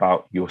talking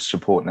about your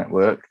support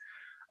network,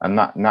 and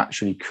that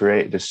naturally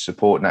created a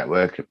support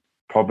network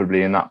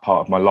probably in that part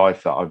of my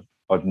life that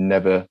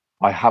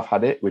I have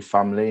had it with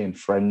family and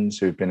friends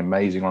who've been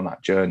amazing on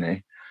that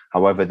journey.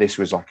 However, this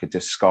was like a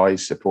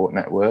disguised support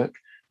network,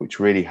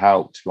 which really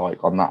helped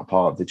like on that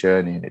part of the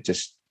journey. And it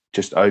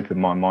just opened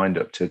my mind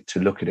up to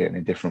look at it in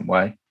a different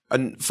way.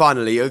 And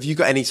finally, have you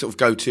got any sort of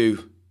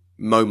go-to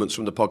moments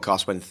from the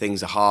podcast when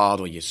things are hard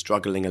or you're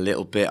struggling a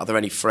little bit? Are there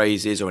any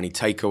phrases or any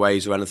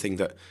takeaways or anything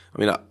that,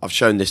 I mean, I've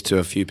shown this to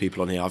a few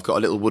people on here. I've got a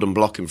little wooden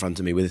block in front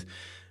of me with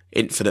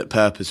infinite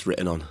purpose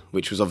written on,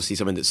 which was obviously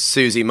something that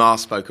Susie Marr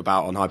spoke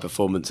about on High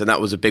Performance. And that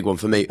was a big one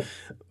for me.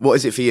 What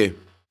is it for you?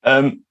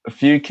 A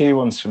few key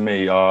ones for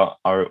me are,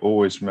 I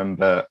always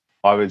remember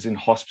I was in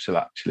hospital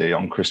actually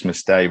on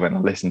Christmas Day when I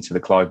listened to the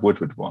Clive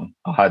Woodward one.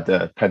 I had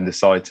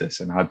appendicitis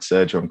and had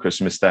surgery on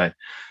Christmas Day.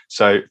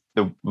 So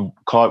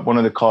one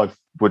of the Clive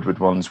Woodward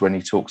ones, when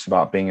he talks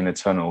about being in a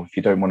tunnel, if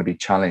you don't want to be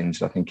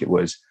challenged, I think it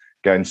was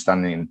go and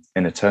stand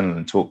in a tunnel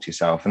and talk to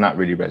yourself. And that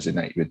really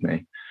resonated with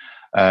me.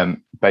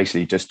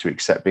 Basically just to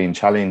accept being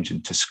challenged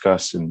and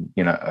discuss and,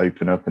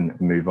 open up and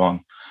move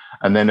on.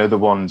 And then other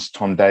ones,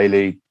 Tom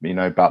Daly,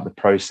 about the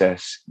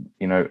process,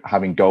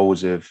 having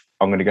goals of,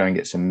 I'm going to go and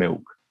get some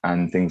milk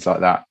and things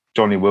like that.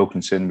 Johnny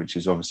Wilkinson, which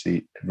is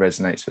obviously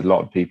resonates with a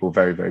lot of people,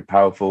 very, very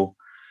powerful.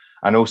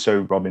 And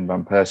also Robin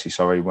Van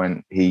Persie,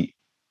 when he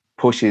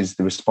pushes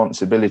the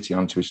responsibility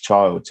onto his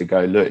child to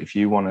go, look, if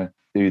you want to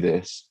do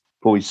this,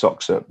 pull your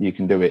socks up, you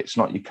can do it. It's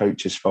not your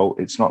coach's fault.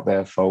 It's not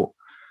their fault.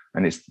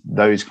 And it's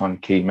those kind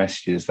of key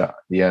messages that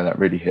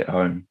really hit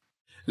home.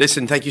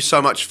 Listen, thank you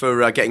so much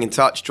for getting in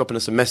touch, dropping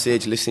us a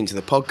message, listening to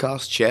the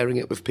podcast, sharing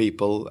it with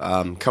people,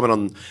 coming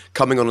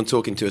on and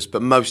talking to us.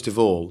 But most of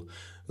all,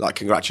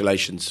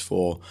 congratulations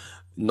for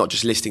not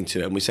just listening to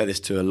it. And we say this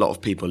to a lot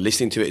of people.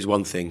 Listening to it is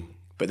one thing,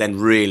 but then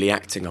really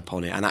acting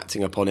upon it, and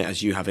acting upon it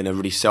as you have in a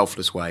really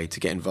selfless way to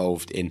get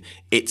involved in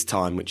It's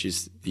Time, which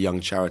is the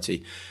young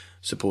charity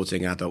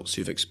supporting adults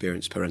who've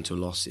experienced parental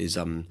loss, is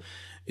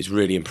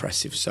really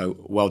impressive. So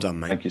well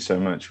done, mate. Thank you so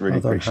much. Really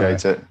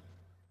appreciate it.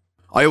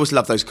 I always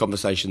love those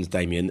conversations,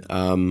 Damien.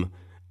 And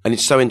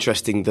it's so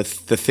interesting, the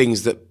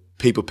things that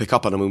people pick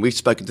up on. I mean, we've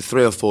spoken to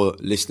 3 or 4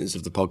 listeners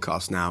of the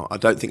podcast now. I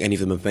don't think any of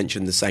them have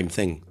mentioned the same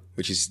thing,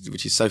 which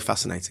is so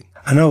fascinating.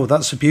 I know,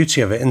 that's the beauty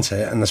of it, isn't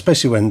it? And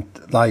especially when,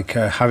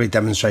 Harry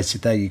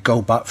demonstrated there, you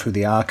go back through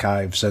the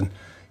archives and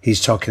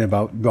he's talking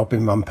about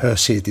Robin Van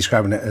Persie,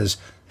 describing it as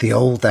the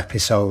old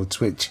episodes,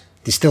 which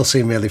they still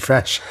seem really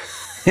fresh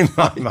in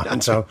my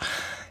mind. So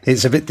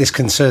it's a bit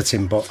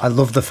disconcerting, but I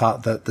love the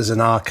fact that there's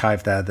an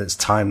archive there that's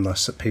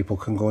timeless that people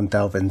can go and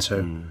delve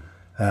into.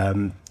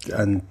 And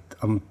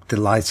I'm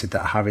delighted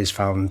that Harry's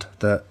found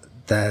that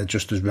they're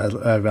just as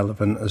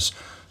relevant as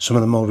some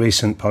of the more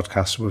recent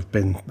podcasts we've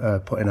been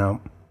putting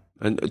out.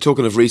 And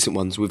talking of recent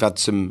ones, we've had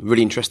some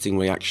really interesting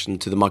reaction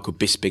to the Michael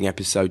Bisping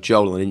episode.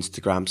 Joel on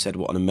Instagram said,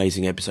 what an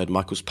amazing episode.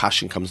 Michael's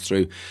passion comes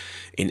through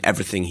in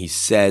everything he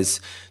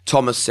says.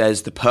 Thomas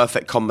says the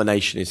perfect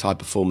combination is High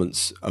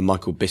Performance and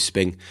Michael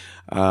Bisping.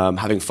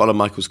 Having followed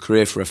Michael's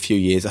career for a few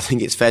years, I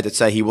think it's fair to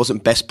say he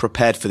wasn't best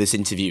prepared for this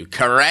interview.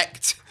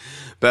 Correct?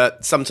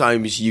 But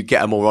sometimes you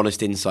get a more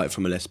honest insight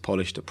from a less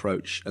polished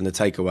approach. And the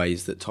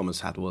takeaways that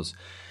Thomas had was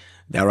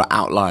there are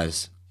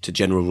outliers to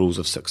general rules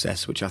of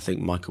success, which I think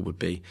Michael would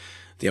be.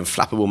 The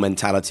unflappable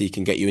mentality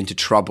can get you into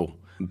trouble,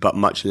 but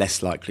much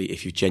less likely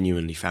if you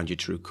genuinely found your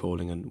true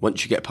calling. And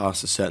once you get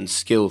past a certain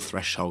skill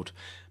threshold,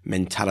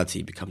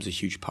 mentality becomes a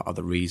huge part of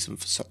the reason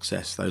for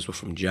success. Those were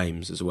from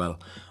James as well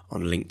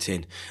on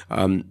LinkedIn.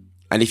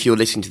 And if you're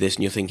listening to this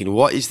and you're thinking,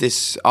 what is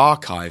this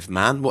archive,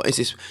 man? What is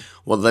this?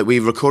 Well, we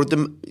recorded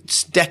them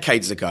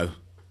decades ago.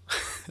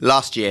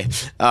 Last year.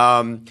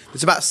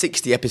 There's about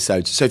 60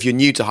 episodes. So if you're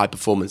new to High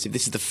Performance, if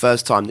this is the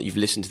first time that you've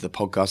listened to the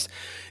podcast,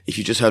 if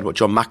you just heard what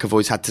John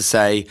McAvoy's had to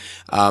say,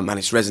 and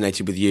it's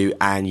resonated with you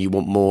and you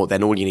want more,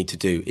 then all you need to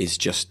do is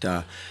just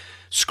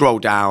scroll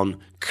down,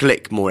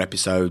 click more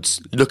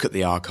episodes, look at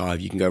the archive.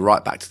 You can go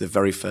right back to the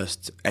very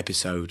first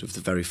episode of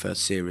the very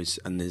first series,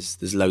 and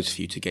there's loads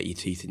for you to get your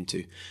teeth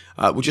into.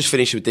 We'll just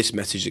finish with this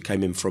message that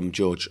came in from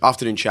George.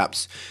 Afternoon,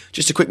 chaps.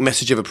 Just a quick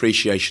message of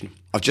appreciation.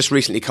 I've just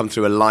recently come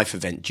through a life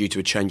event due to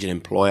a change in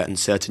employer and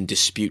certain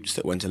disputes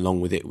that went along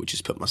with it, which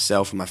has put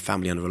myself and my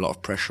family under a lot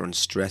of pressure and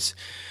stress.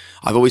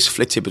 I've always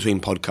flitted between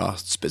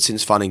podcasts, but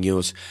since finding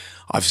yours,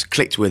 I've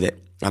clicked with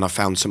it. And I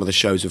found some of the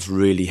shows have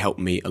really helped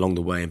me along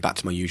the way and back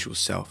to my usual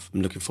self.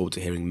 I'm looking forward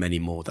to hearing many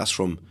more. That's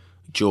from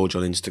George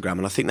on Instagram.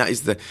 And I think that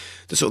is the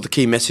sort of the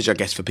key message, I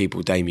guess, for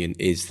people, Damien,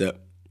 is that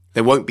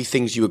there won't be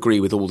things you agree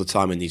with all the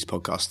time in these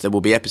podcasts. There will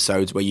be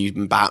episodes where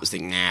you perhaps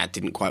think, it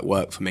didn't quite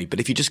work for me.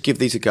 But if you just give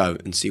these a go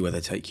and see where they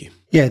take you.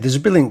 Yeah, there's a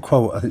brilliant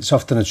quote. It's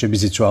often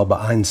attributed to Albert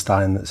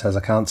Einstein that says, I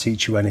can't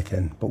teach you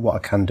anything, but what I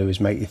can do is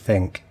make you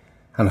think.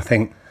 And I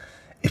think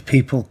if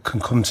people can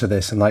come to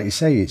this, and like you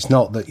say, it's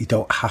not that you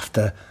don't have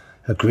to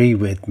agree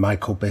with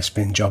Michael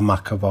Bisping, John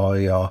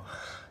McAvoy, or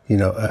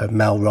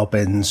Mel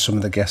Robbins, some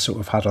of the guests that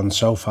we've had on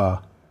so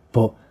far,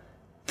 but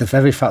the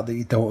very fact that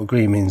you don't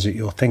agree means that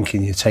you're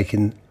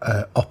taking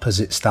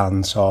opposite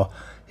stance, or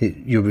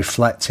you're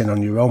reflecting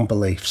on your own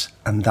beliefs,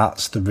 and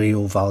that's the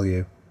real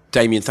value.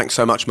 Damien, thanks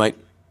so much, mate.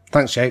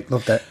 Thanks, Jake.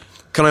 Loved it.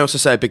 Can I also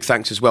say a big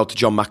thanks as well to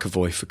John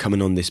McAvoy for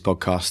coming on this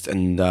podcast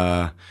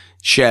and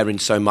sharing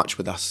so much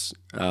with us.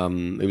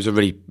 It was a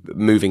really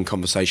moving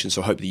conversation,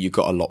 so I hope that you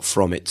got a lot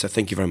from it. So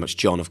thank you very much,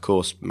 John. Of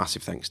course,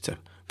 massive thanks to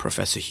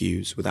Professor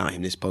Hughes. Without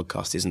him, this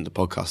podcast isn't the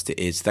podcast it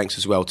is. Thanks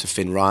as well to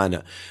Finn Ryan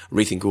at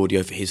Rethink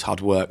Audio for his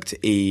hard work,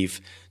 to Eve,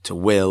 to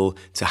Will,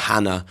 to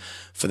Hannah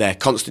for their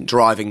constant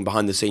driving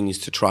behind the scenes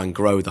to try and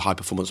grow the High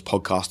Performance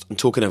Podcast. And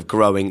talking of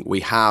growing,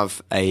 we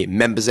have a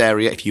members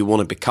area. If you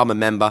want to become a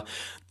member,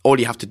 all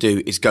you have to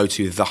do is go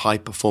to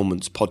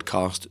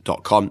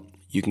thehighperformancepodcast.com.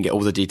 You can get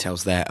all the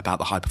details there about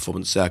the High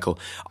Performance Circle.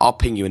 I'll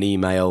ping you an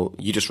email.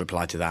 You just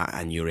reply to that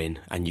and you're in,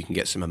 and you can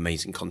get some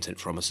amazing content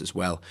from us as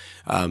well.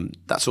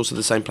 That's also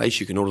the same place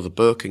you can order the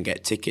book and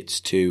get tickets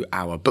to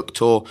our book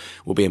tour.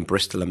 We'll be in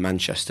Bristol and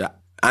Manchester.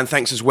 And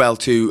thanks as well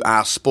to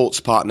our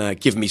sports partner,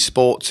 Give Me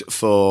Sport,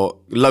 for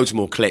loads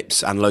more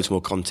clips and loads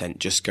more content.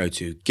 Just go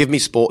to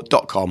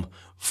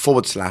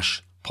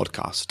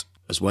givemesport.com/podcast.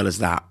 As well as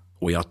that,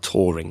 we are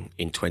touring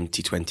in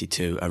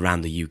 2022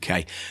 around the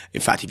UK.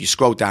 In fact, if you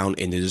scroll down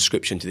in the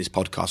description to this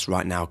podcast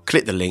right now,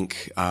 click the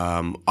link.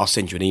 I'll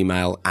send you an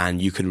email and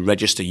you can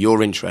register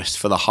your interest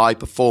for the High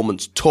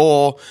Performance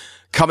Tour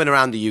coming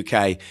around the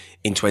UK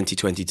in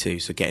 2022.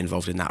 So get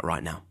involved in that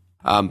right now.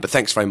 But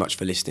thanks very much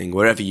for listening.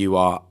 Wherever you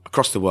are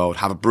across the world,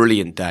 have a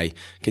brilliant day.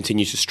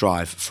 Continue to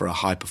strive for a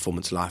high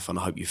performance life. And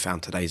I hope you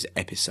found today's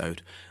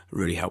episode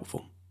really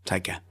helpful.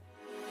 Take care.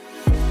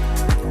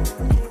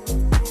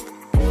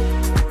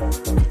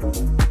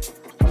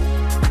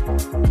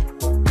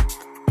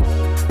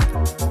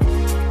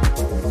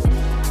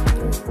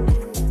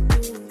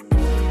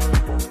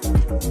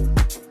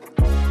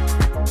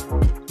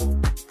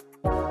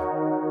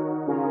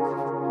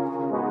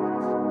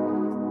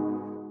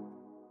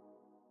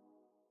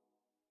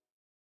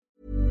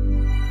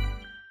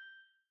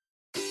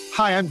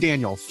 Hi, I'm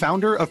Daniel,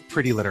 founder of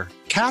Pretty Litter.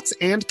 Cats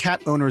and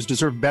cat owners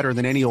deserve better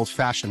than any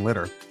old-fashioned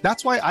litter.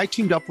 That's why I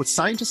teamed up with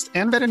scientists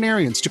and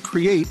veterinarians to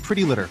create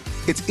Pretty Litter.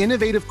 Its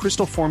innovative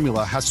crystal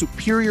formula has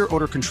superior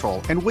odor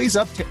control and weighs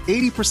up to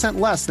 80%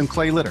 less than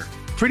clay litter.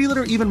 Pretty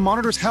Litter even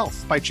monitors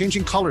health by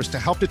changing colors to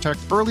help detect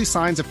early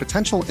signs of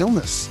potential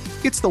illness.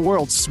 It's the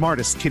world's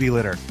smartest kitty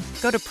litter.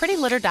 Go to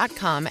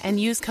prettylitter.com and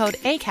use code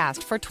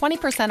ACAST for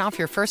 20% off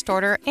your first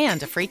order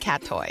and a free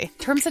cat toy.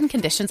 Terms and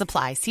conditions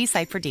apply. See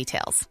site for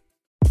details.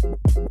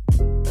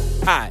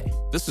 Hi,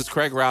 this is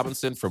Craig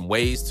Robinson from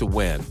Ways to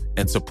Win,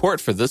 and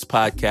support for this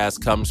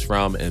podcast comes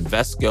from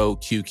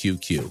Invesco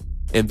QQQ.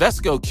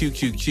 Invesco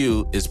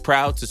QQQ is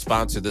proud to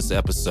sponsor this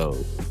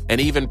episode, and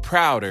even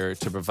prouder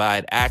to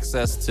provide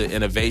access to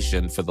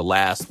innovation for the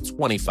last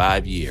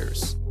 25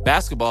 years.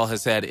 Basketball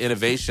has had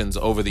innovations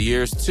over the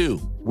years, too.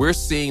 We're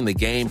seeing the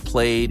game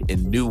played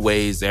in new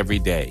ways every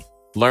day.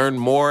 Learn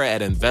more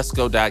at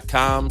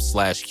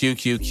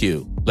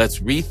Invesco.com/QQQ. Let's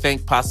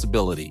rethink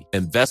possibility.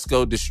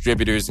 Invesco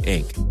Distributors,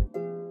 Inc.